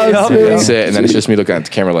 That's it. And then it's just me looking at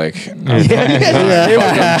the camera like,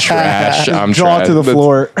 I'm trash. I'm Jaw trash. to the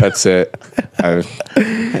floor. That's it.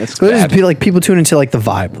 It's like people tune into like the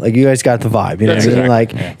vibe. Like you guys got the vibe. You know That's what I mean?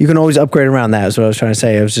 exactly- Like you can always upgrade around that. Is what I was trying to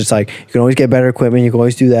say. It was just like you can always get better equipment. You can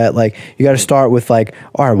always do that. Like you got to start with like,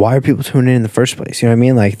 all right, why are people tuning in the first place? You know what I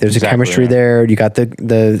mean? Like there's a Exactly, chemistry yeah. there. You got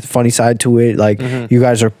the funny side to it. Like you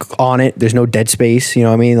guys are on it. There's no dead space. You know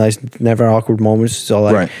what I mean? Like never awkward moments. So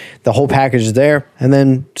like Right. the whole package is there, and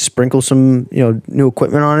then sprinkle some new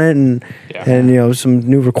equipment on it and Yeah. and some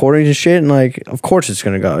new recordings and shit. And like of course it's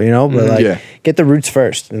gonna go. But like Yeah. get the roots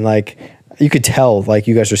first, and like you could tell like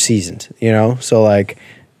you guys are seasoned, so like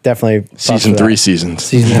definitely props Season for that. 3 seasons.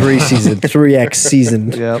 season 3 season 3x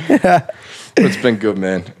seasoned. Yep. It's been good,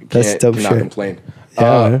 man. That's dope cannot shit. complain.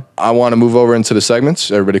 Yeah, man. I want to move over into the segments.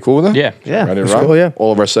 Everybody cool with that? Yeah. Yeah. Ready to That's rock? cool, yeah.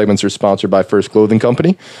 All of our segments are sponsored by First Clothing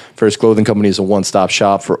Company. First Clothing Company is a one-stop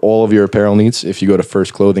shop for all of your apparel needs. If you go to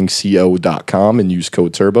firstclothingco.com and use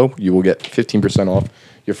code TURBO, you will get 15% off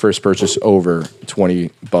your first purchase over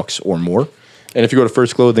 $20 or more. And if you go to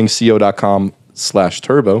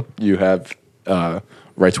firstclothingco.com/turbo, you have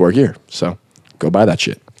right to our gear. So go buy that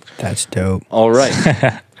shit. That's dope. All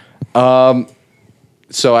right.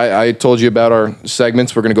 So I told you about our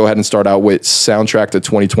segments. We're going to go ahead and start out with Soundtrack to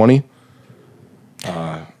 2020.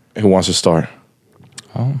 Who wants to start?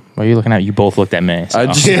 What are you looking at? You both looked at me. so- I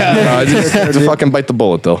just to fucking bite the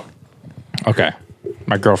bullet, though. Okay.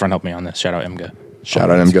 My girlfriend helped me on this. Shout out Imga. Shout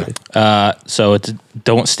out Emga. So it's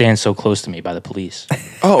Don't Stand So Close to Me by the Police.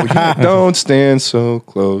 Oh, yeah. Don't stand so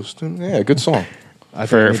close. Yeah, good song.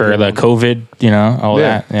 for the COVID, all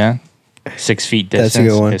Yeah. that. Yeah. 6 feet That's a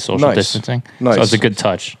distance. good one. Social Nice. distancing. Nice. So it's a good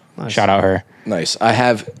touch. Shout out her. Nice. I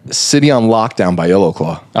have City on Lockdown by Yellow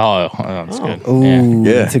Claw. Oh, that's good. Ooh, Yeah.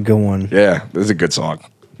 Yeah. that's a good one. Yeah, this is a good song.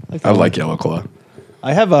 I like Yellow Claw.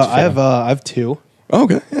 I have two.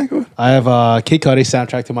 Okay, yeah, go ahead. I have Kid Cudi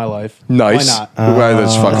soundtrack to my life. Nice. Why not? Well,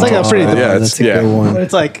 that's fucking It's like a awesome. pretty- yeah, that's a good one. But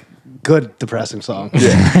it's like good depressing song.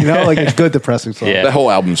 Yeah. Like a good depressing song. Yeah. The whole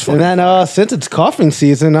album's fun. And then since it's coughing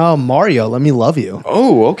season, Mario, Let Me Love You.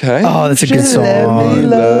 Oh, okay. Oh, that's a good song.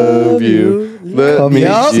 love you. Let me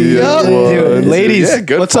Yup, see yup. Dude, ladies, yeah,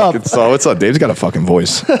 good what's up? fucking song. What's up? Dave's got a fucking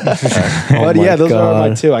voice. But my yeah, those are my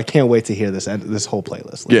God. two. I can't wait to hear this whole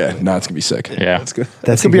playlist. Yeah, no, it's gonna be sick. Yeah. That's good. That's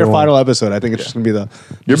That's a gonna be good our one. final episode. I think it's just gonna be the.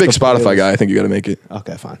 You're a big just the Spotify playlist. guy. I think you got to make it.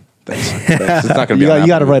 Okay, fine. Thanks. It's not gonna be. You on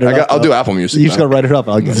got to Apple. write it up. I'll do though. Apple Music. You just though. got to write it up.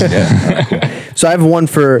 I'll get it. Yeah. So I have one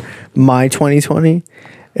for my 2020.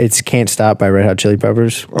 It's "Can't Stop" by Red Hot Chili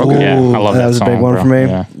Peppers. Yeah, I love that was song, a big one bro. for me.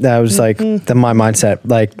 Yeah. That was like my mindset.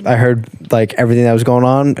 Like I heard like everything that was going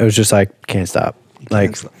on. It was just like can't stop.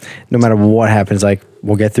 Like no matter what happens, like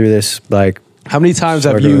we'll get through this. Like How many times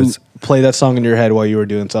have you played that song in your head while you were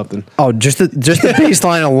doing something? oh, just the bass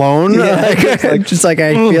line alone. Like, just like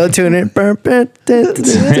I feel it tuning it,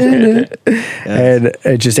 and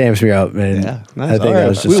it just amps me up. And Yeah, nice. I think All that right.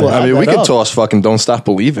 was We just. will I mean, that we could up. toss fucking "Don't Stop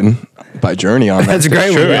Believing" by Journey on that. That's a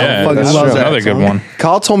great True, one. yeah, I fucking that's love that. another good one.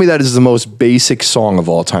 Kyle told me that is the most basic song of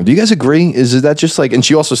all time. Do you guys agree? Is that just like? And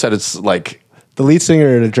she also said it's like The lead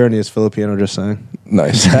singer of The Journey is Filipino, just saying.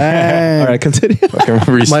 nice. All right, continue.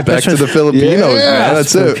 Respect best to the friend's- Filipinos, Yeah. man.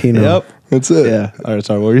 That's it. Filipino. Yep. That's it. Yeah. All right,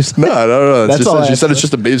 sorry. What were you saying? No. That's It's all I just, she asked said it's for.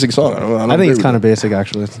 just a basic song. I think it's kind of basic,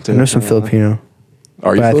 actually. I know some Filipino,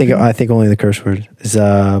 Are you but Filipino? I think only the curse word is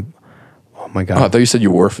oh my god. Oh, I thought you said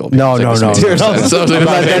you were Filipino. No, no, no.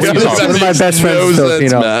 One of my best friends is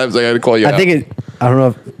Filipino. I was like, I had to call you I out. think it. I don't know.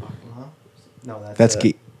 If, no, That's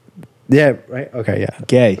gay. yeah. Right. Okay. Yeah.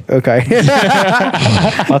 Gay. Okay.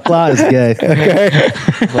 Bakla is gay.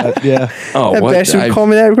 But yeah. Oh, That what? bastard would call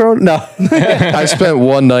me that, bro. No. I spent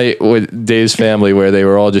one night with Dave's family where they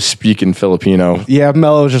were all just speaking Filipino. Yeah,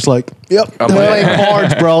 Mello was just like, yep. I'm They're like- playing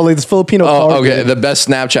cards, bro. Like this Filipino Oh, card okay. game. The best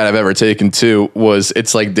Snapchat I've ever taken too was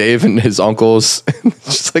it's like Dave and his uncles,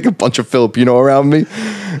 just like a bunch of Filipino around me,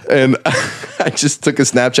 and I just took a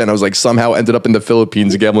Snapchat and I was like somehow ended up in the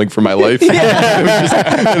Philippines gambling for my life. And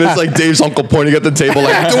it's like Dave's uncle pointing at the table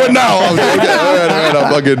like, do it now. I was like, okay, all right,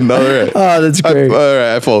 I'm fucking all right. Oh, that's great. All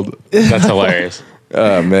right, I fold. That's hilarious.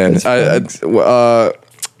 Oh man, what's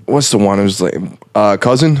the one? It was like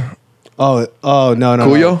cousin. Oh, no.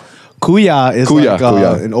 Kuya? No. Kuya is Kuya, like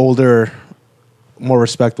Kuya. an older, more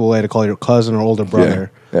respectable way to call your cousin or older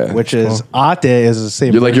brother. yeah. Which is Ate is the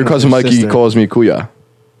same. You're like your version of cousin Mikey sister. calls me Kuya.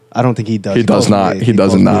 I don't think he does. He does calls me- not. He does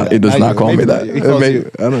calls me not. that. He does not call me that. He calls Maybe-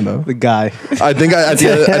 you I don't know. the guy. I think at the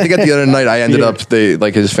end of the night I ended up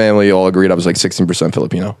like his family all agreed I was like 16%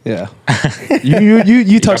 Filipino. Yeah.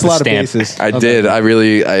 you touched a the lot of stamp. bases. I did. I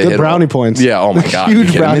really. I Good hit brownie points. Yeah. Oh my god. Huge You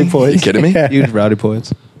kidding brownie me? points. You kidding me? Huge brownie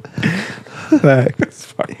points.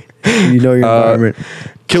 Facts. You know your environment.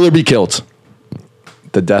 Kill or be killed.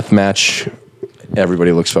 The death match.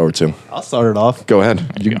 Everybody looks forward to. I'll start it off. Go ahead.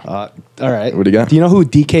 You, All right. What do you got? Do you know who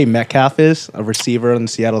DK Metcalf is? A receiver on the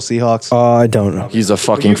Seattle Seahawks. I don't know. he's a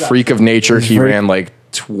fucking freak of nature. He ran like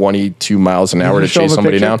 22 miles an hour you to show him chase a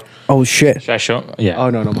somebody picture? down. Oh shit. Should I show? Yeah. Oh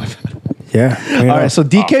no, my bad. Yeah. All right, so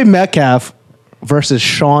DK Metcalf versus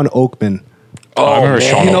Sean Oakman. I remember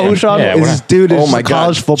Sean. You know who Oakman. Sean Yeah, is? what This a- dude is Oh my a god.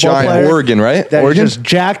 college football Giant player. Oregon, right? That Oregon. just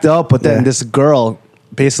jacked up, but then Yeah. this girl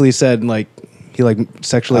basically said like he like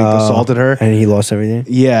sexually assaulted her. and he lost everything.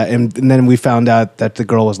 Yeah, and then we found out that the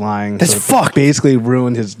girl was lying. That's it fucked. Basically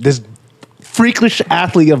ruined this freakish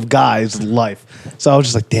athlete of guy's life. So I was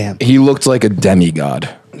just like, damn. He looked like a demigod.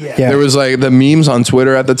 Yeah. There was like the memes on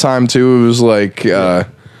Twitter at the time too. It was like, You know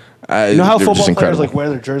how they're just football players incredible. like wear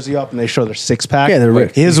their jersey up and they show their six pack? Yeah, they're Like,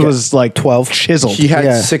 ripped. his He's got was like 12. chiseled. He had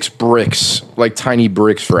Yeah. 6 bricks, like tiny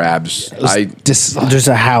bricks for abs. Just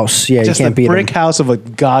a house. Yeah, just you a can't beat brick him. house of a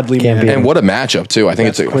godly Can't man. beat and what a matchup too. I think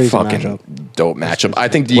That's it's a a crazy fucking matchup. dope matchup. I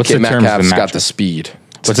think What's DK the terms of the Metcalf's got matchup? the speed.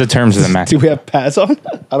 What's the terms of the match? Do we have pads on?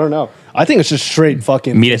 I don't know. I think it's just straight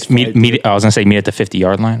fucking Meet fist at meet fight, meet. I was gonna say meet at the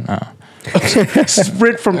 50-yard line. dude.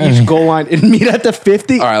 Sprint from each goal line and meet at the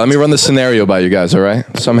 50. All right, let me run the scenario by you guys. All right,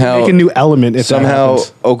 somehow Make a new element. If somehow that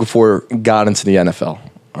happens. Okafor got into the NFL.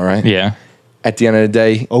 All right. Yeah. At the end of the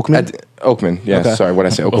day, Oakman? Oakman. Yeah. Okay. Sorry, what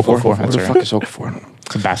did I say? Okafor. Okafor, What that's the right. fuck is Okafor?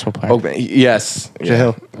 It's a basketball player. Oakman. Yes.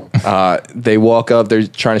 Jahill. They walk up. They're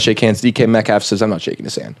trying to shake hands. DK Metcalf says, "I'm not shaking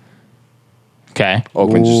his hand." Okay.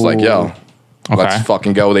 Oakman's just like, "Yo, let's Okay.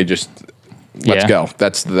 fucking go." They just let's Yeah. go.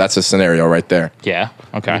 That's a scenario right there. Yeah.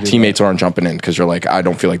 Okay. Teammates aren't jumping in because you're like, I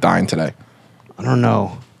don't feel like dying today. I don't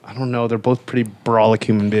know. They're both pretty brawlic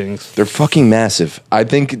human beings. They're fucking massive. I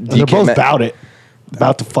think They're both about it.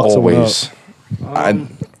 About to fuck someone up. always.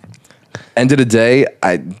 End of the day,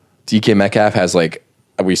 DK Metcalf has like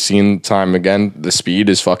we've seen time again. The speed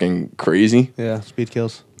is fucking crazy, Yeah, speed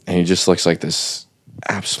kills. and he just looks like this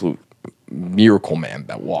absolute miracle man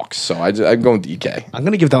that walks. So I'm going DK. I'm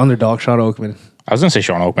gonna give the underdog Sean Oakman. I was gonna say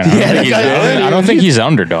Sean Oakman. I don't think he's the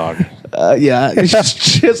underdog. Yeah, he's just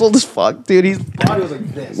chiseled as fuck, dude. His body was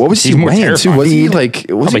like this. What was He's he more weighing too? terrifying. Was he like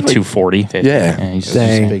was Probably he like 240. 50. Yeah. He's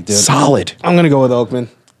Dang. Big dude. solid? I'm gonna go with Oakman.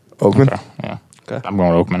 Oakman. Yeah. Okay. I'm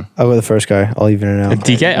going with Oakman. I'll go the first guy. I'll even it out.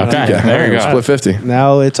 DK. Okay. Yeah, There you go. Split 50.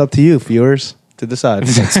 Now it's up to you, viewers, to decide.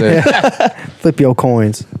 That's it. Flip your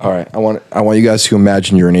coins. All right. I want you guys to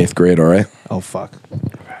imagine you're in 8th grade. All right. Oh fuck.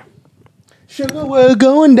 Sugar, we're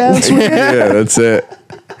going down. Yeah, that's it.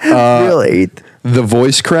 Real eighth. The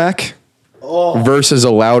voice crack versus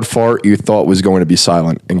a loud fart you thought was going to be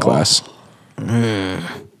silent in class.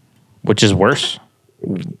 Which is worse?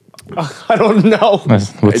 I don't know.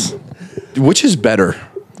 Which is better?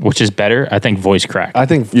 Which is better? I think voice crack. I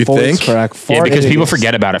think You voice think? crack. Yeah, fart because people is-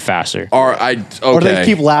 forget about it faster. Okay. they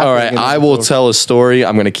keep laughing All right, and I then will go- tell a story.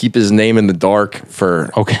 I'm going to keep his name in the dark for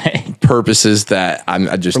Okay. purposes that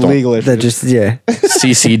I just don't. legal issues. That just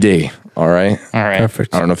CCD. All right. All right.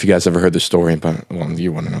 perfect. I don't know if you guys ever heard the story, but well,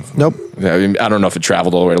 you want to know. Nope. I mean, I don't know if it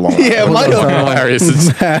traveled all the way to Long Island. Yeah, it might have. Hilarious.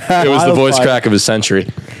 It was the voice Wildfire. crack of his century.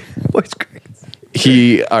 Voice crack.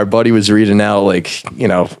 Our buddy was reading out like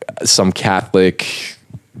some Catholic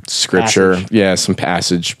scripture, Passage. some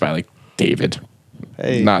passage by like David,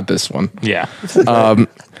 Hey. not this one. Yeah.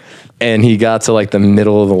 And he got to like the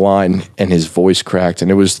middle of the line, and his voice cracked, and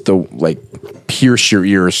it was the like pierce your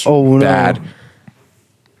ears Oh, no. bad,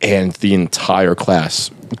 and the entire class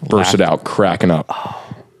bursted out cracking up,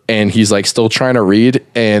 and he's like still trying to read,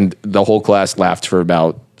 and the whole class laughed for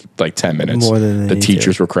about like 10 minutes. More than the they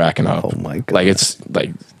teachers do. were cracking up. Oh, my God. Like it's like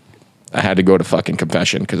I had to go to fucking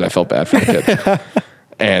confession because I felt bad for the kid.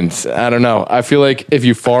 And I don't know. I feel like if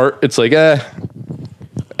you fart, it's like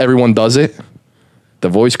everyone does it. The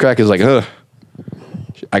voice crack is like,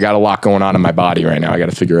 I got a lot going on in my body right now. I got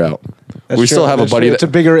to figure out. We still have a buddy It's a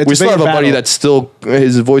bigger. It's we a still bigger have a buddy battle. that's still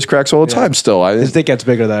his voice cracks all the time. Still, His dick gets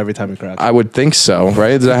bigger every time he cracks. I would think so,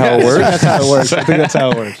 right? Is that how it That's works? how it works. I think that's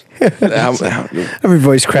how it works. Every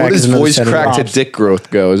voice crack What is does another voice set of crack to props. dick growth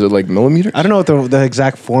go? Is it like millimeters? I don't know what the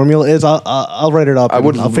exact formula is. I'll write it up. I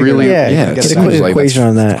would I'll figure really, it out. Yeah, yeah. get it the sounds like equation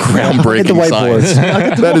on that. groundbreaking Hit the whiteboards.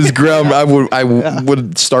 science. That is ground. I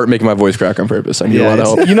would start making my voice crack on purpose. I need a lot of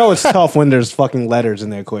help. You know it's tough when there's fucking letters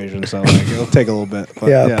in the equation, so like, it'll take a little bit. But,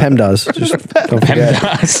 Yeah, Pem does. Just don't forget.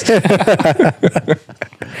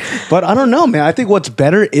 But I don't know, man. I think what's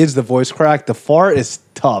better is the voice crack. The fart is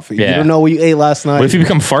tough. You Yeah. don't know what you ate last night. What if you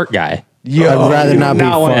become fart guy? Yo, I'd rather you not do be a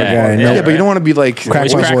fart wanna- guy. Yeah, No. Yeah, but you don't want to be like Crack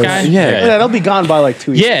Voice my crack voice. guy? Yeah. Yeah, they'll be gone by like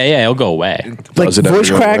 2 years. Yeah, it'll go away. Like Does it ever voice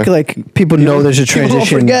go crack, away? like people know there's a People don't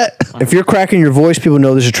transition. forget. If you're cracking your voice, people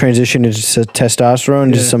know there's a transition into testosterone,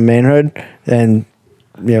 into some manhood, and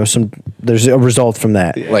there's a result from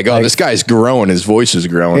that. Like, oh, this guy's growing. His voice is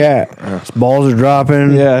growing. Yeah, his balls are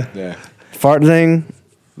dropping. Yeah. Yeah. Fart thing.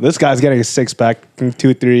 This guy's getting a 6-pack in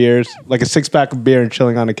 2-3 years, like a 6-pack of beer and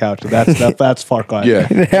chilling on the couch. That's fart guy. Yeah.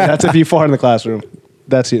 That's if you fart in the classroom.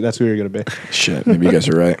 That's you. That's who you're gonna be. Shit. Maybe you guys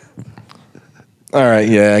are right. All right.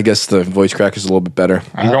 Yeah. I guess the voice crack is a little bit better.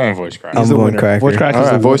 I'm going voice crack. I'm the going winner. cracker. Voice crack All is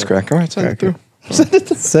right. the Voice winner. crack. All right. Send it through.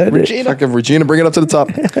 Said it. Fucking Regina, bring it up to the top.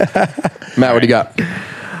 Matt, what do you got?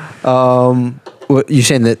 What, you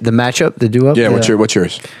saying the matchup, the duo? Yeah. What's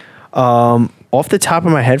yours? Off the top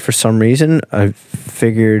of my head, for some reason, I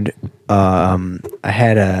figured I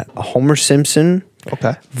had a Homer Simpson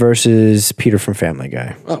Okay. versus Peter from Family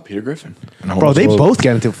Guy. Oh, Peter Griffin. Bro, they both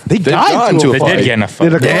get into. They got died into to a a They fight. did get in a fight.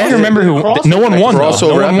 Did a I cross- don't remember who. cross- No one won. though. Crossover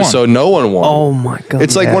No one won. episode. No one won. Oh my god!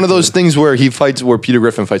 It's like one of those things where he fights, where Peter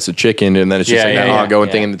Griffin fights the chicken, and then it's just Yeah, like yeah, an yeah, ongoing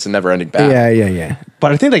yeah. thing, and it's a never-ending battle. Yeah.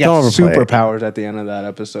 But I think they got Don't overplay it. superpowers at the end of that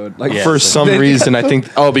episode. Like Yeah. For some reason, I think.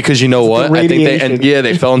 Oh, because you know what? the I think they radiation.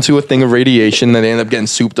 they fell into a thing of radiation, and they end up getting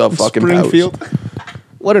souped up fucking Springfield. powers.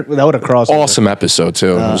 That would have crossed. Awesome episode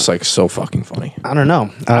too. It was like so fucking funny. I don't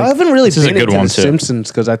know. I haven't really is a been good into one, The too. Simpsons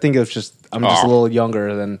because I think it's just I'm just a Oh. little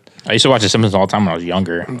younger than. I used to watch The Simpsons all the time when I was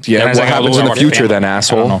younger. Yeah, Then as what I got happens older, in I the watched future then, Family.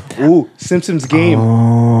 asshole? I don't know. Ooh, Simpsons game.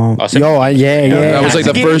 Oh, Yo, Simpsons. yeah. That was like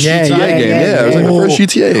the first Yeah, GTA yeah, game. yeah, Yeah, it was like the yeah. first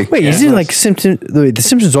GTA. Wait, isn't like Simpson? The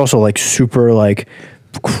Simpsons also like super like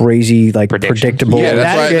crazy like Predictions. predictable. Yeah,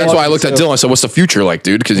 that's why I looked at Dylan. I said, "What's the future like,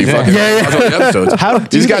 dude?" Because he fucking watched all the episodes. How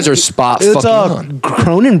These guys are spot It's fucking on.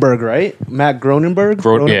 Cronenberg, right? Matt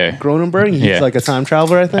Cronenberg. Yeah. Cronenberg. He's Yeah. like a time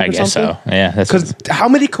traveler, I think. I or guess something. so. Yeah, that's Because how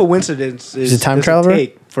many coincidences Is it time does traveler?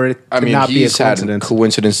 take for it I to mean, not be a he's had coincidence?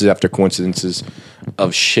 coincidences after coincidences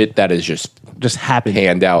of shit that is just Just happened.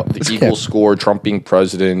 panned out. The Eagles score, Trump being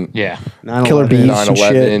president. yeah. 9/11. Killer Bees.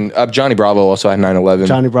 9/11. Johnny Bravo also had 9/11.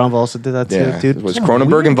 Johnny Bravo also did that too, yeah, dude. was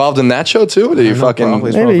Cronenberg involved in that show too? Or did you fucking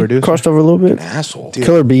probably. Maybe producer. crossed over a little bit. asshole?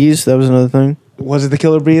 Killer Bees, that was another thing. Was it the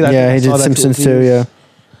Killer Bee? I Yeah, think he I saw did that Simpsons too. too. Yeah.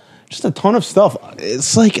 Just a ton of stuff.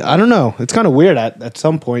 It's like I don't know. It's kind of weird. At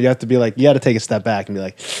some point, you have to be like, you got to take a step back and be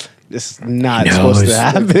like, this is not supposed to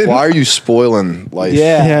happen. Why are you spoiling life?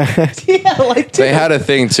 Yeah, Yeah. yeah. Like They had a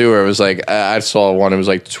thing too where it was like I saw one. It was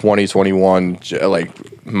like 2021,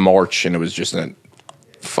 like March, and it was just a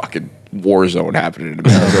fucking war zone happening in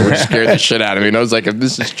America, which scared the shit out of me. And I was like, if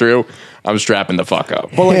this is true, I'm strapping the fuck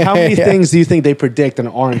up. Well, like, how many things do you think they predict and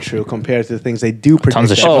aren't true compared to the things they do predict?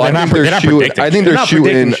 Tons of shit. Oh, But I they're think not- they're they're not shooting. predicting I think shit. they're They're not shooting.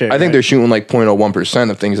 predicting shit, I think right. they're shooting like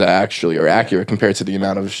 0.01% of things that actually are accurate compared to the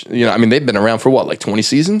amount of. I mean, they've been around for what, like 20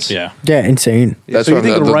 seasons? Yeah. Yeah, insane. That's So you what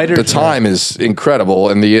think the, the writers- the time is incredible,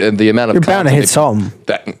 and the amount of You're bound to content hit they- something.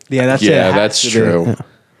 That, Yeah, that's it. yeah, It has that's to be. true.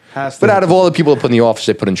 Has to But be. out of all the people that put in the office,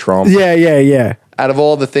 they put in Trump. Yeah. Out of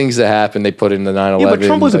all the things that happened, they put in the 9/11. Yeah, but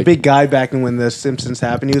Trump was a like- big guy back when The Simpsons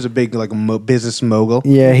happened. He was a big like business mogul.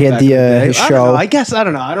 Yeah, he had back the, in day. his I don't show. know. I guess I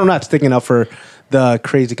don't know. I'm not sticking up for the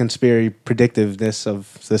crazy conspiracy predictiveness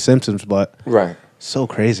of The Simpsons, but Right. so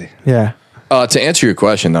crazy. Yeah. To answer your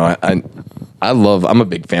question, though, I'm a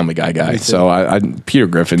big Family Guy, so Peter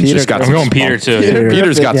Griffin's Peter just got I'm some going Peter spunk. too.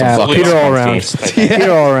 Peter's got Yeah, some fucking Peter all spunk. around.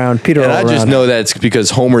 Peter all around. Peter And all I around. just know that it's because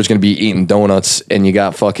Homer's going to be eating donuts, and you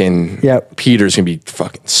got fucking Yep. Peter's going to be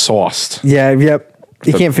fucking sauced. Yeah, yep.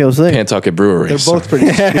 You can't feel his thing. Pentucket Brewery. They're both pretty.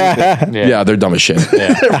 Yeah, they're dumb as shit.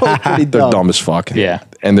 Yeah. pretty They're dumb as fuck. Yeah.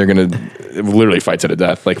 And they're going to literally fight to the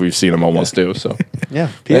death like we've seen them almost do. So, Yeah,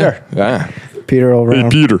 Peter. Yeah. Peter all around.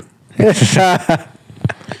 Peter.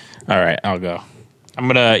 All right, I'll go.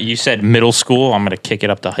 You said middle school. I'm gonna kick it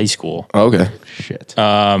up to high school. Okay. Shit.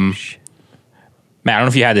 Man, I don't know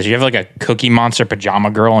if you had this. You have like a Cookie Monster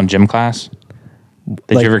pajama girl in gym class.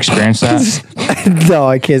 Did Like- you ever experience that? No,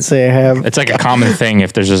 I can't say I have. It's like a common thing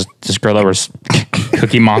if there's this girl that wears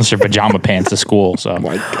Cookie Monster pajama pants to school. So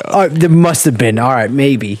There must have been. All right,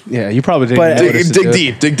 maybe. Yeah, you probably didn't. But- notice it, Dig dude.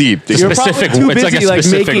 deep. Dig deep. You're specific. probably too It's like a busy, like,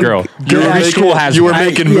 specific making girl. good Every school has. You were one.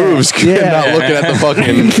 making yeah. moves, Yeah. not looking at the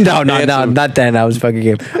fucking. No, not then. I was fucking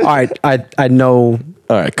game. All right, I know.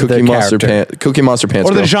 All right, Cookie The Monster character. pants. Cookie Monster pants.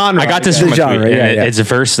 Or the girl. genre. I got this The from a genre, tweet. yeah, and yeah. It's a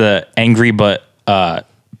verse the angry but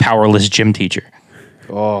powerless gym teacher.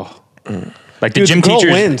 Oh, Like the Dude, gym the girl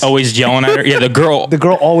teacher's wins. always yelling at her. Yeah, the girl. the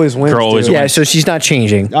girl always wins. Girl always dude. Yeah, so she's not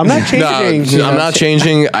changing. I'm not changing. No, I'm not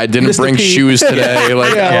changing. I didn't Mr. bring P. shoes today.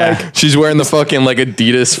 Like, Yeah. she's wearing the fucking like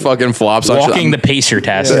Adidas fucking flops. on. Walking the pacer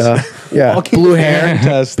test. Yeah, blue hair.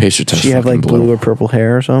 Test. pacer test. She have like fucking blue or purple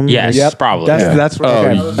hair or something. Yes, Yep. probably. That's what. Oh Okay.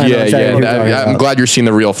 I know yeah, exactly yeah. what you're talking I'm about. glad you're seeing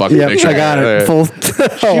the real fucking Yep, picture. I got it. Full.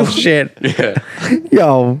 Oh shit. Yeah.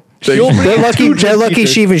 Yo, She'll bring they're in lucky. two They're gym lucky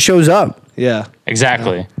teachers. she even shows up. Yeah.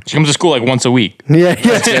 Exactly. She comes to school like once a week. Yeah.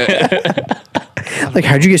 Like,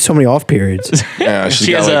 how'd you get so many off periods? Yeah, she's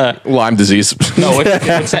She got, has like, Lyme disease. No,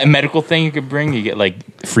 what's that medical thing you could bring? You get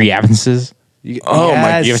like free absences. Oh,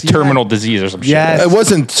 my- You have terminal disease or some Yes. shit.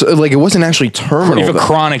 It wasn't actually terminal. You have a though.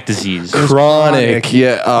 chronic disease. You chronic.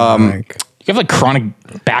 Yeah. have like chronic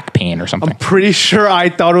back pain or something. Pretty sure I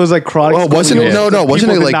thought it was like chronic. Oh, wasn't it? No, People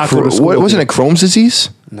wasn't it did like not go to school, wasn't dude. it Crohn's disease?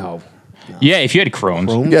 No. Yeah, if you had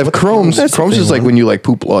Crohn's. Yeah, Crohn's. That's the Crohn's thing, is like man. when you like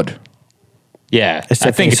poop blood. Yeah, It's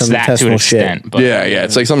I think definitely it's some that to an intestinal shit. extent. But Yeah,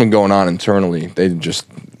 it's like something going on internally. They just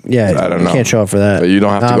Yeah, I don't you know. can't show up for that. But you don't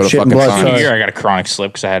have to Nah, go I'm to shitting fucking blood, science. Last sorry. year I got a chronic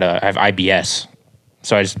slip because I have IBS.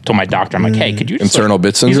 So I just told my doctor, I'm like, hey, could you just Internal like, bit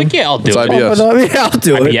He's syndrome? like, yeah, I'll do What's it. IBS? Yeah, I'll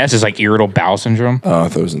do it. IBS is like irritable bowel syndrome. Oh, I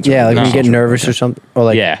thought it was internal. Yeah, like when you No. get nervous or something, or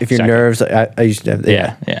like Yeah, if your exactly. nerves. I used to have.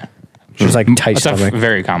 Yeah. Just like tight That's a stomach.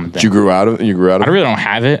 very common thing. You grew out of it. I really don't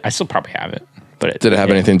have it. I still probably have it. But Did it have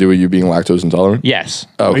yeah. anything to do with you being lactose intolerant? Yes.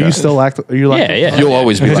 Oh, okay. Are you still lactose? Are you lactose? Yeah. You'll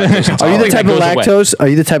always be lactose intolerant. Are you the that type of goes away. lactose? Are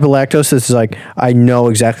you the type of lactose that's like, I know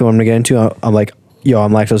exactly what I'm gonna get into. I'm like, yo,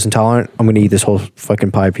 I'm lactose intolerant. I'm gonna eat this whole fucking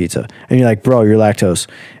pie pizza. And you're like, bro, you're lactose.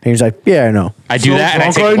 And he's like, yeah, I know. I do So that, and I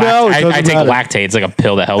drunk take, right now, it I doesn't take matter. lactate. It's like a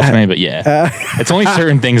pill that helps me, but yeah. It's only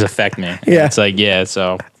certain things affect me. Yeah. It's like, yeah,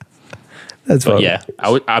 so, That's but funny. yeah.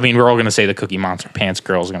 I mean, we're all going to say the Cookie Monster Pants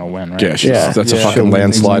girl's going to win, right? Yeah, Yeah. that's a Yeah. fucking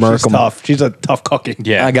landslide. Murk 'em. Tough. She's a tough cookie.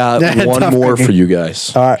 Yeah. I got Yeah, one tough more cookie. for you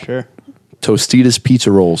guys. All right. Sure. Tostitos pizza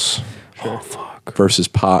rolls. Oh fuck. Versus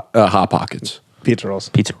Hot Pockets. Pizza rolls.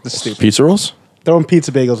 Pizza This is rolls. stupid. Pizza rolls. Throwing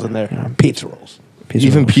pizza bagels in there. Pizza rolls. Pizza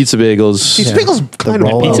Even rolls. pizza bagels. Pizza bagels kind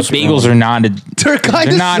roll of out. Pizza bagels are not, They're kind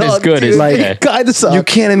they're of not as good as Like- yeah. kind of suck. You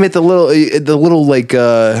can't admit the little like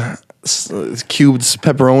cubes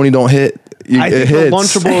pepperoni don't hit. I It think the hits.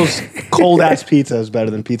 Lunchables cold ass pizza is better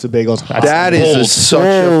than pizza bagels. Hot. That is Bold. such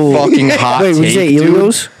Oh. a fucking hot Wait, take, would you say dude.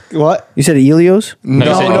 Elios? What? You said Elios? No,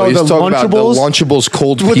 no, he's the talking about the Lunchables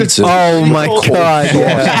cold With the- pizza. Oh my god!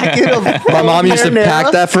 Yeah. Packet of My mom used to marinara.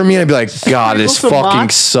 pack that for me, and I'd be like, God, this Sprinkle some fucking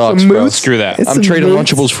mozz, sucks, some bro. mousse. Screw that. It's I'm some trading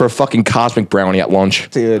moods. Lunchables for a fucking cosmic brownie at lunch.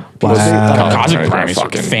 Dude. Wow. Cosmic They're brownies are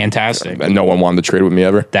fucking- fantastic. And no one wanted to trade with me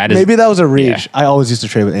ever. That is Maybe that was a reach. Yeah. I always used to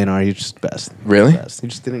trade with A&R. He's just best. Really? Best. He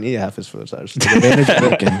just didn't eat half his food. So I just took advantage of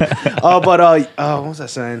it. What was I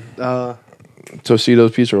saying?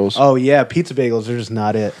 Tostitos pizza rolls. Oh yeah, pizza bagels are just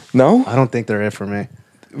not it. No? I don't think they're it for me.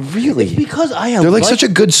 Really? Because I am. They're like such a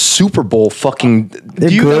good Super Bowl fucking. Do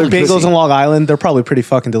you know bagels on Long Island? They're probably pretty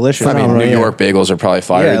fucking delicious. I mean, New York bagels are probably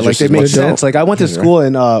fire. Yeah, like just they as make much. sense. Like I went to school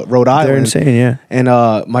in Rhode Island. They're insane, yeah. And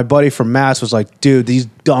my buddy from Mass was like, "Dude, these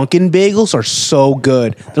Dunkin' bagels are so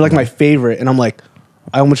good. They're like my favorite." And I'm like,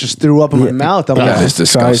 I almost just threw up in my mouth. I'm That like, is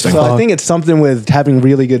disgusting. so I think it's something with having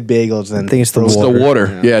really good bagels. And I think it's the It's the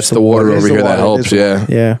water. Yeah, it's the water It is over the here that water. It helps. is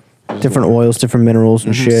the Yeah. Yeah. Different oils, different minerals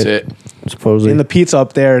and shit. That's it. Supposedly. And the pizza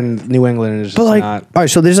up there in New England is just But like, not. all right,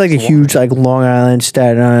 so there's like a huge like Long Island,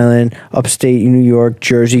 Staten Island, upstate New York,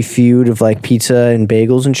 Jersey feud of like pizza and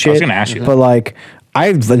bagels and shit. gonna ask you but like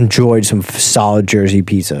I've enjoyed some solid Jersey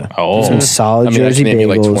pizza. Oh. some solid I mean, I Jersey can name you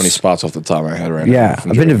like bagels. 20 spots off the top of my head right now. Yeah,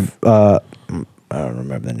 from I've been Jersey. to. I don't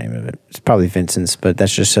remember the name of it. It's probably Vincent's, but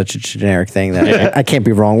that's just such a generic thing that I can't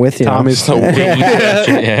be wrong with. You know? Tommy's so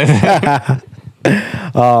Yeah.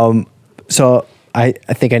 So I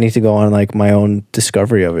think I need to go on like my own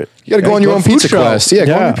discovery of it. You got to go on your go own food pizza show. quest. Yeah,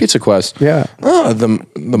 go on Yeah. your pizza quest. Yeah. Oh, the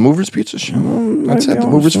Movers Pizza Show. That's it. The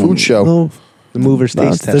Movers Food Show. Little- The Movers no,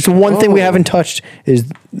 Taste that's Test. the one thing we haven't touched is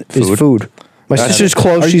food. My sister's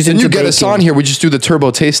close. She's and into you get us baking. on here. We just do the turbo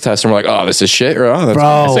taste test, and we're like, "Oh, this is shit." Or, "Oh, that's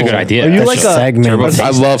Bro, That's a good idea. Are you That's like a a segment? I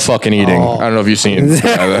love fucking eating. I don't know if you've seen.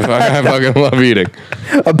 I fucking love eating.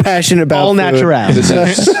 I'm passionate about all food. natural? This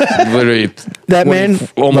is literally That man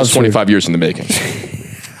loves almost food. 25 years in the making.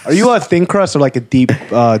 Are you a thin crust or like a deep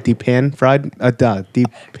pan fried deep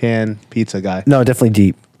pan pizza guy? No, definitely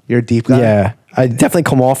deep. You're a deep guy. Yeah, I definitely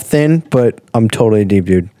come off thin, but I'm totally a deep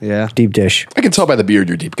dude. Yeah. Deep dish. I can tell by the beard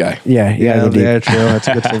you're a deep guy. Yeah, you Yeah, gotta go deep. yeah, true. That's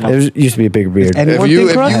a good thing. There used to be a bigger beard. And- If One you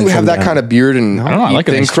thin crust? have that kind of beard and don't know, I eat like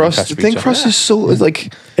a thin nice thin crust, crust thin pizza. crust is so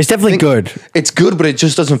like It's definitely good. It's good, but it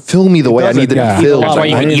just doesn't fill me the way I doesn't, need to yeah. be filled. That's why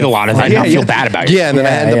you I can need eat a lot of that. Yeah, and not yeah. feel bad about it. Yeah, and then I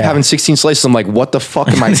Yeah, end up yeah. having 16 slices. I'm like, what the fuck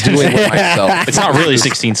am I doing with myself? It's not really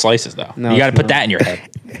 16 slices though. No, you got to it's put not. that in your head.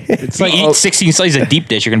 It's If like you eat 16 slices of deep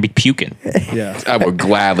dish, you're gonna be puking. yeah. I would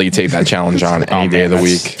gladly take that challenge on any day of the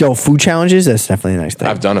week. Yo, food challenges. That's definitely a nice thing.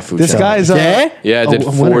 I've done a food This challenge. guy's Yeah? Yeah, I did a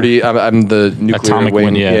winner. 40. I'm the nuclear Atomic wing.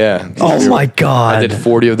 one, yeah. Oh my god! I did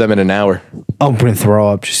 40 of them in an hour. I'm gonna throw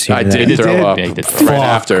up just seeing I that. did did? throw up Yeah, you did. right Fuck.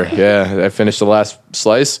 after. Yeah, I finished the last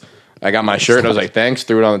slice. I got my shirt. I was like, thanks.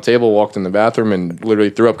 Threw it on the table. Walked in the bathroom and literally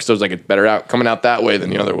threw up because I was like, it's better out coming out that way than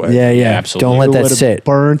the other way. Yeah, yeah. absolutely. Don't let You that would've sit.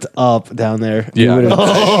 burnt up down there. Yeah.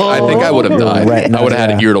 I think I would have died. Retina, I would have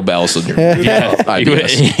had yeah. irritable bowel syndrome. Yeah, you would,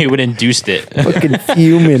 IBS. you would induced it. Fucking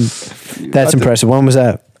fuming. That's impressive. When was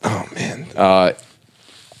that? Oh man.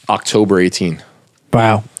 October 18.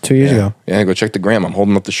 Wow, 2 years ago. Yeah, go check the gram. I'm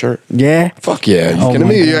holding up the shirt. Yeah. Fuck yeah. You Oh kidding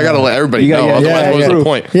my me? I gotta let everybody You gotta- know. yeah, Otherwise, yeah, what's yeah. the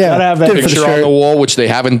point? Yeah. Gotta have that Good for the Picture on shirt. the wall, which they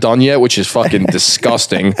haven't done yet, which is fucking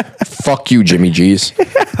disgusting. Fuck you, Jimmy G's.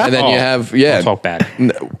 And then you have, Don't talk bad.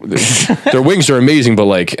 their wings are amazing, but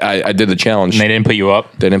like I did the challenge. And they didn't put you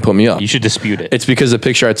up. They didn't put me up. You should dispute it. It's because the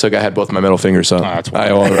picture I took, I had both my middle fingers up. that's why.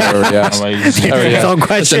 I already asked. Like, I already asked. Don't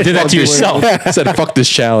question. I did that to yourself. I said, fuck this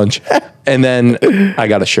challenge. And then I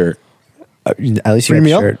got a shirt. At least you Free got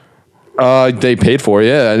meal? a shirt. They paid for it,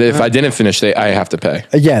 yeah. And if I didn't finish, I have to pay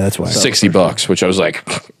Yeah, that's why. $60, which I was like,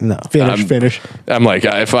 No. Finish. I'm like,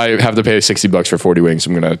 if I have to pay $60 for 40 wings,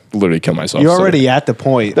 I'm gonna literally kill myself. You're So- already at the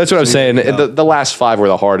point. That's what I'm saying. The last 5 were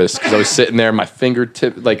the hardest because I was sitting there, my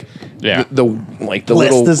fingertip, like Yeah. the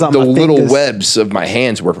Blisters on my little fingers. webs of my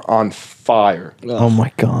hands were on fire. Oh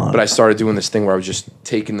my god. But I started doing this thing where I was just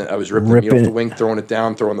I was ripping the meat off Ripping the it. wing, throwing it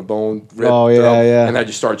down, throwing the bone. Rip, Oh, yeah, throw, yeah. And I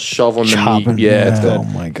just started shoveling Chopping, the meat. Yeah, it's yeah. the, Oh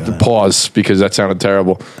my God. The pause because that sounded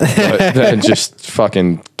terrible. But then just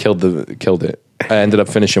fucking killed it. I ended up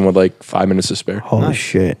finishing with like 5 minutes to spare. Holy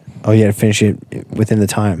shit. Oh, you had to finish it within the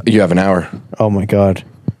time. You have an hour, Oh my god.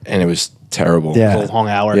 and it was terrible. Yeah. Full long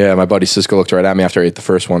hour. Yeah, my buddy Cisco looked right at me after I ate the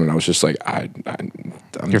first one, and I was just like, I'm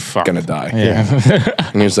You're fucked. gonna die. Yeah.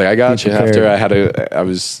 And he was like, I got you. prepared. After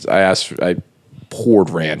I poured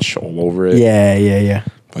ranch all over it. Yeah, yeah, yeah.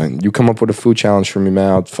 But you come up with a food challenge for me, man.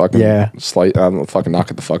 I'll fucking Yeah. I'm fucking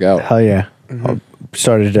knock it the fuck out. Hell yeah.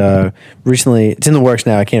 Started recently. It's in the works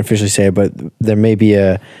now. I can't officially say it, but there may be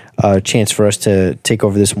a chance for us to take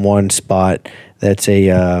over this one spot that's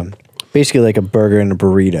a basically like a burger and a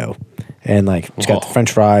burrito. And like it's got the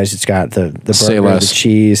French fries, it's got the Say burger, the less.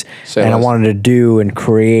 cheese, Say and I less. wanted to do and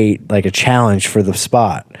create like a challenge for the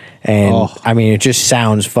spot. And I mean, it just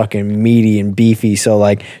sounds fucking meaty and beefy. So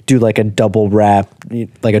like, do like a double wrap,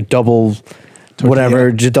 like a double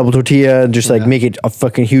whatever, just double tortilla, and just like make it a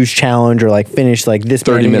fucking huge challenge, or like finish like this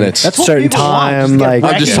 30 many in minutes. a That's what certain people want. time. Just get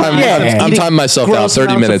Like I'm just timing. Yeah. I'm timing myself out. gross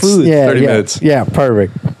 30 amounts of minutes. food. 30 yeah, minutes. yeah,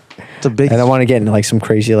 perfect. It's a big. And I want to get into like some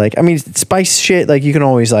crazy, like, I mean, spice shit. Like you can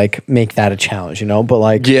always like make that a challenge, you know. But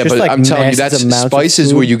like, Yeah, just, but like, I'm telling you, massive that's amounts of spices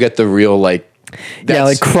food. where you get the real like Yeah,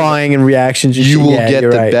 like crying and reactions. You will yeah, get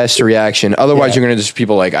you're the right. best reaction. Otherwise, Yeah. you're gonna just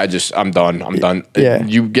people like I'm done. Yeah.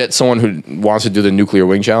 You get someone who wants to do the nuclear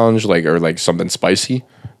wing challenge, or like something spicy.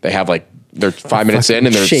 They have like they're 5 minutes in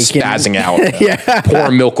and they're shaking. spazzing out, Yeah.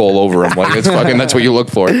 pouring milk all over them. Like it's fucking. That's what you look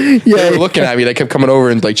for. They were looking at me. They kept coming over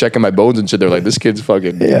and like checking my bones and shit. They're like, this kid's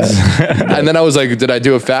fucking. Yeah. And then I was like, did I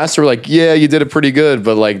do it fast? They were like, yeah, you did it pretty good.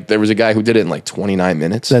 But like, there was a guy who did it in like 29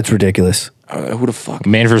 minutes. That's ridiculous. Who the fuck?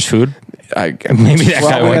 Man vs. Food. Maybe that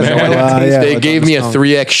guy went there. yeah. They gave me a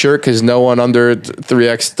 3X shirt because no one under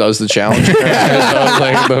 3X does the challenge. So I was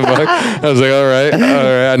like, the fuck? I was like, all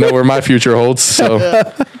right, I know where my future holds. So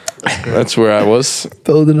that's where I was.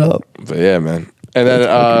 Building up. But yeah, man. And then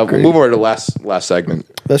we'll move over to last segment.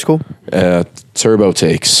 That's cool. Turbo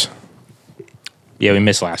takes. Yeah, we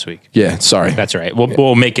missed last week. Yeah, sorry. That's all right.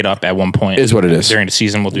 We'll make it up at one point. Is what it is. During the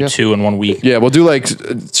season, we'll do 2 in 1 week. Yeah, we'll do like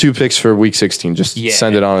 2 picks for week 16. Just Yeah.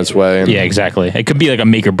 send it on its way. And, Yeah, exactly. It could be like a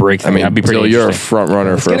make or break I thing. mean, That'd be pretty Dill, you're a interesting. front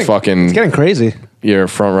runner for It's fucking. getting crazy. You're a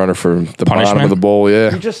front runner for the bottom Punishment? of the bowl.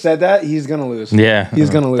 Yeah. You just said that he's gonna lose. Yeah.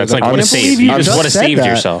 he's gonna lose. That's like I what a can't save. believe You you just just would have said saved that.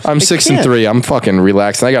 yourself. I'm 6-3. I'm fucking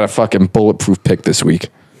relaxed. And I got a fucking bulletproof pick this week.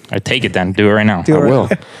 I take it then. Do it right now. Do it I will.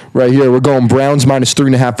 Right here, we're going Browns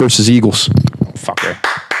 -3.5 versus Eagles. Fucker.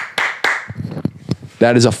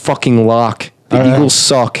 That is a fucking lock. The Eagles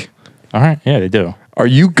suck. All right. Yeah, they do. Are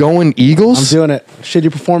you going Eagles? I'm doing it.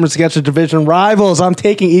 Shitty performance against the division rivals. I'm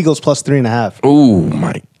taking Eagles +3.5. Oh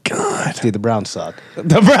my god. Dude, the Browns suck. The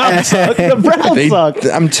Browns suck. The Browns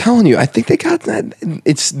suck. I'm telling you, I think they got that.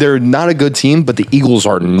 They're not a good team, but the Eagles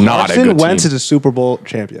are not a Carson good Wentz team. is a Super Bowl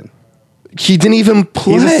champion. He didn't even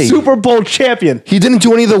play. He's a Super Bowl champion. He didn't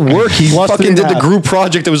do any of the work. He Plus fucking did the 3.5. group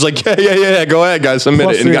project that was like, yeah, go ahead, guys, submit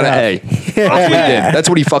Plus it, and he got an 3.5. A. That's what he did. That's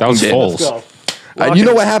what he fucking That was did. Foles. You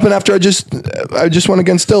know what happened after I just went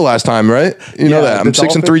against Still last time, right? You know Yeah, that. the I'm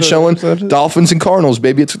 6-3 Dolphins chilling. are- Dolphins and Cardinals,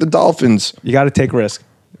 baby. It's the Dolphins. You got to take risk.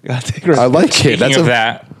 You got to take risk. I like it. Speaking That's of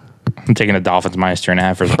that, I'm taking the Dolphins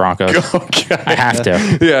 -3.5 versus Broncos. Okay. I have to.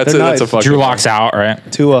 Yeah, that's a nice. fucking. Drew Lock's out, right?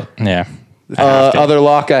 Tua. Yeah. I have to. Other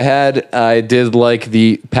lock I had, I did like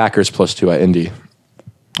the Packers +2 at Indy.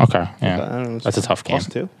 Okay. Yeah. I don't know, That's a tough game.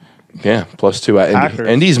 +2. Yeah, +2 at Indy. Packers.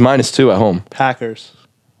 Indy's -2 at home. Packers.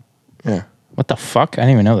 Yeah. What the fuck? I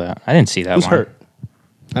didn't even know that. I didn't see that Who's one. hurt?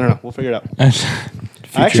 I don't know. We'll figure it out.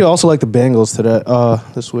 I actually also like the Bengals today.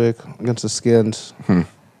 This week against the Skins.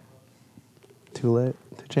 Too late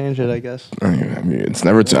to change it, I guess. I mean, it's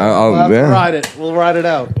never. We'll have to yeah. ride it. We'll ride it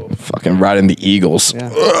out. Fucking riding the Eagles.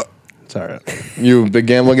 Yeah. It's all right. You a big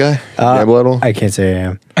gambling guy? Gamble at all? I can't say I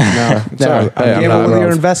am. No, It's all right. Hey, I'm yeah, not- with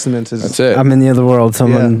your investments is That's it. I'm in the other world.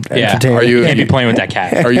 Someone Yeah. entertain. Are you- Can't be playing with that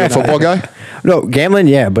cat. Are you a football guy? No, gambling,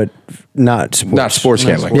 yeah, but not sports. Not sports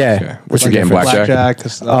gambling. Yeah. Okay. What's your Like game? Blackjack?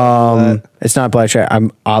 It's not blackjack.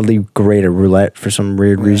 I'm oddly great at roulette for some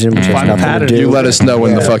weird reason, which has Find a nothing to pattern. do. You let us know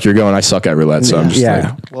when the fuck you're going. I suck at roulette, so I'm just Yeah.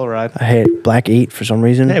 like, we'll ride. I hit black 8 for some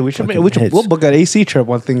reason. Hey, we should Fucking hits. we'll book an AC trip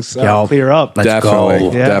when things Yo, clear up. Let's definitely,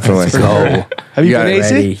 go. Yeah. definitely. Let's go. Have you You got been it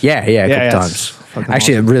AC? Ready. Yeah, a Yeah, couple yeah, times. it's fucking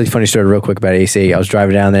Actually, a really funny story, real quick about AC. I was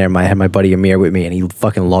driving down there, and I had my buddy Amir with me, and he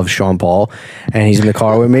fucking loves Sean Paul, and he's in the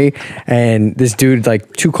car with me. And this dude,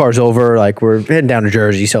 like 2 cars over, like we're heading down to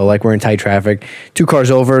Jersey, so like we're in tight traffic. 2 cars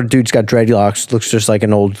over, dude's got dreadlocks, looks just like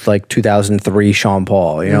an old like 2003 Sean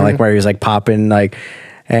Paul, you know, like where he was like popping, like,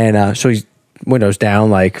 and so he's windows down,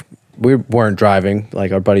 like. We weren't driving,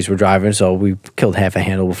 like our buddies were driving, so we killed half a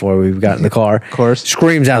handle before we got in the car. Of course.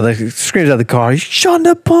 Screams out the car,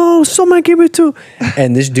 Sean Paul, somebody give it to.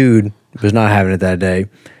 And this dude was not having it that day.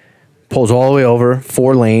 Pulls all the way over,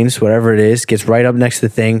 4 lanes, whatever it is, gets right up next to the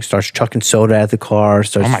thing, starts chucking soda at the car,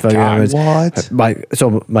 starts Oh my fucking God.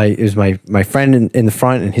 it was my friend in the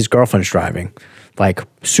front and his girlfriend's driving. Like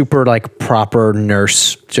super like proper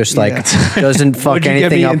nurse, just like doesn't fuck What'd you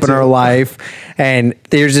get anything me up in into? her life. And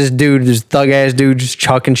there's this dude, this thug ass dude, just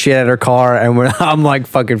chucking shit at her car, and I'm like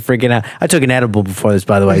fucking freaking out. I took an edible before this,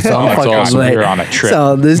 by the way, so I'm that's fucking awesome. lit. You're on a trip.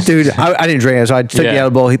 So this dude, I didn't drink it, so I took the Yeah.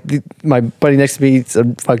 edible. My buddy next to me, he's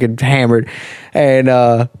fucking hammered, and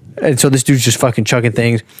so this dude's just fucking chucking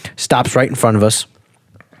things. Stops right in front of us,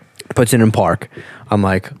 puts it in park. I'm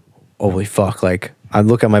like, holy fuck! Like I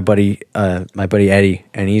look at my buddy Eddie,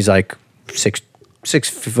 and he's like 6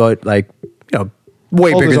 foot, like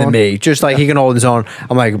way Hold his bigger than own. me. Just like he can hold his own.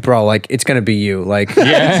 I'm like, bro, like it's gonna be you. Like,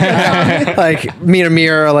 like me and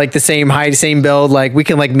Amir are like the same height, same build. Like we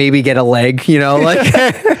can like maybe get a leg, like.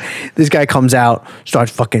 This guy comes out,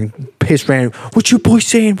 starts fucking pissed random. What your boy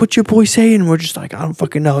saying? What your boy saying? And we're just like, I don't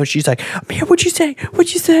fucking know. And she's like, man, what you say?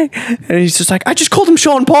 What you say? And he's just like, I just called him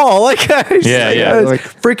Sean Paul. Like, like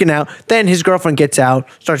freaking out. Then his girlfriend gets out,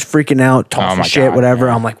 starts freaking out, talking shit, whatever.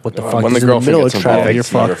 I'm like, what the fuck? When He's the in the middle of girlfriend gets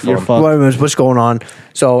traffic. involved, You're fucked. What's going on?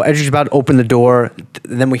 So Edric's about to open the door.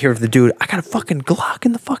 Then we hear the dude, I got a fucking Glock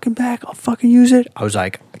in the fucking back. I'll fucking use it. I was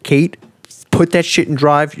like, Kate, put that shit in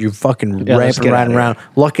drive. You're fucking let's ramping get riding out of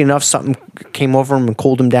around. Lucky enough, something came over him and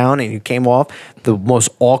cooled him down, and he came off. The most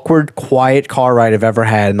awkward, quiet car ride I've ever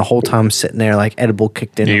had. And the whole time I'm sitting there, like edible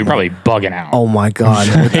kicked in. Dude, you're probably bugging out. Oh my god!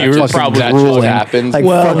 You were probably That just happened. Like,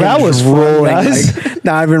 Well, fucking that was fun, rolling. guys. Like,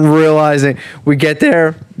 not even realizing. We get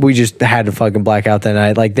there, we just had to fucking black out that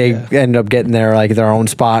night. Like they ended up getting there, like their own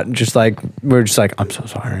spot, and just like we're just like, I'm so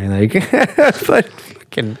sorry. Like, but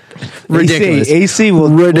fucking ridiculous. AC will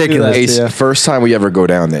ridiculous. will do that. AC, first time we ever go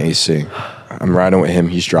down to AC. I'm riding with him.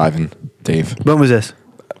 He's driving. Dave. When was this?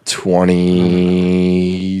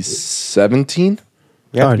 2017?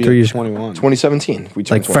 We have Oh, to be 3 years. 21. 2017. We turned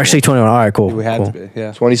Like 21. freshly 21. All right, cool. We had cool. to be.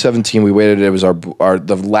 Yeah. 2017. We waited. It was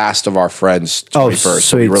the last of our friends' 21st.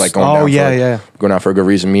 So we sweet. were like going Oh, down. yeah. Going out for a good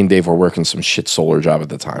reason. Me and Dave were working some shit solar job at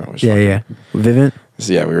the time. It was Yeah, fucking- yeah. Vivint.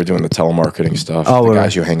 So yeah, we were doing the telemarketing stuff. Oh, the right.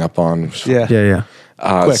 guys you hang up on. It was- Yeah. Yeah, yeah.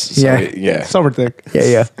 Quick. So, Yeah. yeah. Summer thing. Yeah,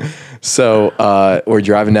 yeah. So we're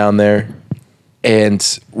driving down there,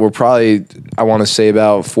 and we're probably, I want to say,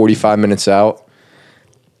 about 45 minutes out,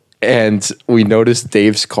 and we noticed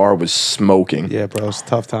Dave's car was smoking. Yeah, bro. It's a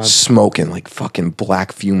tough time. Smoking like fucking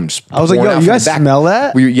black fumes. I was like, pouring yo, out you from guys the back. smell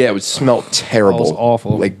that? Yeah, it would smell terrible. That was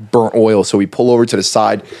awful. Like burnt oil. So we pull over to the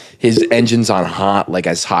side. His engine's on hot, like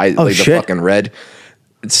as high, like the shit. fucking red.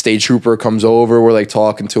 State trooper comes over. We're like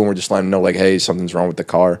talking to him. We're just letting him know, like, hey, something's wrong with the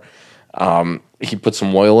car. He put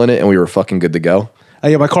some oil in it, and we were fucking good to go.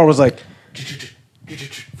 Yeah, my car was like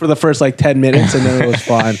for the first like 10 minutes, and then it was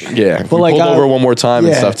fine. Yeah, But we like pulled over one more time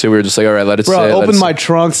and yeah. stuff too. We were just like, all right, let it Bro, sit. I let it opened sit. my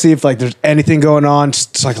trunk, see if like there's anything going on.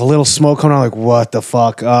 Just like a little smoke coming on. Like, what the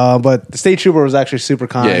fuck? But the state trooper was actually super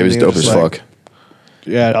kind. Yeah, it was He dope just as like, fuck.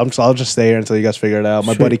 Yeah, I'll just stay here until you guys figure it out.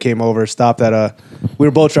 My buddy came over, stopped at we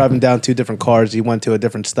were both driving down two different cars. He went to a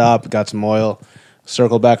different stop, got some oil,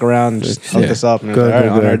 circled back around, and just hooked us up, and it was Good, all right,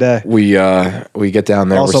 good, on our day. We get down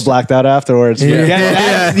there. Also we're blacked out afterwards.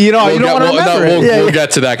 Yeah. You know, you don't want to remember it. We'll get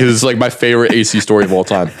to that because it's like my favorite AC story of all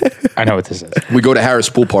time. I know what this is. We go to Harris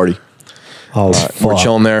pool party. Oh, We're fuck.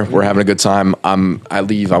 chilling there. We're having a good time. I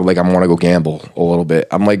leave. I'm like, I want to go gamble a little bit.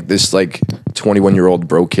 I'm like this like 21-year-old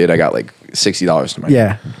broke kid. I got like $60 to my name.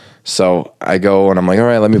 Yeah. So I go and I'm like, all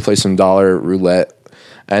right, let me play some dollar roulette.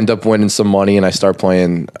 I end up winning some money and I start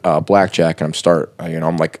playing blackjack and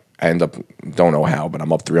I'm like, I end up, don't know how, but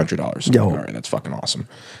I'm up $300. Yo. All right, that's fucking awesome.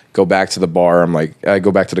 Go back to the bar. I'm like, I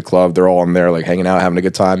go back to the club. They're all in there like hanging out, having a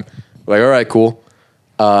good time. We're like, all right, cool.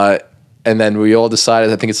 And then we all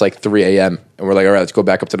decided, I think it's like 3 a.m. And we're like, all right, let's go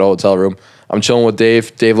back up to the hotel room. I'm chilling with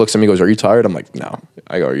Dave. Dave looks at me and goes, are you tired? I'm like, no.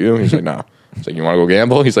 I go, are you? He's like, no. He's like, you want to go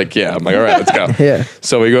gamble? He's like, yeah. I'm like, all right, let's go. Yeah.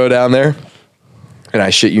 So we go down there, and I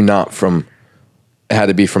shit you not, it had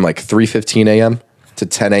to be from like 3:15 a.m. to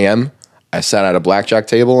 10 a.m. I sat at a blackjack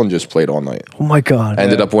table and just played all night. Oh my god. I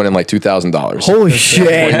ended up winning like $2,000. Holy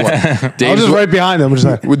shit. I was just right behind them. I'm just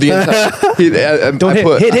like, With the entire, Don't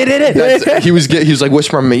hit. That's- he was like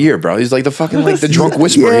whispering in my ear, bro. He's like the fucking like the drunk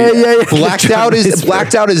whisperer. Yeah. Blacked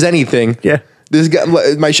out as anything. Yeah. This guy,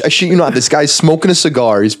 I shit you not, this guy's smoking a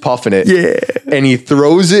cigar. He's puffing it. Yeah. And he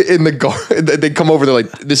throws it in the They come over. They're like,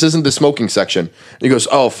 "This isn't the smoking section." And he goes,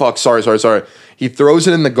 "Oh fuck, sorry." He throws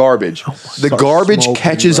it in the garbage. The garbage smoking,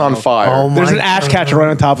 catches bro. on fire. Oh my there's an ash catcher right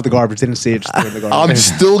on top of the garbage. Didn't see it. Just threw it in the garbage. I'm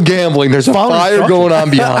still gambling. There's a Follow fire instructions. going on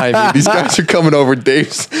behind me. These guys are coming over.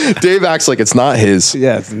 Dave acts like it's not his.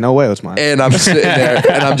 Yeah, it's no way it was mine. And I'm sitting there,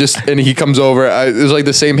 and he comes over. It was like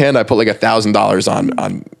the same hand I put like $1,000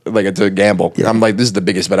 on like to gamble. I'm like, this is the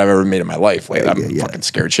biggest bet I've ever made in my life. Like I'm fucking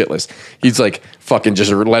scared shitless. He's like, fucking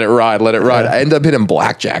just let it ride. I end up hitting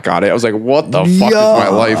blackjack on it. I was like, what the fuck is my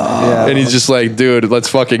life? And he's just like, dude, let's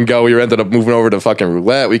fucking go. We ended up moving over to fucking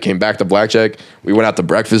roulette. We came back to blackjack. We went out to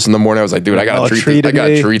breakfast in the morning. I was like, dude, I gotta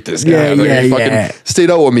treat this guy. Yeah, I was like, yeah, he fucking yeah.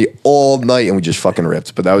 stayed out with me all night, and we just fucking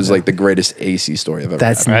ripped. But that was like the greatest AC story I've ever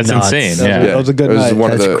That's had. That's nuts. insane. Yeah. Yeah. That was a good It was night.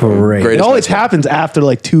 one of That's the great. greatest It always nights. happens after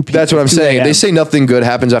like 2 p.m. That's what I'm 2 saying. a.m. They say nothing good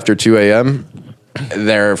happens after 2 a.m.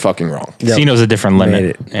 They're fucking wrong. Yep. Casino's a different Made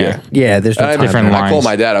limit. it. Yeah. Yeah, there's no And time. different I lines. called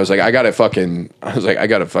my dad. I was like, I gotta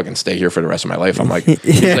fucking stay here for the rest of my life. I'm like,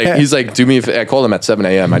 he's like, do me a I called him at 7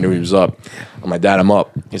 a.m. I knew he was up. I'm like, Dad, I'm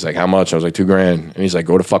up. He's like, how much? I was like, $2,000. And he's like,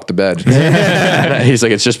 go to fuck the bed. He's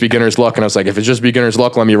like, it's just beginner's luck. And I was like, if it's just beginner's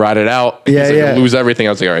luck, let me ride it out. Yeah, He's like, yeah. you'll lose everything.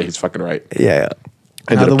 I was like, all right, he's fucking right. Yeah.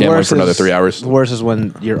 I ended up gambling for another 3 hours. The worst is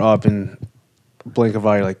when you're up and blink of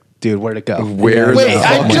eye, you're like, dude, where'd it go? Where's Wait, the-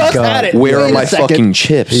 I oh my just God. had it. Where Wait are a my second. fucking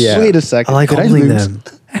chips? Yeah. Wait a second. I like Did holding lose? them.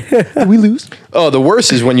 Did we lose? Oh, the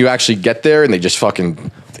worst is when you actually get there and they just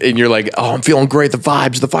fucking, and you're like, oh, I'm feeling great. The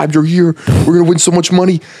vibes are here. We're gonna win so much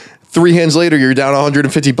money. 3 hands later, you're down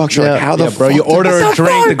 $150. You're Yeah. like, how the Yeah, bro, fuck you did order this a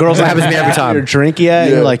drink. The girl's That like, happens to me every "Have time." your drink yet? And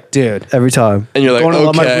Yeah. you're like, dude. Every time. And you're like, Going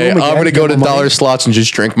to my okay, room again, I'm gonna go to give them money. dollar slots and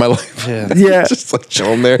just drink my life. Yeah. just like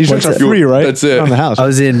chilling there. These drinks are free, right? That's it. On the house. I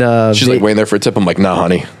was in She's like waiting there for a tip. I'm like, nah,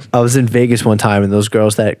 honey. I was in Vegas one time, and those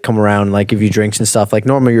girls that come around like give you drinks and stuff. Like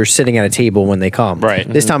normally you're sitting at a table when they come. Right.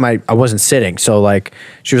 This time I wasn't sitting, so like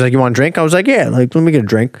she was like, "You want a drink?" I was like, "Yeah." Like, let me get a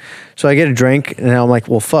drink. So I get a drink, and I'm like,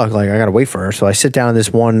 "Well, fuck!" Like I gotta wait for her. So I sit down in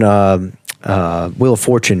this one Wheel of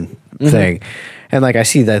Fortune thing. And like I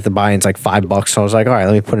see that the buy-in's like $5, so I was like, all right,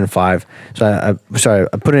 let me put in 5. So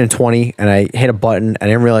I put in 20, and I hit a button. I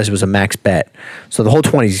didn't realize it was a max bet, so the whole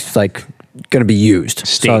 20's like gonna be used.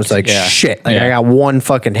 So I was like, yeah. shit, like Yeah. I got one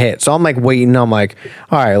fucking hit. So I'm like waiting. I'm like,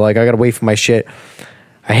 all right, like I gotta wait for my shit.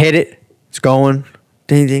 I hit it. It's going.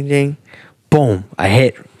 Ding ding ding. Boom. I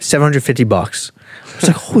hit $750. I was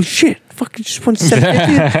like, holy shit. Fucking just won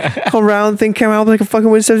 $750. Come around, thing came out like a fucking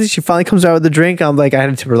win $750. She finally comes out with the drink. I'm like, I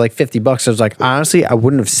had to tip her like $50. I was like, honestly, I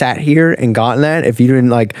wouldn't have sat here and gotten that if you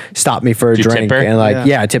didn't like stop me for a Did you drink. tip her? And like,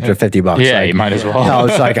 yeah, I tipped her $50. Yeah, like, you might as well. I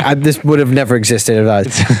was like, this would have never existed if I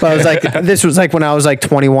was. But I was like, this was like when I was like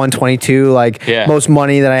 21, 22. Like Yeah. most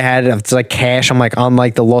money that I had, it's like cash. I'm like on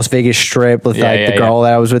like the Las Vegas Strip with Yeah, like the yeah, girl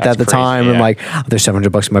that I was with That's at the crazy, time. And yeah. like, oh, there's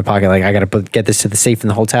 $700 in my pocket. Like I gotta get this to the safe in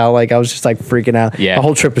the hotel. Like I was just like freaking out. Yeah. The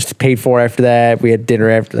whole trip was paid for after that. We had dinner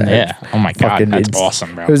after that. Yeah. Oh my God, Fucking- that's it's-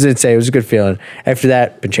 awesome, bro. It was insane. It was a good feeling. After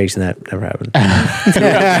that, been chasing that. Never happened.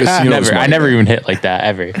 Never. I never even hit like that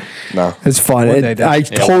ever. No. It's fun. One day, I one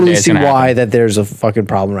totally day it's see gonna why happen. that there's a fucking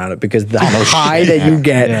problem around it because the high that you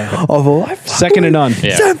get Yeah. of I fucking Second to win none.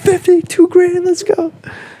 Yeah. 750, $2,000, let's go.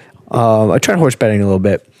 I tried horse betting a little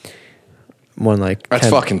bit. Won like That's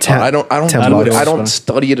 10 fucking 10 tough. I don't 10 bucks. I don't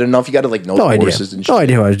study it enough. You got to like know No the idea. horses and shit. No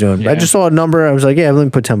idea what I was doing. I Yeah. just saw a number. I was like, yeah, let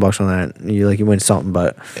me put $10 on that. You win something,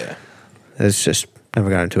 but Yeah. it's just never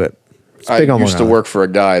got into it. It's I big on used Long to Island. work for a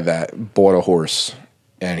guy that bought a horse,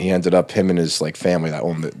 and he ended up, him and his like family that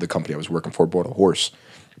owned the company I was working for bought a horse.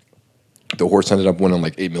 The horse ended up winning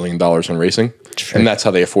like $8 million in racing, and that's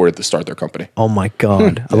how they afforded to start their company. Oh my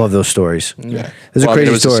god, I love those stories. Yeah, There's a Well, I mean, crazy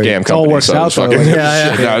it was story. a scam all company. works so it out, was though, fucking, like-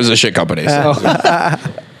 Yeah, no, it was a shit company. So.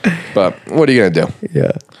 But what are you gonna do?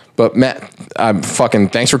 Yeah. But Matt, I'm fucking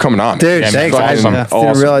thanks for coming on, Dude, Yeah, thanks. I Awesome.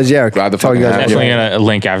 didn't realize. Yeah, Glad to talk fucking you guys have about you. Definitely gonna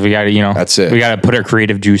link out. We got to, That's it. We got to put our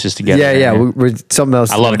creative juices together. Yeah, yeah. man. We're something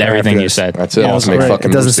else. I is loved gonna come everything after you this. said. That's it. Yeah, Let's it was make great. fucking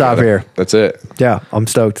It doesn't moves stop together. here. That's it. Yeah, I'm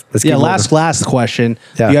stoked. Let's Yeah, keep last question.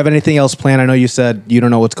 Yeah. Do you have anything else planned? I know you said you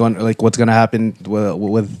don't know what's going to happen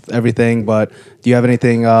with everything, but do you have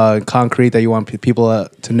anything concrete that you want people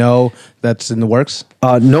to know that's in the works?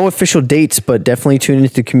 No official dates, but definitely tune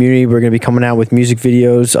into the community. We're going to be coming out with music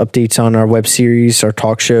videos, updates on our web series, our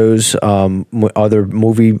talk shows, other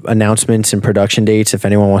movie announcements and production dates if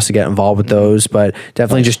anyone wants to get involved with those. But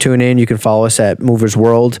definitely just tune in. You can follow us at Movers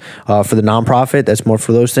World for the nonprofit. That's more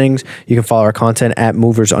for those things. You can follow our content at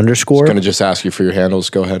Movers_. Gonna just ask you for your handles.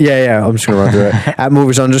 Go ahead. Yeah, I'm just gonna run through it. At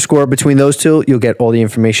Movers_. Between those two, you'll get all the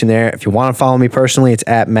information there. If you want to follow me personally, it's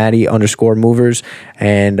at Matty_Movers.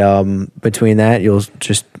 And between that, you'll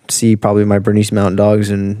just see probably my Bernese Mountain Dogs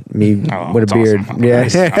and me with a that's beard. awesome.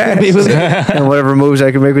 Yeah, and whatever moves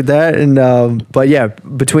I can make with that. And but yeah,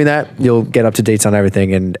 between that, you'll get up to dates on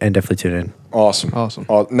everything and definitely tune in. Awesome.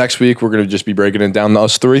 Next week, we're going to just be breaking it down to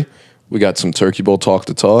us three. We got some Turkey Bowl talk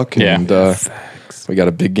to talk. Yeah. And we got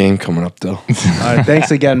a big game coming up, though. All right,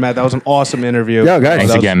 thanks again, Matt. That was an awesome interview. Yeah, guys.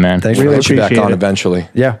 Thanks again, man. Thanks. Really We'll get you back appreciate on it. eventually.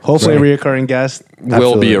 Yeah, Hopefully, Right. a reoccurring guest.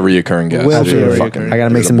 Will be a reoccurring guest. Will be a You're reoccurring. I got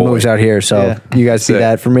to make you're some the boy. moves out here. So Yeah. you guys see That's it.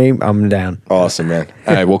 that for me, I'm down. Awesome, man.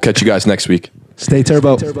 All right, we'll catch you guys next week. Stay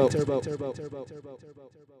turbo.